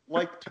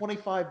 like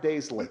 25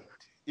 days late,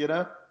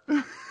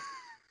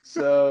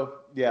 So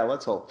yeah,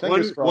 let's hope.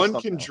 Fingers crossed.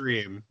 One can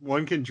dream.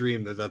 One can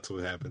dream that that's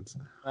what happens.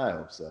 I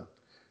hope so.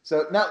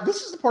 So now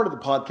this is the part of the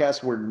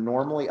podcast where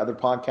normally other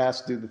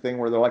podcasts do the thing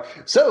where they're like,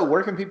 "So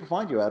where can people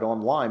find you at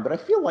online?" But I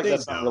feel like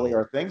that's not really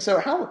our thing. So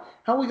how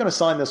are we going to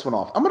sign this one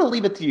off? I'm going to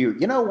leave it to you.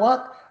 You know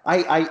what?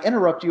 I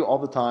interrupt you all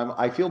the time.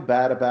 I feel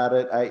bad about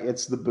it.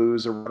 It's the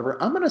booze or whatever.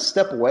 I'm going to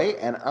step away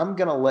and I'm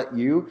going to let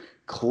you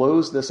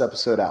close this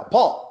episode out.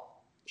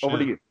 Paul, over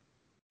to you.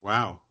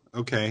 Wow.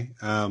 Okay.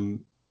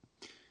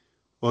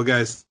 Well,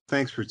 guys,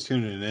 thanks for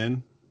tuning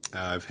in.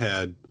 I've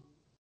had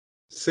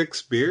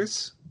 6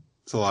 beers.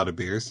 It's a lot of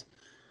beers.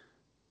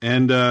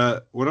 And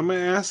what I'm going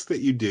to ask that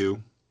you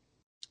do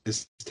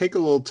is take a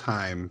little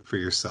time for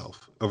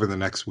yourself over the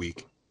next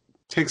week.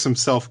 Take some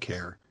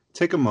self-care.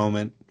 Take a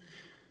moment.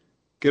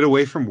 Get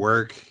away from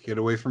work. Get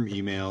away from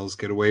emails.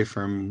 Get away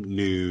from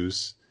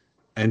news.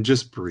 And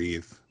just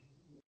breathe.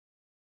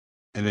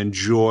 And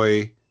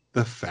enjoy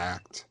the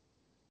fact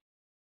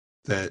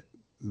that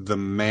the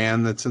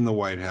man that's in the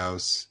White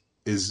House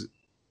is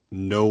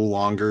no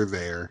longer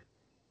there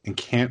and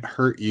can't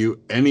hurt you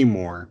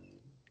anymore.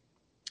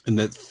 And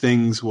that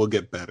things will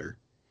get better.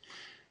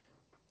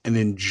 And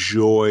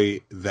enjoy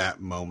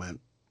that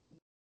moment.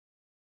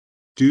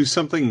 Do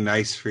something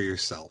nice for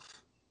yourself.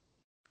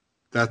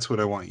 That's what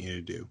I want you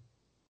to do.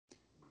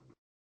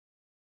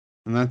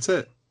 And that's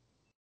it.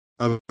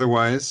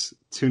 Otherwise,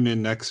 tune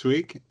in next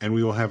week and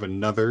we will have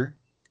another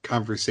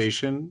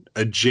conversation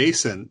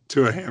adjacent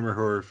to a Hammer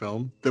horror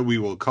film that we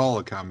will call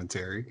a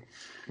commentary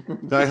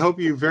that I hope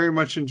you very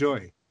much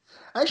enjoy.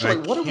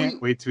 Actually, I can't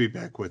wait to be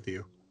back with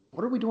you.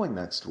 What are we doing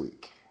next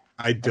week?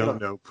 I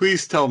don't know.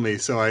 Please tell me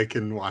so I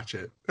can watch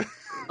it.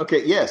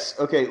 Okay, yes.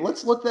 Okay,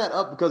 let's look that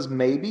up because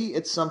maybe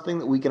it's something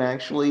that we can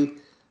actually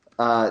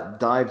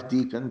dive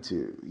deep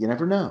into. You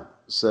never know.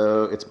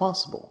 So it's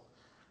possible.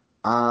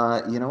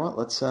 You know what?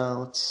 Let's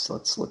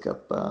look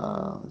up.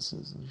 This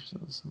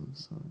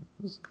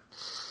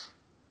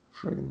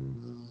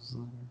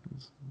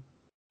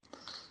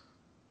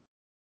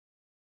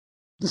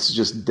is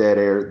just dead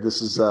air.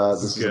 This is a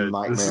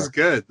nightmare. This is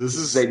good. This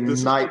is a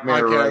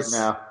nightmare right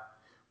now.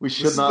 We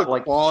should not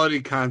like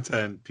quality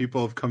content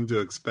people have come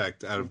to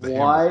expect out of the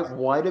Hammer.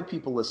 Why do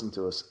people listen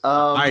to us?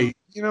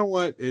 You know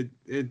what? It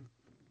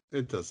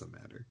doesn't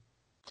matter.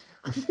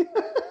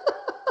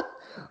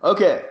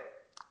 Okay.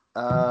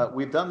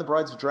 We've done The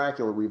Brides of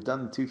Dracula. We've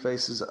done The Two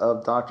Faces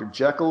of Dr.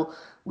 Jekyll.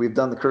 We've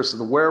done The Curse of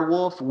the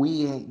Werewolf.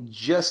 We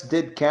just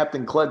did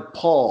Captain Clegg.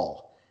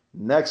 Paul.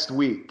 Next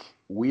week,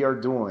 we are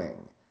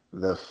doing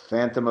The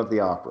Phantom of the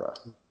Opera.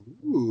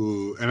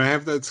 Ooh, and I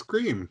have that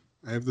Scream.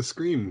 I have the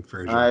Scream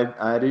version.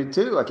 I do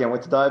too. I can't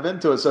wait to dive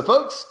into it. So,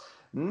 folks,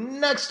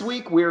 next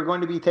week we are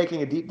going to be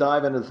taking a deep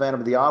dive into The Phantom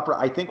of the Opera.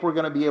 I think we're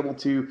going to be able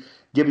to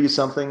give you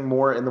something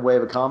more in the way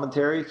of a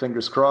commentary.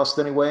 Fingers crossed,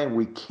 anyway, and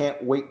we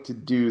can't wait to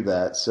do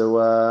that.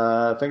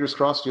 So, fingers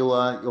crossed,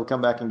 you'll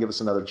come back and give us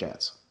another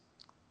chance.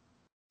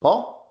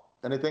 Paul,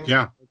 anything?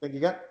 Yeah. Anything you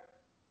got?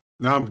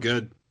 No, I'm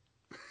good.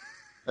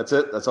 That's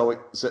it. That's all we.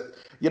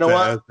 You know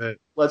what?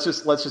 Let's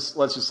just.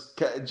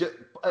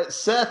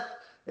 Seth,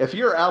 if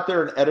you're out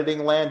there in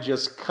editing land,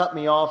 just cut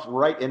me off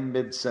right in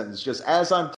mid sentence. Just as I'm